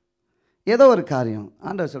 ஏதோ ஒரு காரியம்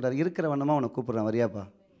ஆண்டவர் சொல்கிறார், இருக்கிற வண்ணமாக உன்னை கூப்பிட்றேன், வரியாப்பா?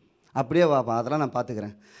 அப்படியே வாப்பா, அதெல்லாம் நான்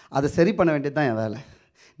பார்த்துக்கிறேன். அதை சரி பண்ண வேண்டியது தான் என் வேலை.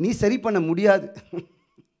 நீ சரி பண்ண முடியாது,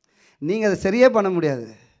 நீங்கள் அதை சரியே பண்ண முடியாது.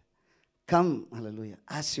 Come, hallelujah,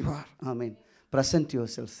 as you are. ஆமீன். Present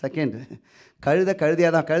your self. செகண்ட்,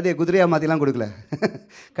 கழுதையாக தான். கழுதையை குதிரையாக மாற்றிலாம் கொடுக்கல.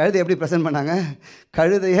 கழுதை எப்படி ப்ரெசென்ட் பண்ணாங்க?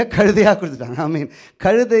 கழுதையாக கொடுத்துட்டாங்க. ஆமீன்.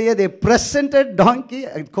 கழுதையை தே presented Tongi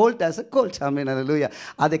gold as a gold. ஆமீன், அல்லேலூயா.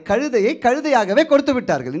 அதை கழுதையாகவே கொடுத்து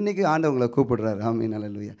விட்டார்கள். இன்றைக்கி ஆண்டவங்களை கூப்பிடுறாரு. ஆமீன்,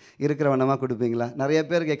 அல்லேலூயா. இருக்கிறவனமாக கொடுப்பீங்களா? நிறைய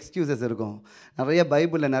பேருக்கு எக்ஸ்கியூசஸ் இருக்கும். நிறைய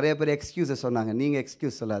பைபிளில் நிறைய பேர் எக்ஸ்கியூசஸ் சொன்னாங்க. நீங்கள்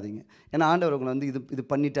எக்ஸ்கியூஸ் சொல்லாதீங்க. ஏன்னா ஆண்டவர் உங்களை இது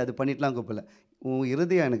பண்ணிவிட்டு அது பண்ணிட்டுலாம் கூப்பிடல. உன்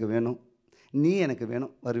இருதயம் எனக்கு வேணும், நீ எனக்கு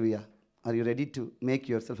வேணும், வருவியா? Are you ready to make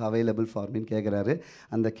your self available for மீன்னு கேட்குறாரு.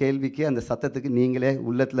 அந்த கேள்விக்கு, அந்த சத்தத்துக்கு நீங்களே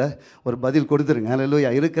உள்ளத்தில் ஒரு பதில் கொடுத்துருங்க. அல்லேலூயா.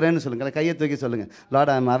 இருக்கிறேன்னு சொல்லுங்கள், கையை தூக்கி சொல்லுங்கள்,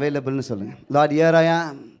 லார்ட் ஐ எம் அவைலபிள்னு சொல்லுங்கள். Lord here I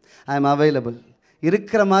am available.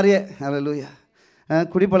 இருக்கிற மாதிரியே. அல்லேலூயா.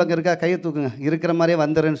 குடிப்பழக்கம் இருக்கா? கையை தூக்குங்க. இருக்கிற மாதிரியே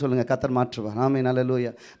வந்துடுறேன்னு சொல்லுங்கள். கர்த்தர் மாற்றுவார். ஆமீன்,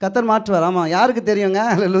 அல்லேலூயா. கர்த்தர் மாற்றுவார். ஆமாம். யாருக்கு தெரியுங்க?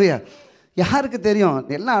 அல்லேலூயா. யாருக்கு தெரியும்?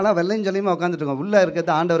 எல்லாம் ஆனால் வெள்ளையும் சொல்லியுமா உட்காந்துட்டுருக்கோம். உள்ளே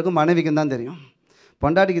இருக்கிறது ஆண்டவருக்கும் மனைவிக்கும் தான் தெரியும்.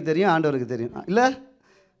 பொண்டாட்டிக்கு தெரியும், ஆண்டவருக்கு தெரியும். இல்லை,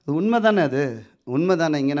 உண்மை தானே? அது உண்மை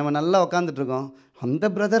தானே? இங்கே நம்ம நல்லா உட்காந்துட்ருக்கோம். அந்த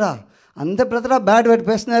பிரதரா பேட் வேர்டு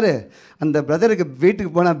பேசினார். அந்த பிரதருக்கு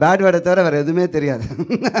வீட்டுக்கு போனால் பேட் வேர்டை தவிர வேறு எதுவுமே தெரியாது.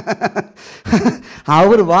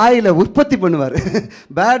 அவர் வாயில் உற்பத்தி பண்ணுவார்,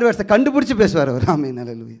 பேட் வேர்ட்ஸை கண்டுபிடிச்சி பேசுவார் அவர். ஆமீன்,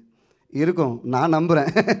 அல்லேலூயா. இருக்கும், நான்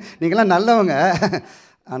நம்புகிறேன். நீங்களாம் நல்லவங்க,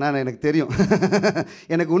 ஆனால் எனக்கு தெரியும்,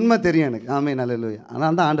 எனக்கு உண்மை தெரியும் எனக்கு. ஆமீன், அல்லேலூயா.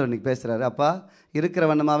 ஆனால் தான் ஆண்டவர் இன்றைக்கி பேசுகிறாரு, அப்பா இருக்கிற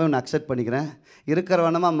வண்ணமாகவே ஒன்று அக்செப்ட் பண்ணிக்கிறேன். இருக்கிற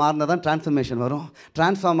வண்ணமாக மாறினா தான் ட்ரான்ஸ்ஃபர்மேஷன் வரும்.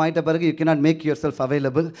 ட்ரான்ஸ்ஃபார்ம் ஆகிட்ட பிறகு you cannot make your self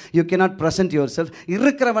available, you cannot present your self.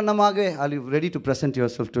 இருக்கிற வண்ணமாகவே are you ready to present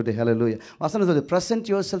your self today? ஹல்லேலூயா. வசனம் சொல்லுது, present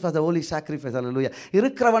your self as a Holi sacrifice. ஹல்லேலூயா.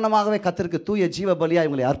 இருக்கிற வண்ணமாகவே கர்த்தருக்கு தூய ஜீவ பலியாக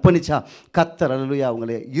இவங்களை அர்ப்பணிச்சா கர்த்தர், ஹல்லேலூயா,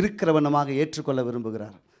 உங்களை இருக்கிற வண்ணமாக ஏற்றுக்கொள்ள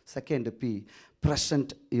விரும்புகிறார். Second B,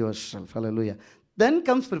 present your self. Hallelujah. Then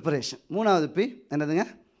comes preparation. மூணாவது பி என்னதுங்க?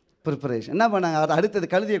 ப்ரிப்பரேஷன். என்ன பண்ணாங்க? அடுத்தது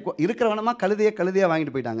கழுதையை இருக்கிறவனமா கழுதையாக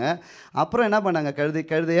வாங்கிட்டு போயிட்டாங்க. அப்புறம் என்ன பண்ணாங்க?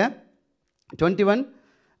 கழுதையை 21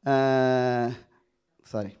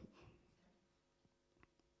 7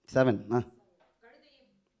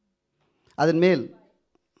 அதன் மேல்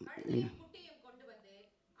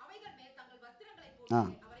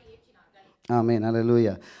ஆமென்,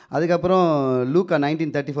 அல்லேலூயா. அதுக்கப்புறம் லூக்கா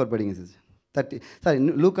 19:34 படிங்க சிஸ்டர்.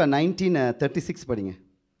 லூக்கா 19:36 படிங்க.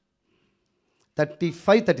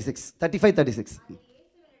 35:36.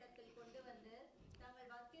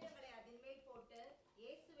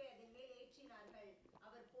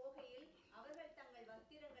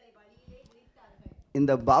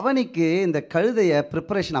 இந்த பவனிக்கு இந்த கழுதையை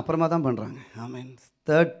ப்ரிப்பரேஷன் அப்புறமா தான் பண்ணுறாங்க. ஆமீன்.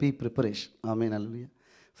 Third B, preparation. ஆமீன், அல்லேலூயா.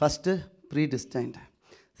 First ப்ரீடிஸ்டைன்ட்,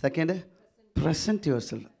 second present your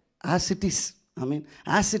self as it is. ஆமீன்,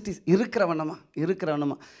 ஆஸ் இட் இஸ். இருக்கிற வண்ணமா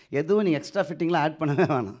எதுவும் நீங்கள் எக்ஸ்ட்ரா ஃபிட்டிங்லாம் ஆட் பண்ணவே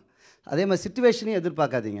வேணாம். அதே மாதிரி சிச்சுவேஷனையும்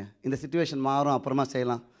எதிர்பார்க்காதீங்க. இந்த சிச்சுவேஷன் மாறும், அப்புறமா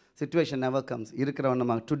செய்யலாம். Situation never comes. இருக்கிற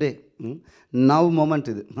வண்ணமாக டுடே, நவ் மொமெண்ட்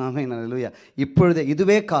இது. ஆமீன், அல்லேலூயா. இப்பொழுதே,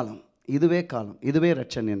 இதுவே காலம், இதுவே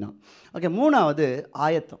ரட்சணியம். ஓகே. மூணாவது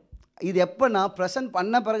ஆயத்தம். இது எப்போனா ப்ரெசென்ட்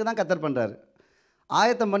பண்ண பிறகு தான் கர்த்தர் பண்ணுறாரு.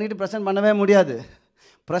 ஆயத்தம் பண்ணிவிட்டு ப்ரெசென்ட் பண்ணவே முடியாது.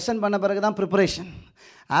 ப்ரெசென்ட் பண்ண பிறகு தான் preparation.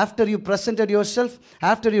 After you presented yourself,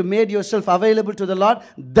 after you made yourself available to the Lord,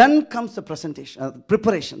 then comes the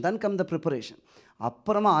preparation. Then comes the preparation.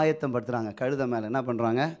 அப்புறமா ஆயத்தம் படுத்துகிறாங்க. கழுதை மேலே என்ன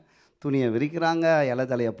பண்ணுறாங்க? துணியை விரிக்கிறாங்க, இலை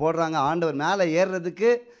தலையை போடுறாங்க. ஆண்டவர் மேலே ஏறுறதுக்கு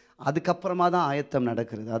அதுக்கப்புறமா தான் ஆயத்தம்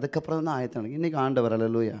நடக்கிறது. அதுக்கப்புறம் தான் ஆயத்தம் நடக்குது. இன்றைக்கி ஆண்டவர்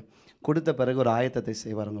அல்லேலூயா கொடுத்த பிறகு ஒரு ஆயத்தத்தை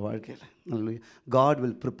செய்வார் உங்கள் வாழ்க்கையில். அல்லேலூயா. God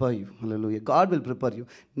will prepare you. Hallelujah. God will prepare you.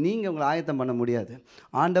 நீங்கள் உங்களை ஆயத்தம் பண்ண முடியாது,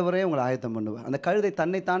 ஆண்டவரே உங்களை ஆயத்தம் பண்ணுவார். அந்த கழுதை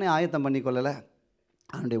தன்னைத்தானே ஆயத்தம் பண்ணிக்கொள்ளலை.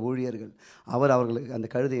 அவனுடைய ஊழியர்கள் அவர்களுக்கு அந்த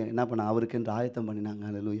கழுதையை என்ன பண்ண அவருக்கு என்று ஆயத்தம் பண்ணினாங்க.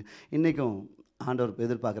 அல்லேலூயா. இன்றைக்கும் ஆண்டவர்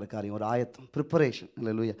எதிர்பார்க்குற காரியம் ஒரு ஆயத்தம், preparation.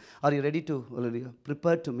 Hallelujah. Are you ready to hallelujah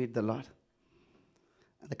prepare to meet the Lord?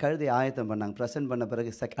 அந்த கழுதையை ஆயத்தம் பண்ணாங்க. ப்ரெசென்ட் பண்ண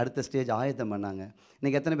பிறகு அடுத்த ஸ்டேஜ் ஆயத்தம் பண்ணாங்க.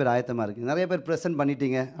 இன்றைக்கி எத்தனை பேர் ஆயத்தமாக இருக்குது? நிறைய பேர் ப்ரெசென்ட்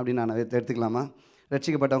பண்ணிட்டீங்க அப்படின்னு நான் எடுத்துக்கலாமா?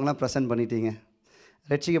 ரட்சிக்கப்பட்டவங்களாம் ப்ரெசென்ட் பண்ணிட்டீங்க.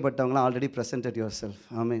 ரட்சிக்கப்பட்டவங்களாம் ஆல்ரெடி ப்ரெசென்டட் யுவர் செல்ஃப்.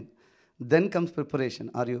 ஆமீன். Then comes preparation.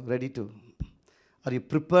 Are you ready to, are you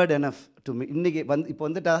prepared enough to இன்றைக்கி இப்போ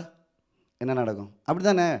வந்துட்டா என்ன நடக்கும்? அப்படி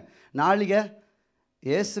தானே? நாளைக்கு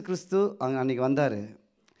இயேசு கிறிஸ்து அன்றைக்கி வந்தார்,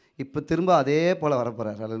 இப்போ திரும்ப அதே போல்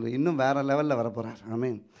வரப்போகிறார். அல்லது இன்னும் வேறு லெவலில் வரப்போகிறார்.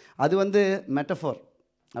 ஆமீன். அது மெட்டஃபோர்,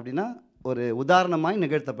 அப்படின்னா ஒரு உதாரணமாய்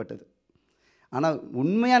நிகழ்த்தப்பட்டது. ஆனால்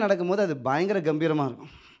உண்மையாக நடக்கும்போது அது பயங்கர கம்பீரமாக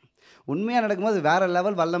இருக்கும். உண்மையாக நடக்கும்போது வேறு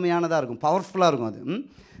லெவல் வல்லமையானதாக இருக்கும், பவர்ஃபுல்லாக இருக்கும் அது.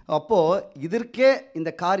 அப்போது இதற்கே இந்த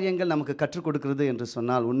காரியங்கள் நமக்கு கற்றுக் கொடுக்குறது என்று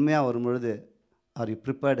சொன்னால் உண்மையாக வரும் பொழுது are you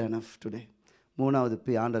prepared enough today?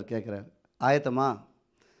 மூணாவது ஆண்டவர் கேட்குறார், ஆயத்தமா?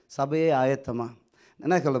 சபையே ஆயத்தமா?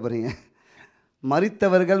 என்ன சொல்ல போகிறீங்க?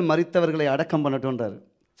 மரித்தவர்களை அடக்கம் பண்ணட்டும்ன்றார்.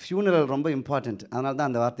 ஃபியூனரல் ரொம்ப இம்பார்ட்டண்ட். அதனால தான்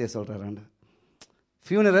அந்த வார்த்தையை சொல்கிறார் ஆண்டவர்.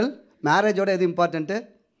 ஃபியூனரல் மேரேஜோட எது இம்பார்ட்டண்ட்டு?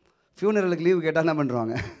 ஃபியூனரலுக்கு லீவு கேட்டால் என்ன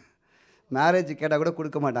பண்ணுறாங்க? மேரேஜ் கேட்டால் கூட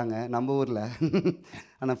கொடுக்க மாட்டாங்க நம்ம ஊரில்.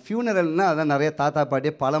 ஆனால் ஃபியூனரல்னால் அதான் நிறைய தாத்தா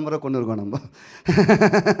பாட்டியை பல முறை கொண்டு இருக்கோம் நம்ம.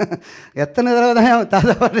 எத்தனை தடவை தான் என்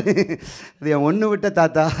தாத்தா பாட்டி, இது என் ஒன்று விட்ட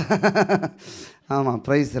தாத்தா. ஆமாம்,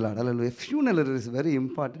 ப்ரைஸ் எல்லாம். அல்லேலூயா. Funeral is very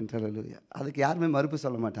important. அல்லேலூயா. அதுக்கு யாருமே மறுப்பு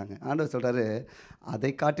சொல்ல மாட்டாங்க. ஆண்டவர் சொல்கிறாரு,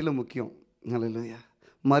 அதை காட்டிலும் முக்கியம். அல்லேலூயா.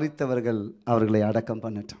 மரித்தவர்கள் அவர்களை அடக்கம்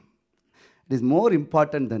பண்ணட்டும். It is more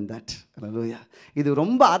important then that. அல்லேலூயா. இது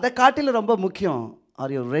ரொம்ப அதை காட்டிலும் ரொம்ப முக்கியம்.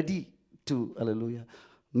 Are you ready to hallelujah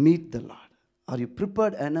meet the Lord? Are you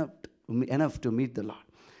prepared enough to meet the Lord?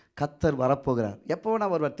 கர்த்தர் வரப்போகிறார். எப்போ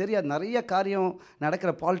நான் வருவார் தெரியாது. நிறைய காரியம்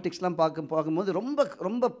நடக்கிற பாலிடிக்ஸ்லாம் பார்க்கும்போது ரொம்ப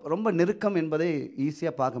ரொம்ப ரொம்ப நெருக்கம் என்பதை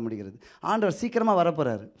ஈஸியாக பார்க்க முடிகிறது. ஆண்டவர் சீக்கிரமாக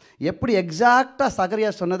வரப்போகிறார். எப்படி எக்ஸாக்டாக சகரியா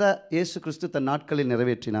சொன்னதை இயேசு கிறிஸ்து தன் நாட்களில்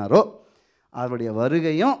நிறைவேற்றினாரோ அவருடைய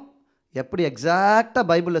வருகையும் எப்படி எக்ஸாக்டாக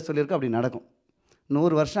பைபிளில் சொல்லியிருக்கோ அப்படி நடக்கும்.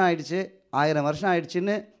 100 வருஷம் ஆயிடுச்சு, 1000 வருஷம்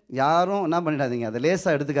ஆயிடுச்சுன்னு யாரும் என்ன பண்ணிடாதீங்க, அதை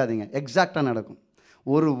லேசாக எடுத்துக்காதீங்க. எக்ஸாக்டாக நடக்கும்.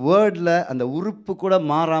 ஒரு வேர்டில் அந்த உறுப்பு கூட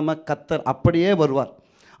மாறாமல் கர்த்தர் அப்படியே வருவார்.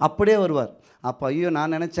 அப்போ ஐயோ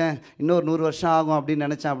நான் நினச்சேன் இன்னொரு 100 வருஷம் ஆகும் அப்படின்னு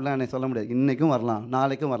நினச்சேன், அப்படிலாம் எனக்கு சொல்ல முடியாது. இன்றைக்கும் வரலாம்,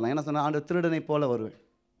 நாளைக்கும் வரலாம். ஏன்னா சொன்னால் ஆண்டு திருடனை போல் வருவேன்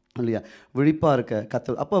இல்லையா? விழிப்பாக இருக்க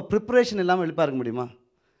கர்த்தர். அப்போ ப்ரிப்பரேஷன் இல்லாமல் விழிப்பாக இருக்க முடியுமா?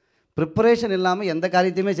 ப்ரிப்பரேஷன் இல்லாமல் எந்த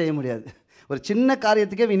காரியத்தையுமே செய்ய முடியாது. ஒரு சின்ன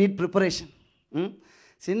காரியத்துக்கே வி நீட் ப்ரிப்பரேஷன்.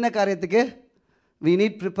 சின்ன காரியத்துக்கு வி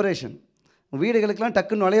நீட் ப்ரிப்பரேஷன். வீடுகளுக்கெல்லாம்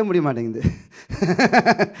டக்குன்னு நுழைய முடிய மாட்டேங்குது.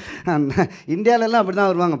 இந்தியாவிலலாம் அப்படி தான்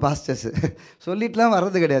வருவாங்க பாஸ்டர்ஸ். சொல்லிட்டுலாம்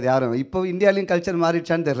வர்றது கிடையாது யாரும். இப்போ இந்தியாவிலையும் கல்ச்சர்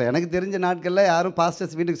மாறிடுச்சான்னு தெரியல. எனக்கு தெரிஞ்ச நாட்களில் யாரும்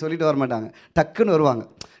பாஸ்டர்ஸ் வீட்டுக்கு சொல்லிட்டு வர மாட்டாங்க, டக்குன்னு வருவாங்க.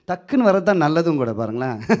 டக்குன்னு வர்றது தான் நல்லதும் கூட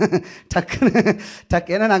பாருங்களேன்.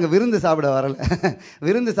 ஏன்னா நாங்கள் விருந்து சாப்பிட வரலை.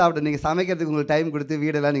 விருந்து சாப்பிட நீங்கள் சமைக்கிறதுக்கு உங்களுக்கு டைம் கொடுத்து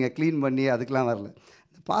வீடெல்லாம் நீங்கள் க்ளீன் பண்ணி அதுக்கெலாம் வரல.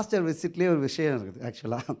 பாஸ்டர் விசிட்லேயே ஒரு விஷயம் இருக்குது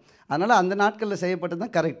ஆக்சுவலாக. அதனால் அந்த நாட்களில் செய்யப்பட்டது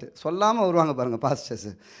தான் கரெக்டு. சொல்லாமல் வருவாங்க பாருங்கள் பாஸ்டர்ஸ்.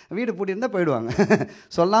 வீடு பூட்டியிருந்தால் போயிடுவாங்க.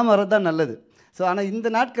 சொல்லாமல் வர்றது தான் நல்லது. ஸோ ஆனால் இந்த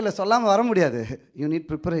நாட்களில் சொல்லாமல் வர முடியாது. You need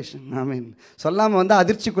preparation. ஐ மீன் சொல்லாமல் வந்தால்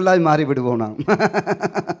அதிர்ச்சிக்குள்ளாக மாறிவிடுவோம் நாம்.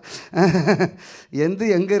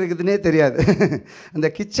 எங்கே இருக்குதுன்னே தெரியாது. அந்த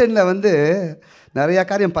கிச்சனில் நிறையா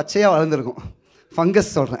காரியம் பச்சையாக வளர்ந்துருக்கும்.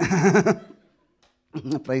 ஃபங்கஸ் சொல்கிறேன்.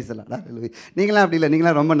 ப்ரைஸ் எல்லாம் நீங்களாம் அப்படி இல்லை.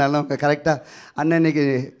 நீங்களாம் ரொம்ப நல்லவங்க. கரெக்டாக அன்னைக்கு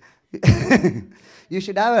you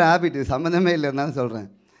should have a habit. சம்மந்தமே இல்லைன்னு சொல்கிறேன்.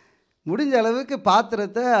 முடிஞ்ச அளவுக்கு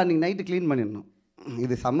பாத்திரத்தை அன்றைக்கி நைட்டு க்ளீன் பண்ணிடணும்.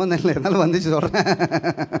 இது சம்மந்தம் இல்லை, இருந்தாலும் வந்துச்சு சொல்கிறேன்.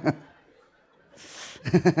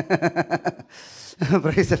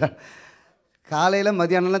 ப்ரைஸ் எல்லாம். காலையில்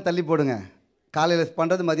மதியானம்லாம் தள்ளி போடுங்க. காலையில்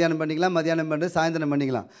பண்ணுறது மதியானம் பண்ணிக்கலாம், மதியானம் பண்ணுறது சாயந்தரம்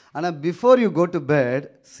பண்ணிக்கலாம். ஆனால் before you go to bed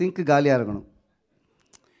சிங்க்கு காலியாக இருக்கணும்.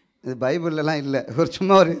 இது பைபிள்லாம் இல்லை, ஒரு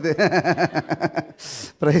சும்மா ஒரு இது.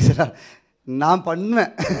 ப்ரைஸா நான்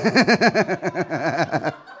பண்ணுவேன்.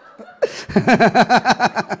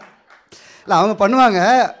 இல்லை அவங்க பண்ணுவாங்க.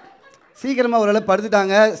 சீக்கிரமாக ஒரு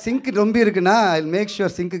படுத்துட்டாங்க, சிங்க்கு ரொம்ப இருக்குன்னா ஐ மேக்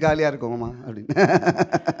ஷுர் சிங்க்கு காலியாக இருக்குமாம்மா அப்படின்னு.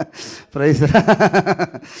 ப்ரைஸா.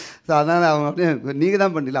 ஸோ அதனால் அவங்க அப்படியே நீங்கள்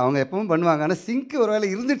தான் பண்ணல, அவங்க எப்பவும் பண்ணுவாங்க. ஆனால் சிங்க்கு ஒரு வேளை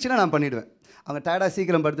இருந்துச்சுன்னா நான் பண்ணிவிடுவேன். அவங்க டயர்டாக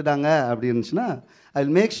சீக்கிரம் படுத்துட்டாங்க அப்படின்னுச்சுன்னா ஐ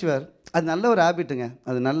வில் மேக் ஷுவர். அது நல்ல ஒரு ஹேபிட்டுங்க,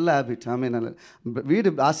 அது நல்ல ஹேபிட். நல்ல வீடு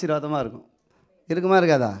ஆசீர்வாதமாக இருக்கும். இருக்குமா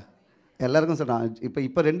இருக்காதா? எல்லாருக்கும் சொல்கிறான்.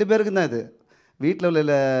 இப்போ 2 பேருக்கும் தான் இது, வீட்டில்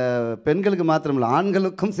உள்ள பெண்களுக்கு மாத்திரம் இல்லை,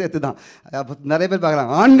 ஆண்களுக்கும் சேர்த்து தான். அப்போ நிறைய பேர்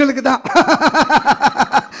பார்க்கலாம், ஆண்களுக்கு தான்.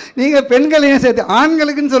 நீங்கள் பெண்களையும் சேர்த்து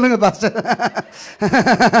ஆண்களுக்குன்னு சொல்லுங்கள் பாஸ்டர்.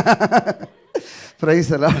 பிரைஸ்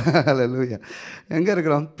எல்லாம். ஹல்லேலூயா. எங்கே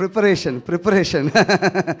இருக்கிறோம்? Preparation.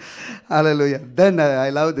 Hallelujah. Then I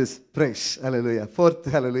love this price. Hallelujah. Fourth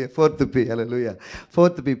B. Hallelujah.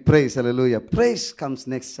 Fourth B price. Hallelujah. Price comes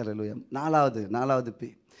next. ஹல்லேலூயா. நாலாவது பி.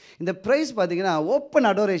 இந்த ப்ரைஸ் பார்த்தீங்கன்னா ஓப்பன்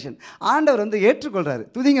அடோரேஷன். ஆண்டவர் வந்து ஏற்றுக்கொள்கிறாரு.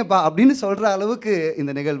 துதிங்கப்பா அப்படின்னு சொல்கிற அளவுக்கு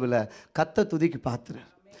இந்த நிகழ்வில் கத்த துதிக்கு பாத்துறார்.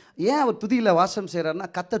 ஏன் அவர் துதியில் வாசம் செய்கிறாருன்னா,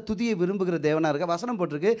 கத்த துதியை விரும்புகிற தேவனாக இருக்க. வசனம்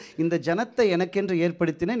போட்டிருக்கு, இந்த ஜனத்தை எனக்கென்று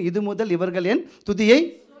ஏற்படுத்தினேன், இது முதல் இவர்கள் என் துதியை.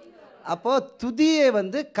 அப்போது துதியை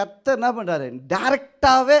வந்து கத்த என்ன பண்ணுறாரு,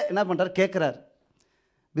 டைரெக்டாகவே என்ன பண்ணுறாரு, கேட்குறாரு.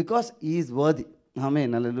 Because he is worthy.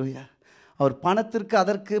 ஆமென். ஹல்லேலூயா. அவர் பணத்திற்கு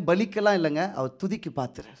அதற்கு பலிக்கெல்லாம் இல்லைங்க, அவர் துதிக்கு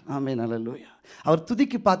பாத்திரர். ஆமென். ஹல்லேலூயா. அவர்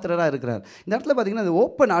துதிக்கு பாத்திரராக இருக்கிறார். இந்த இடத்துல பார்த்தீங்கன்னா இந்த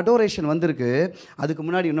ஓப்பன் அடோரேஷன் வந்திருக்கு. அதுக்கு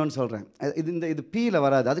முன்னாடி இன்னொன்று சொல்கிறேன், இது பீயில்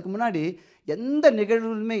வராது. அதுக்கு முன்னாடி எந்த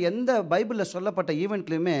நிகழ்வுலையுமே, எந்த பைபிளில் சொல்லப்பட்ட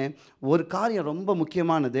ஈவெண்ட்லையுமே ஒரு காரியம் ரொம்ப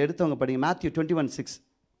முக்கியமானது. எடுத்தவங்க படிங்க, மேத்யூ 21:6.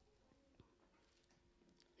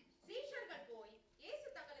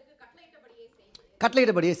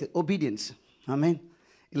 கட்டளையிட்டபடியே ஒபீடியன்ஸ். ஆமென்.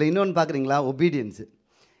 இல்லை இன்னொன்று பார்க்குறீங்களா, ஒபீடியன்ஸு.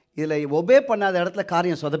 இதில் ஒபே பண்ணாத இடத்துல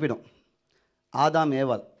காரியம் சொதப்பிடும். ஆதாம்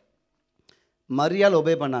ஏவாள் மரியாள்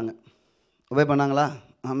ஒபே பண்ணாங்களா?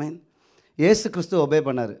 ஆமென். இயேசு கிறிஸ்து ஒபே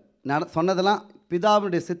பண்ணார். சொன்னதெல்லாம்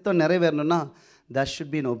பிதாவுடைய சித்தம் நிறைவேறணும்னா that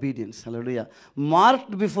should be in obedience. Hallelujah.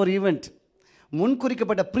 Marked before event,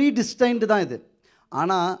 முன்குறிக்கப்பட்ட pre destined தான் இது.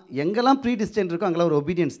 ஆனால் எங்கெல்லாம் ப்ரீ டிஸ்டைன்ட் இருக்கோ அங்கெல்லாம் ஒரு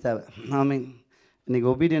ஒபீடியன்ஸ் தேவை. ஆமென். இன்றைக்கி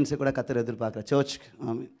ஒபீடியன்ஸை கூட கத்தர் எதிர்பார்க்குற சர்ச்சுக்கு.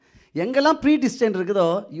 ஆமென். எங்கெல்லாம் ப்ரீ டிஸ்டைன் இருக்குதோ,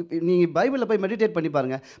 நீங்கள் பைபிளில் போய் மெடிடேட் பண்ணி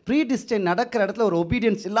பாருங்கள், ப்ரீ டிஸ்டைன் நடக்கிற இடத்துல ஒரு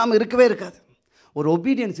ஒபீடியன்ஸ் இல்லாமல் இருக்கவே இருக்காது. ஒரு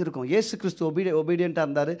ஒபீடியன்ஸ் இருக்கும். இயேசு கிறிஸ்து ஒபீடியண்ட்டாக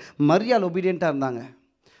இருந்தார், மரியாள் ஒபீடியண்ட்டாக இருந்தாங்க.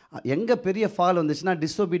 எங்கே பெரிய ஃபால் வந்துச்சுன்னா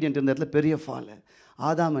டிஸ்ஒபீடியன்ட் இருந்த இடத்துல பெரிய ஃபால்.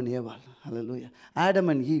 ஆதாம் அண்ட் ஏவாள். ஹல்லேலூயா. Adam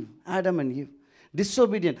and eve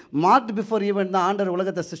disobedient. Marked before event தான் ஆண்டவர்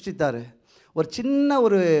உலகத்தை சிருஷ்டித்தார். ஒரு சின்ன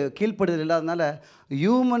ஒரு கீழ்ப்படுதல் இல்லாதனால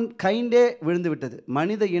ஹியூமன் கைண்டே விழுந்து விட்டது,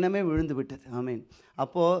 மனித இனமே விழுந்து விட்டது. ஆமீன்.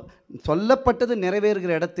 அப்போது சொல்லப்பட்டது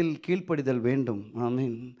நிறைவேறுகிற இடத்தில் கீழ்ப்படிதல் வேண்டும்.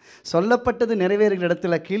 ஆமீன். சொல்லப்பட்டது நிறைவேறுகிற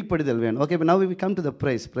இடத்துல கீழ்ப்படிதல் வேண்டும். Okay, now we come to the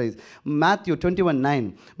praise. Matthew 21:9,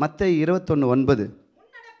 மத்தேயு 21:9.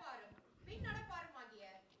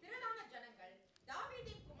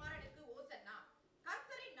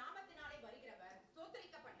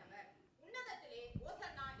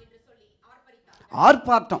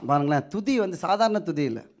 ஆர்ப்பாட்டம் பாருங்களேன். துதி வந்து சாதாரண துதி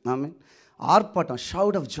இல்லை. ஆமீன். ஆர்ப்பாட்டம்.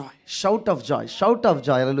 Shout of Joy.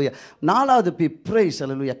 ஹல்லேலூயா. 4வது பி பிரைஸ்.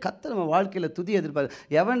 ஹல்லேலூயா. கர்த்தர் நம்ம வாழ்க்கையில் துதி எதிர்பார்ப்பு.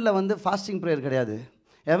 எவனில் வந்து ஃபாஸ்டிங் ப்ரேயர் கிடையாது,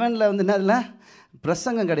 எவனில் வந்து என்னதில்ல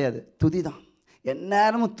பிரசங்கம் கிடையாது, துதி தான்.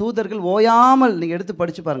 எந்நேரமும் தூதர்கள் ஓயாமல், நீங்கள் எடுத்து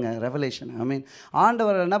படித்து பாருங்கள் ரெவலேஷன். ஐ மீன்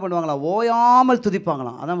ஆண்டவர் என்ன பண்ணுவாங்களாம், ஓயாமல்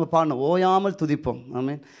துதிப்பாங்களாம். அதான் நம்ம பாடணும், ஓயாமல் துதிப்போம். ஐ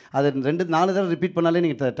மீன் அது 2-4 தடவை ரிப்பீட் பண்ணாலே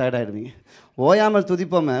நீங்கள் டயர்டாகிடுவீங்க. ஓயாமல்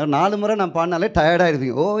துதிப்போம் 4 முறை நான் பாடினாலே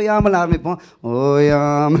டயர்டாகிடுவீங்க. ஓயாமல் ஆரம்பிப்போம்,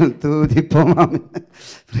 ஓயாமல் துதிப்போம்.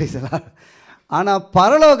 ஆனால்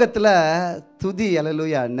பரலோகத்தில் துதி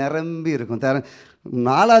ஹல்லேலூயா நிரம்பி இருக்கும்.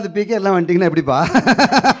 4வது பீக்கே எல்லாம் வந்துட்டிங்கன்னா எப்படிப்பா?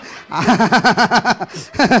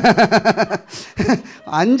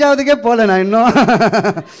 5வதுக்கே போகல நான் இன்னும்.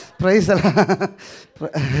 ப்ரைஸ்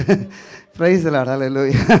எல்லாம்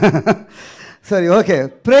ஹல்லேலூயா. சரி, ஓகே.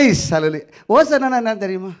 ப்ரைஸ் ஹல்லேலூயா. ஓசனா என்ன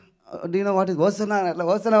தெரியுமா? Do you know what is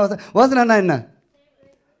ஓசனா என்ன?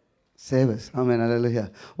 சேவஸ். ஆமென். ஹல்லேலூயா.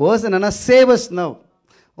 ஓசனா சேவஸ் நவ்.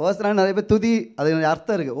 ஓசனா நிறைய பேர் துதி, அது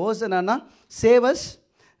அர்த்தம் இருக்குது. ஓசனா சேவஸ்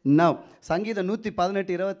நவ். சங்கீதம்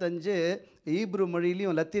 118:25 ஈப்ரு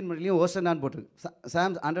மொழியிலையும் லத்தீன் மொழியிலையும் ஓசனான்னு போட்டிருக்கு.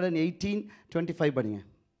 சாம்ஸ் 118:25 படிங்க.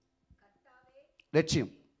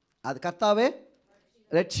 லட்சியம். அது கர்த்தாவே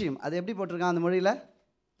லட்சியம். அது எப்படி போட்டிருக்கான் அந்த மொழியில்?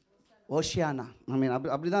 ஓஷியானா. ஐ மீன்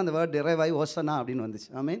அப்படி தான் அந்த வேர்ட் டிரைவ் ஆகி ஓசனா அப்படின்னு வந்துச்சு.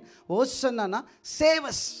 ஐ மீன் ஓசனானா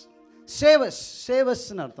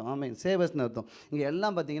சேவஸ்ன்னு அர்த்தம். ஆமீன். சேவஸ்ன்னு அர்த்தம். இங்கே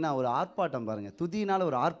எல்லாம் பார்த்தீங்கன்னா ஒரு ஆர்ப்பாட்டம் பாருங்கள். துதினால்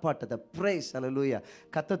ஒரு ஆர்ப்பாட்டத்தை. ப்ரைஸ் ஹல்லேலூயா.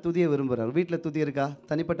 கத்த துதியை விரும்புகிறார். வீட்டில் துதி இருக்கா?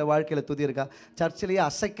 தனிப்பட்ட வாழ்க்கையில் துதி இருக்கா? சர்ச்சிலேயே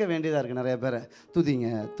அசைக்க வேண்டியதாக இருக்குது நிறைய பேரை.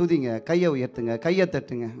 துதிங்க, கையை உயர்த்துங்க, கையை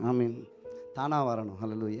தட்டுங்க. ஆமீன். தானாக வரணும்.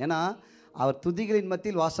 ஹல்லேலூயா. ஏன்னா அவர் துதிகளின்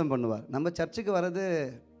மத்தியில் வாசம் பண்ணுவார். நம்ம சர்ச்சுக்கு வர்றது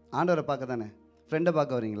ஆண்டவரை பார்க்க தானே. ஃப்ரெண்டை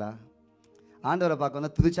பார்க்க வரீங்களா? ஆண்டவரை பார்க்க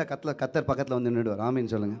வந்தால் துதிச்சா கத்தர் பக்கத்தில் வந்து நின்றுடுவார்.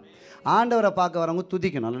 ஆமீன்னு சொல்லுங்கள். ஆண்டவரை பார்க்க வரவங்க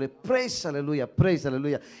துதிக்கணும். அல்லேலூயா, பிரைஸ் அல்லேலூயா, பிரைஸ்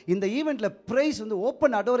அல்லேலூயா. இந்த ஈவெண்ட்டில் பிரைஸ் வந்து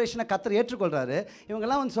ஓப்பன் அடோரேஷனை கத்தர் ஏற்றுக்கொள்கிறாரு.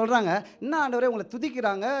 இவங்கெல்லாம் வந்து சொல்கிறாங்க, என்ன ஆண்டவரே உங்களை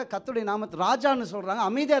துதிக்கிறாங்க, கர்த்தருடைய நாமத்தை ராஜான்னு சொல்கிறாங்க,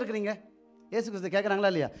 அமைதியாக இருக்கிறீங்க. இயேசு கிறிஸ்து கேட்குறாங்களா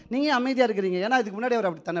இல்லையா, நீங்கள் அமைதியாக இருக்கிறீங்க? ஏன்னா இதுக்கு முன்னாடி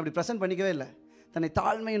அவர் தன்னை அப்படி ப்ரெசென்ட் பண்ணிக்கவே இல்லை. தன்னை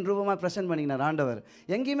தாழ்மையின் ரூபமாக ப்ரெசென்ட் பண்ணிக்கினார் ஆண்டவர்.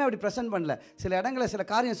 எங்கேயுமே அப்படி ப்ரெசென்ட் பண்ணல. சில இடங்களில் சில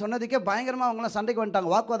காரியம் சொன்னதுக்கே பயங்கரமாக அவங்களாம் சண்டைக்கு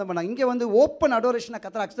வந்துட்டாங்க, வாக்குவாதம் பண்ணாங்க. இங்கே வந்து ஓப்பன் அடோரேஷனை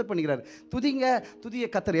கத்தர் அக்செப்ட் பண்ணிக்கிறார். துதியை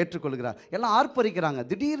கத்தர் ஏற்றுக்கொள்கிறார். எல்லாம் ஆர்ப்பரிக்கிறாங்க.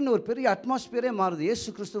 திடீர்னு ஒரு பெரிய அட்மாஸ்பியரே மாறுது. இயேசு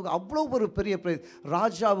கிறிஸ்துவுக்கு அவ்வளோ ஒரு பெரிய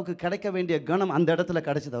ராஜாவுக்கு கிடைக்க வேண்டிய கணம் அந்த இடத்துல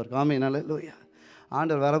கிடைச்சது அவருக்கு. ஆமென், அல்லேலூயா.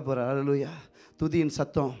 ஆண்டவர் வரப்போகிறார். அல்லேலூயா. துதியின்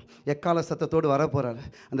சத்தம் எக்கால சத்தத்தோடு வரப்போகிறார்.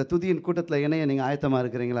 அந்த துதியின் கூட்டத்தில் இணைய நீங்கள் ஆயத்தமாக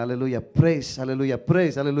இருக்கிறீங்களா? அல்லேலூயா, பிரைஸ் அல்லேலூயா,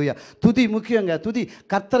 பிரைஸ் அல்லேலூயா. துதி முக்கியங்க. துதி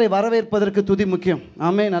கர்த்தரை வரவேற்பதற்கு துதி முக்கியம்.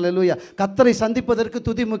 ஆமென், அல்லேலூயா. கர்த்தரை சந்திப்பதற்கு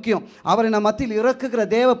துதி முக்கியம். அவரை நம்ம மத்தியில் இறக்குகிற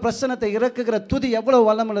தேவ பிரசன்னத்தை இறக்குகிற துதி எவ்வளோ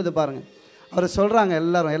வல்லமுள்ளது பாருங்கள். அவர் சொல்கிறாங்க,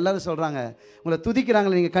 எல்லாரும் சொல்கிறாங்க, உங்களை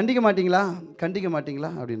துதிக்கிறாங்களே, நீங்கள் கண்டிக்க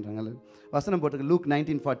மாட்டீங்களா அப்படின்றாங்க. வசனம் போட்டுருக்கு லூக்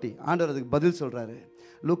 19:40. ஆண்டவர் அதுக்கு பதில் சொல்கிறாரு.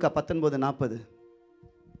 லூக்கா 19:40.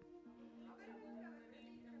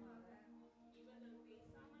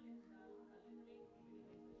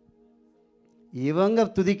 இவங்க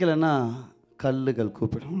துதிக்கலைன்னா கல்லுகள்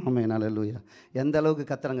கூப்பிடும். ஆமென், அல்லேலூயா. எந்த அளவுக்கு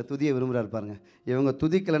கர்த்தர் துதியை விரும்புகிறாரு பாருங்க. இவங்க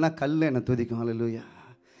துதிக்கலைன்னா கல் என்ன துதிக்கும். அல்லேலூயா.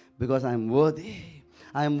 Because I am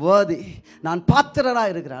worthy. நான்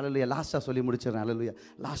பாத்திரராக இருக்கிறேன். அல்லேலூயா. லாஸ்ட்டாக சொல்லி முடிச்சிடறேன். அல்லேலூயா.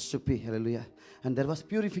 Last சுப்பி. Hallelujah. And there was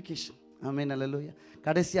purification. ஆமென், அல்லேலூயா.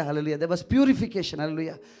 கடைசியாக அல்லேலூயா, there was purification.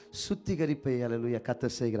 அல்லேலூயா. சுத்திகரிப்பை அல்லேலூயா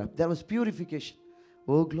கர்த்தர் செய்கிறார். there was purification.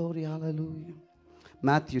 Oh glory, hallelujah.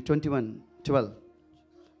 Matthew 21:12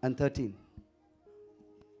 and 13.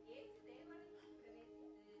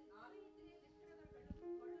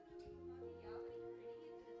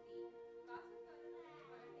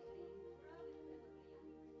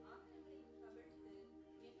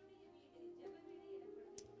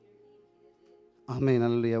 ஆமென்,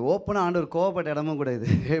 அல்லேலூயா. ஓப்பனாக ஆண்டவர் கோவப்பட்ட இடமும் கூட இது.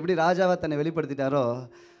 எப்படி ராஜாவை தன்னை வெளிப்படுத்திட்டாரோ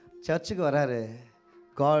சர்ச்சுக்கு வராரு.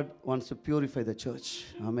 God wants to purify the church.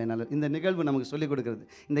 ஆமென், நல்ல இந்த நிகழ்வு நமக்கு சொல்லிக் கொடுக்குறது.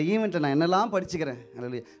 இந்த ஈவெண்ட்டில் நான் என்னெல்லாம் படிச்சுக்கிறேன்.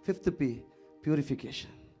 அல்லேலூயா. 5th P,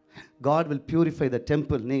 purification. God will purify the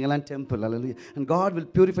temple. நீங்களாம் temple. Hallelujah. And God will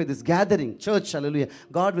purify this gathering, church. Hallelujah.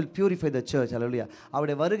 God will purify the church. அல்லேலூயா.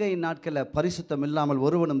 அவருடைய வருகையின் நாட்களில் பரிசுத்தம் இல்லாமல்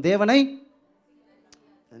ஒருவனும் தேவனை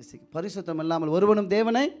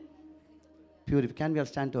purify. Can we all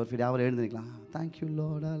stand to our feet? அவரை எழுந்திருக்கலாம். Thank you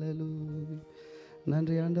Lord. Hallelujah.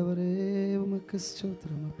 நன்றி ஆண்டவரே, உமக்கு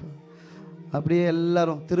ஸ்தோத்திரம் அப்பா. அப்படியே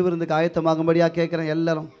எல்லாரும் திருவிருந்துக்கு ஆயத்தமாகும்படியாக கேட்குறேன்.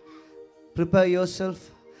 எல்லாரும் prepare yourself,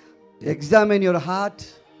 examine your heart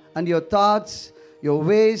and your thoughts, your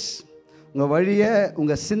ways. உங்கள் வழியை,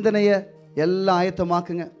 உங்கள் சிந்தனையை எல்லாம்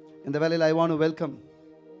ஆயத்தமாக்குங்க. இந்த வேளையில் I want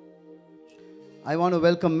to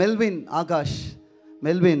welcome Melvin Akash.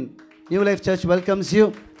 Melvin, New Life Church welcomes you.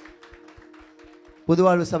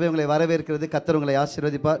 புதுவாழ்வு சபை உங்களை வரவேற்கிறது. கர்த்தர் உங்களை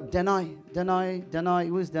ஆசீர்வதிப்பார். Denoy,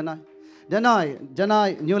 who is Denoy,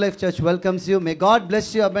 New Life Church welcomes you. May God bless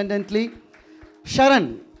you abundantly. Sharon,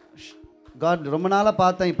 God ரொம்ப நாளாக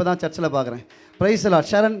பார்த்தேன், இப்போ தான் சர்ச்சில் பார்க்குறேன். Praise the Lord.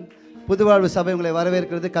 Sharon, புதுவாழ்வு சபை உங்களை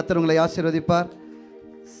வரவேற்கிறது. கர்த்தர் உங்களை ஆசீர்வதிப்பார்.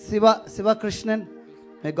 Siva Krishnan,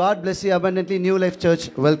 may God bless you abundantly. New Life Church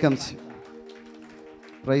welcomes you.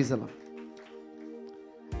 Praise the Lord.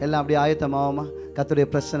 எல்லாம் அப்படியே ஆயத்தமாகுமா? கர்த்தருடைய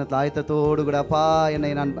பிரசன்னத்தில் ஆயத்தத்தோடு கூட, அப்பா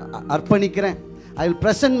என்னை நான் அர்ப்பணிக்கிறேன். I will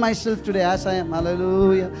present myself today as I am.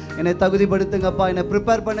 Hallelujah. என்னை தகுதிப்படுத்துங்கப்பா, என்னை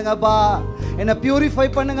ப்ரிப்பேர் பண்ணுங்கப்பா, என்னை பியூரிஃபை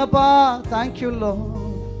பண்ணுங்கப்பா. Thank you Lord.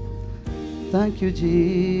 Thank you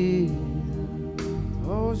Jesus.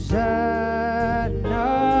 Hosanna,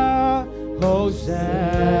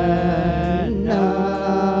 Hosanna,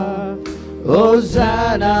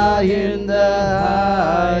 Hosanna in the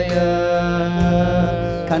highest.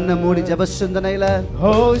 கண்ணை மூடி ஜெப சிந்தனையில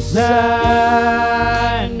Hosanna,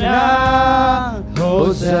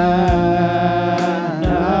 Hosanna,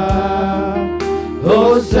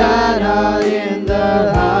 Hosanna in the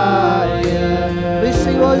highest. we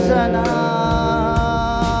sing Hosanna,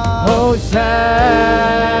 Hosanna,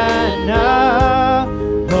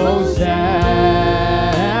 Hosanna,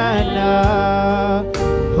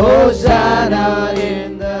 Hosanna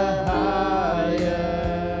in the highest.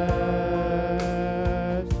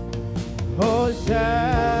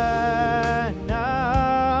 Hosanna,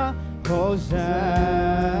 Hosanna,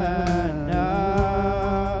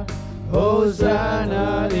 Hosanna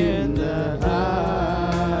in the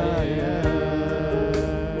highest.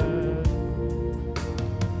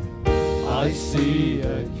 I see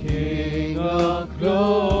a King of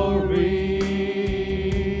glory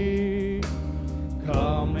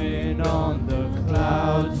coming on the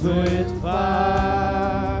clouds with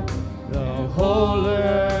fire. The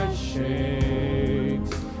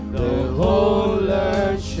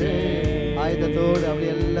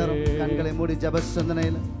ஜெப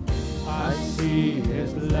சிந்தனையில I see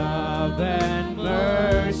His love and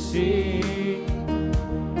mercy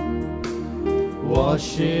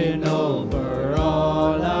washing over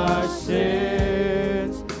all our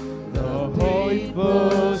sins. The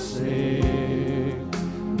people sing,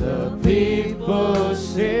 the people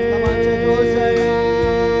sing,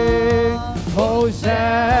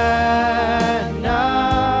 Hosanna,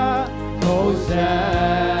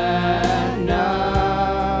 Hosanna,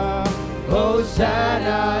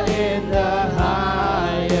 Hosanna in the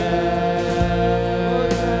highest.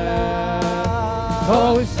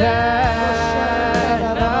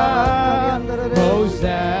 Hosanna,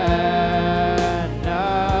 Hosanna,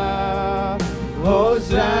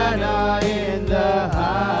 Hosanna in the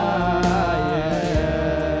highest.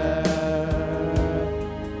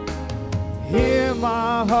 Hear my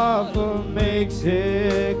heart, for makes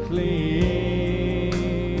it clean.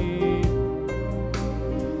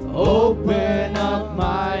 Open up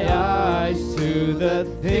my eyes to the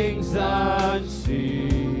things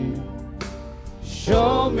unseen.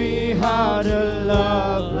 Show me how to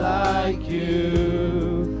love like you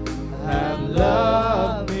have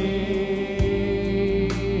loved me.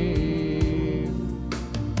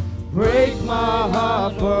 Break my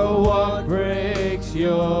heart for what breaks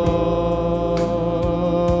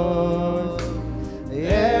yours.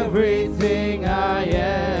 Everything I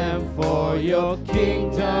am for your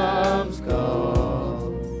kingdom's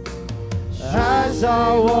cause. As I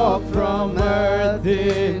walk from earth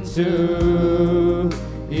into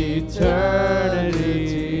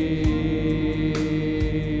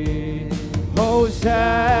eternity.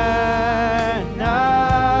 Hosanna,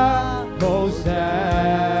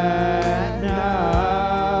 Hosanna,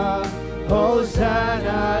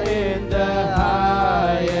 Hosanna in the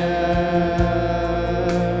highest.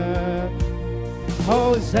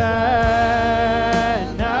 Hosanna,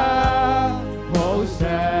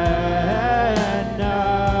 Hosanna,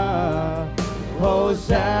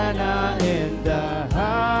 Hosanna in the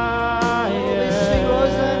highest.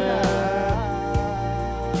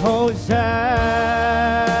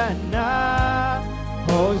 Hosanna,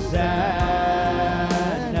 Hosanna,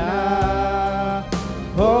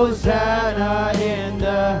 Hosanna in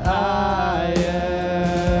the highest.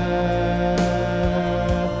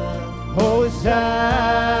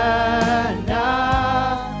 Hosanna,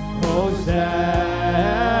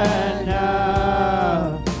 Hosanna,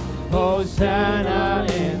 Hosanna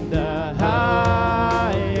in the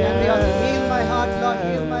highest. Heal my heart, Lord,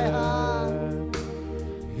 heal my heart.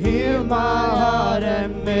 Heal my heart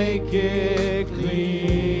and make it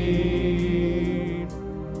clean.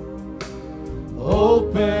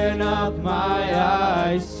 Open up my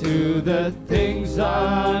eyes to the things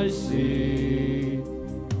unseen.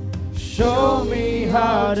 Show me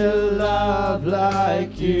how to love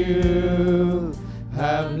like you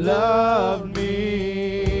have loved me.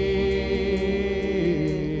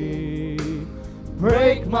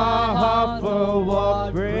 Break my heart for what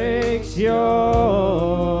breaks yours.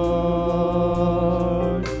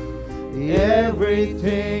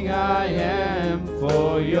 Everything I am for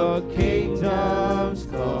your kingdom's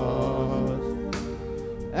cause.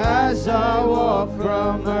 As I walk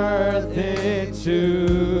from earth into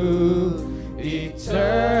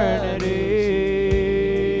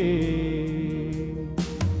eternity.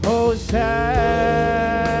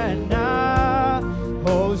 Hosanna,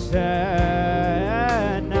 Hosanna,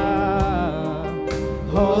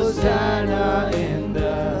 Hosanna in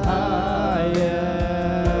the highest.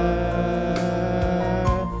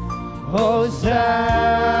 Hosanna,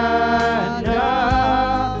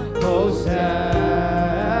 Hosanna,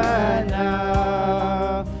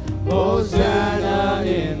 Hosanna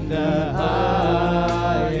in the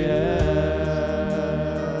highest.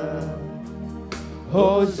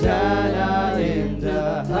 Hosanna in the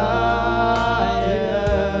highest.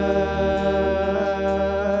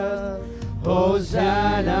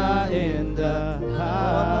 Hosanna in the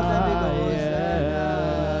highest.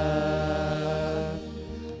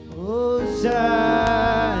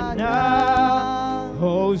 Hosanna,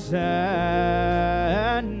 Hosanna,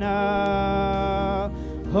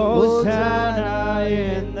 Hosanna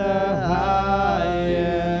in the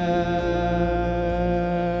highest.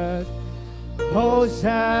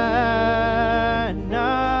 Hosanna,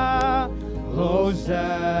 Hosanna,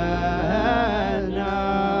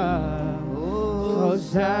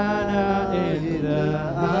 Hosanna in the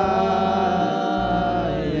highest.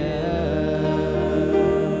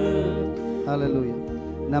 ஹalleluya.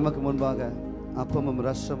 நமக்கு முன்பாக அப்பமும்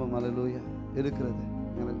ரசமும் ஹalleluya இருக்கிறது.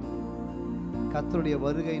 கர்த்தருடைய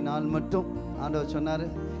வருகை நாள் மட்டும் ஆண்டவர் சொன்னாரு,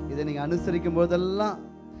 இதை நீங்க அனுசரிக்கும் போதெல்லாம்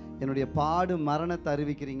என்னுடைய பாடு மரணத்தை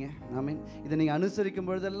அறிவிக்கிறீங்க. ஆமென். இதை நீங்கள் அனுசரிக்கும்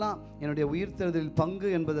பொழுதெல்லாம் என்னுடைய உயிர்த்தெழுதலில் பங்கு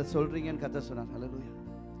என்பதை சொல்கிறீங்கன்னு கர்த்தர் சொன்னார். ஹல்லேலூயா.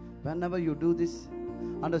 whenever you do this,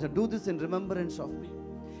 and do this in remembrance of me.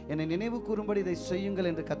 என்னை நினைவு கூறும்படி இதை செய்யுங்கள்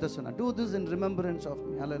என்று கர்த்தர் சொன்னார். do this in remembrance of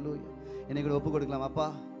me. ஹல்லேலூயா. என்னை கூட ஒப்பு கொடுக்கலாம். அப்பா,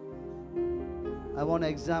 I want to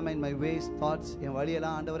examine my ways, thoughts. என்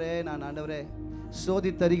வழியெல்லாம் ஆண்டவரே, நான் ஆண்டவரே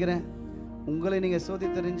சோதித்தறிகிறேன். உங்களை நீங்கள்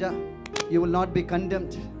சோதித்தறிஞ்சா you will not be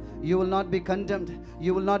condemned. You will not be condemned.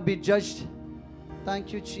 You will not be judged. Thank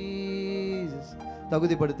you Jesus.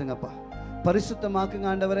 தகுதிப்படுத்துங்கப்பா, பரிசுத்தமாக்குங்க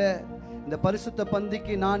ஆண்டவரே. இந்த பரிசுத்த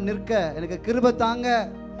பந்திக்கு நான் நிற்க எனக்கு கிருபை தாங்க.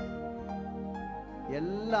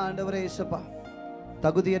 எல்லா ஆண்டவரே இயேசுப்பா,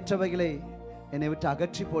 தகுதியற்றவைகளை என்னை விட்டு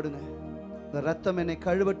அகற்றி போடுங்க. இந்த ரத்தம் என்னை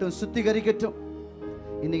கழுவட்டும், சுத்திகரிக்கட்டும்.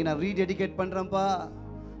 இன்னைக்கு நான் rededicate பண்றேன்ப்பா.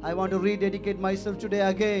 I want to rededicate myself today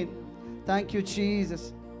again. Thank you Jesus.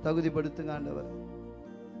 தகுதிப்படுத்துங்க ஆண்டவர்.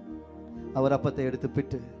 அவர் அப்பத்தை எடுத்து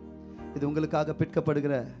பிட்டு, இது உங்களுக்காக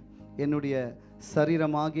பிற்கப்படுகிற என்னுடைய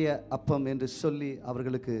சரீரமாகிய அப்பம் என்று சொல்லி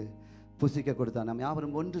அவர்களுக்கு புசிக்க கொடுத்தார். நாம்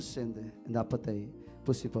யாவரும் ஒன்று சேர்ந்து இந்த அப்பத்தை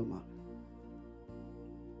புசிப்போமா?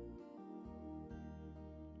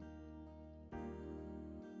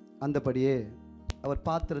 அந்தபடியே அவர்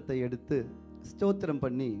பாத்திரத்தை எடுத்து ஸ்தோத்திரம்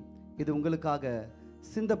பண்ணி, இது உங்களுக்காக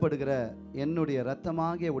சிந்தப்படுகிற என்னுடைய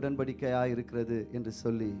இரத்தமாகிய உடன்படிக்கையாக இருக்கிறது என்று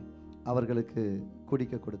சொல்லி அவர்களுக்கு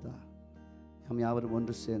குடிக்க கொடுத்தார். நாம் யாவரும்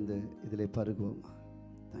ஒன்று சேர்ந்து இதிலே பருகுவோமா?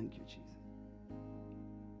 Thank you Jesus.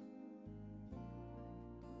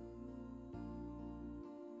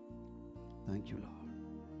 Thank you Lord.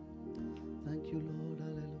 Thank you Lord.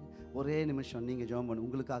 Hallelujah. ஒரே நிமிஷம் நீங்க ஜெபம் பண்ணு,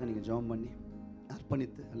 உங்களுக்காக நீங்க ஜெபம் பண்ணி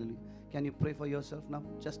அர்ப்பணித்து. Hallelujah. Can you pray for yourself now?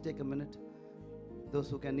 Just take a minute. Those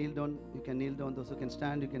who can kneel down, you can kneel down. Those who can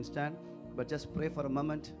stand, you can stand. But just pray for a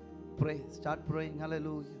moment. Pray. Start praying.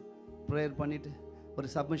 Hallelujah. Prayer பண்ணிட்டு ஒரு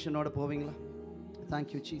சப்மிஷனோட போவீங்களா? Thank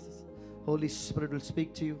you Jesus. Holy Spirit will speak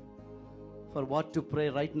to you for what to pray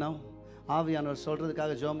right now. ஆவியானவர்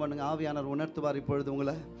சொல்றதுக்காக ஜெபம் பண்ணுங்க. ஆவியானவர் உணர்த்துவார் இப்பொழுது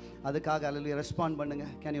உங்களை. அதுக்காக ஹalleluya ரெஸ்பாண்ட் பண்ணுங்க.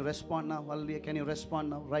 Can you respond now? Hallelujah. Can you respond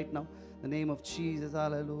now? Right now. In the name of Jesus.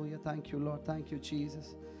 Hallelujah. Thank you Lord. Thank you Jesus.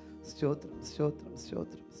 ஸ்தோத்திரம் ஸ்தோத்திரம்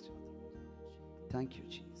ஸ்தோத்திரம் ஸ்தோத்திரம். Thank you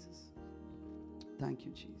Jesus. Thank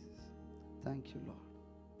you Jesus. Thank you Lord.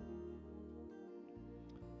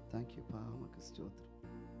 Thank you பாவமக்கு ஸ்தோத்திரம்.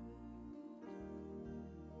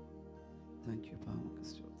 Thank you பாவமக்கு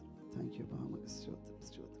ஸ்தோத்திரம். Thank you பாவமக்கு ஸ்தோத்திரம்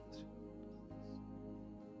ஸ்தோத்திரம்.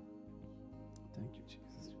 Thank you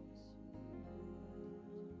Jesus.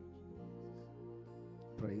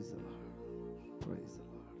 Praise the Lord. Praise the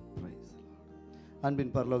Lord. Praise the Lord.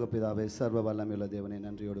 அன்பின் பரலோக பிதாவே, சர்வ வல்லமையுள்ள தேவனே,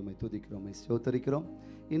 நன்றியோடு உம்மை துதிக்கிறோம், ஸ்தோத்திரிக்கிறோம்.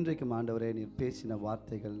 இன்றைக்கும் ஆண்டவரே, நீர் பேசின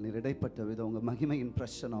வார்த்தைகள், நீர் இடைப்பட்ட விதம், உங்கள் மகிமையின்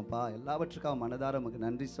பிரச்சனைப்பா, எல்லாவற்றுக்காக மனதார உமக்கு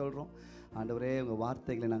நன்றி சொல்கிறோம் ஆண்டவரே. உங்கள்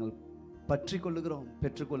வார்த்தைகளை நாங்கள் பற்றி கொள்ளுகிறோம்,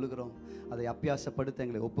 பெற்றுக்கொள்ளுகிறோம். அதை அப்பியாசப்படுத்த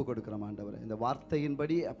எங்களை ஒப்பு கொடுக்கிறோம் ஆண்டவரே. இந்த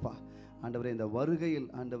வார்த்தையின்படி அப்பா ஆண்டவரே, இந்த வருகையில்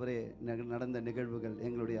ஆண்டவரே நடந்த நிகழ்வுகள்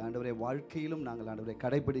எங்களுடைய ஆண்டவரே வாழ்க்கையிலும் நாங்கள் ஆண்டவரை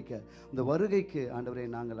கடைபிடிக்க, இந்த வருகைக்கு ஆண்டவரே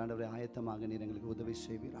நாங்கள் ஆண்டவரை ஆயத்தமாக நீர் எங்களுக்கு உதவி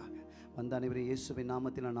செய்வீராக. வந்த அனைவரே இயேசுவின்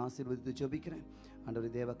நாமத்தில் நான் ஆசீர்வதித்து ஜெபிக்கிறேன் ஆண்டவரே.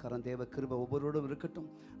 தேவக்கரம் தேவ கிருபை ஒவ்வொருவரோடும் இருக்கட்டும்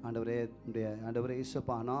ஆண்டவரே. ஆண்டவரே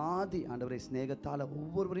இயேசுப்பா, அநாதி ஆண்டவரே ஸ்நேகத்தால்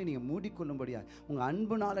ஒவ்வொருவரையும் நீங்கள் மூடிக்கொள்ளும்படியாய், உங்கள்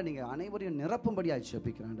அன்புனால நீங்கள் அனைவரையும் நிரப்பும்படியாய்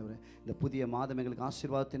ஜெபிக்கிறேன் ஆண்டவரே. இந்த புதிய மாதம் எங்களுக்கு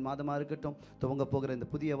ஆசீர்வாதத்தின் மாதமாக இருக்கட்டும். துவங்க போகிற இந்த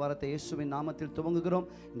புதிய வாரத்தை இயேசுவின் நாமத்தில் துவங்குகிறோம்.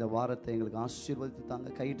 இந்த வாரத்தை எங்களுக்கு ஆசீர்வதித்து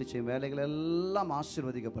தாங்க. கையிட்டு செய்யும் வேலைகள் எல்லாம்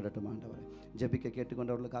ஆசீர்வதிக்கப்படட்டும் ஆண்டவரே. ஜெபிக்க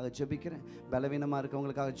கேட்டுக்கொண்டவர்களுக்காக ஜெபிக்கிறேன். பலவீனமாக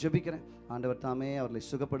இருக்கவங்களுக்காக ஜெபிக்கிறேன் ஆண்டவர். தாமே அவர்களை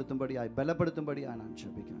சுகப்படுத்தும்படியாய், பலப்படுத்தும்படியாய் நான்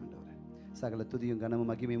ஜெபிக்கிறேன் ஆண்டவரே. சகல துதியும் கனமும்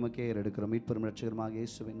மகிமையும் உமக்கே எடுக்கிறோம். மீட்பெரும் இரட்சகருமாக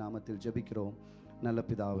இயேசுவின் நாமத்தில் ஜெபிக்கிறோம் நல்ல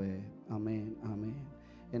பிதாவே. ஆமென் ஆமென்.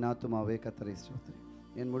 என் ஆத்துமாவே கர்த்தரை ஸ்தோத்திரி,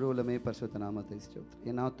 என் முழு உள்ளமே பரிசுத்த நாமத்தை ஸ்தோத்திரி.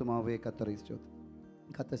 என் ஆத்துமாவே கர்த்தரை ஸ்தோத்திரி,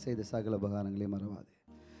 கர்த்தர் செய்த சகல உபகாரங்களையும் மறவாதே.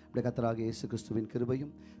 அப்படி கர்த்தராகிய இயேசு கிறிஸ்துவின்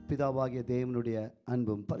கிருபையும், பிதாவாகிய தேவனுடைய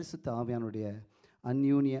அன்பும், பரிசுத்த ஆவியானுடைய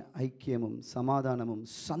அந்யூன்ய ஐக்கியமும், சமாதானமும்,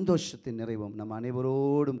 சந்தோஷத்தின் நிறைவும் நம்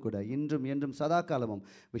அனைவரோடும் கூட இன்றும் என்றும் சதா காலமும்,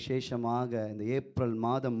 விசேஷமாக இந்த ஏப்ரல்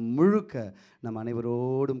மாதம் முழுக்க நம்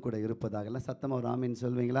அனைவரோடும் கூட இருப்பதாக. எல்லாம் சத்தமாக ஒரு ஆமீன்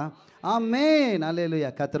சொல்வீங்களா? ஆமென்.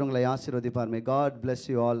 அல்லேலூயா. கர்த்தர் உங்களை ஆசீர்வதிப்பார். May God bless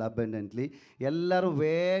you all abundantly. எல்லாரும்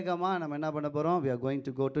வேகமாக நம்ம என்ன பண்ண போகிறோம்? we are going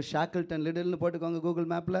to go to Shackleton Littleன்னு போட்டுக்கோங்க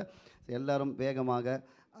கூகுள் மேப்பில். எல்லாரும் வேகமாக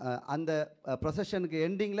அந்த ப்ரொசஷனுக்கு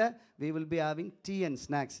எண்டிங்கில் we will be having tea and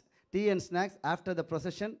snacks. Tea and snacks after the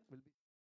procession will be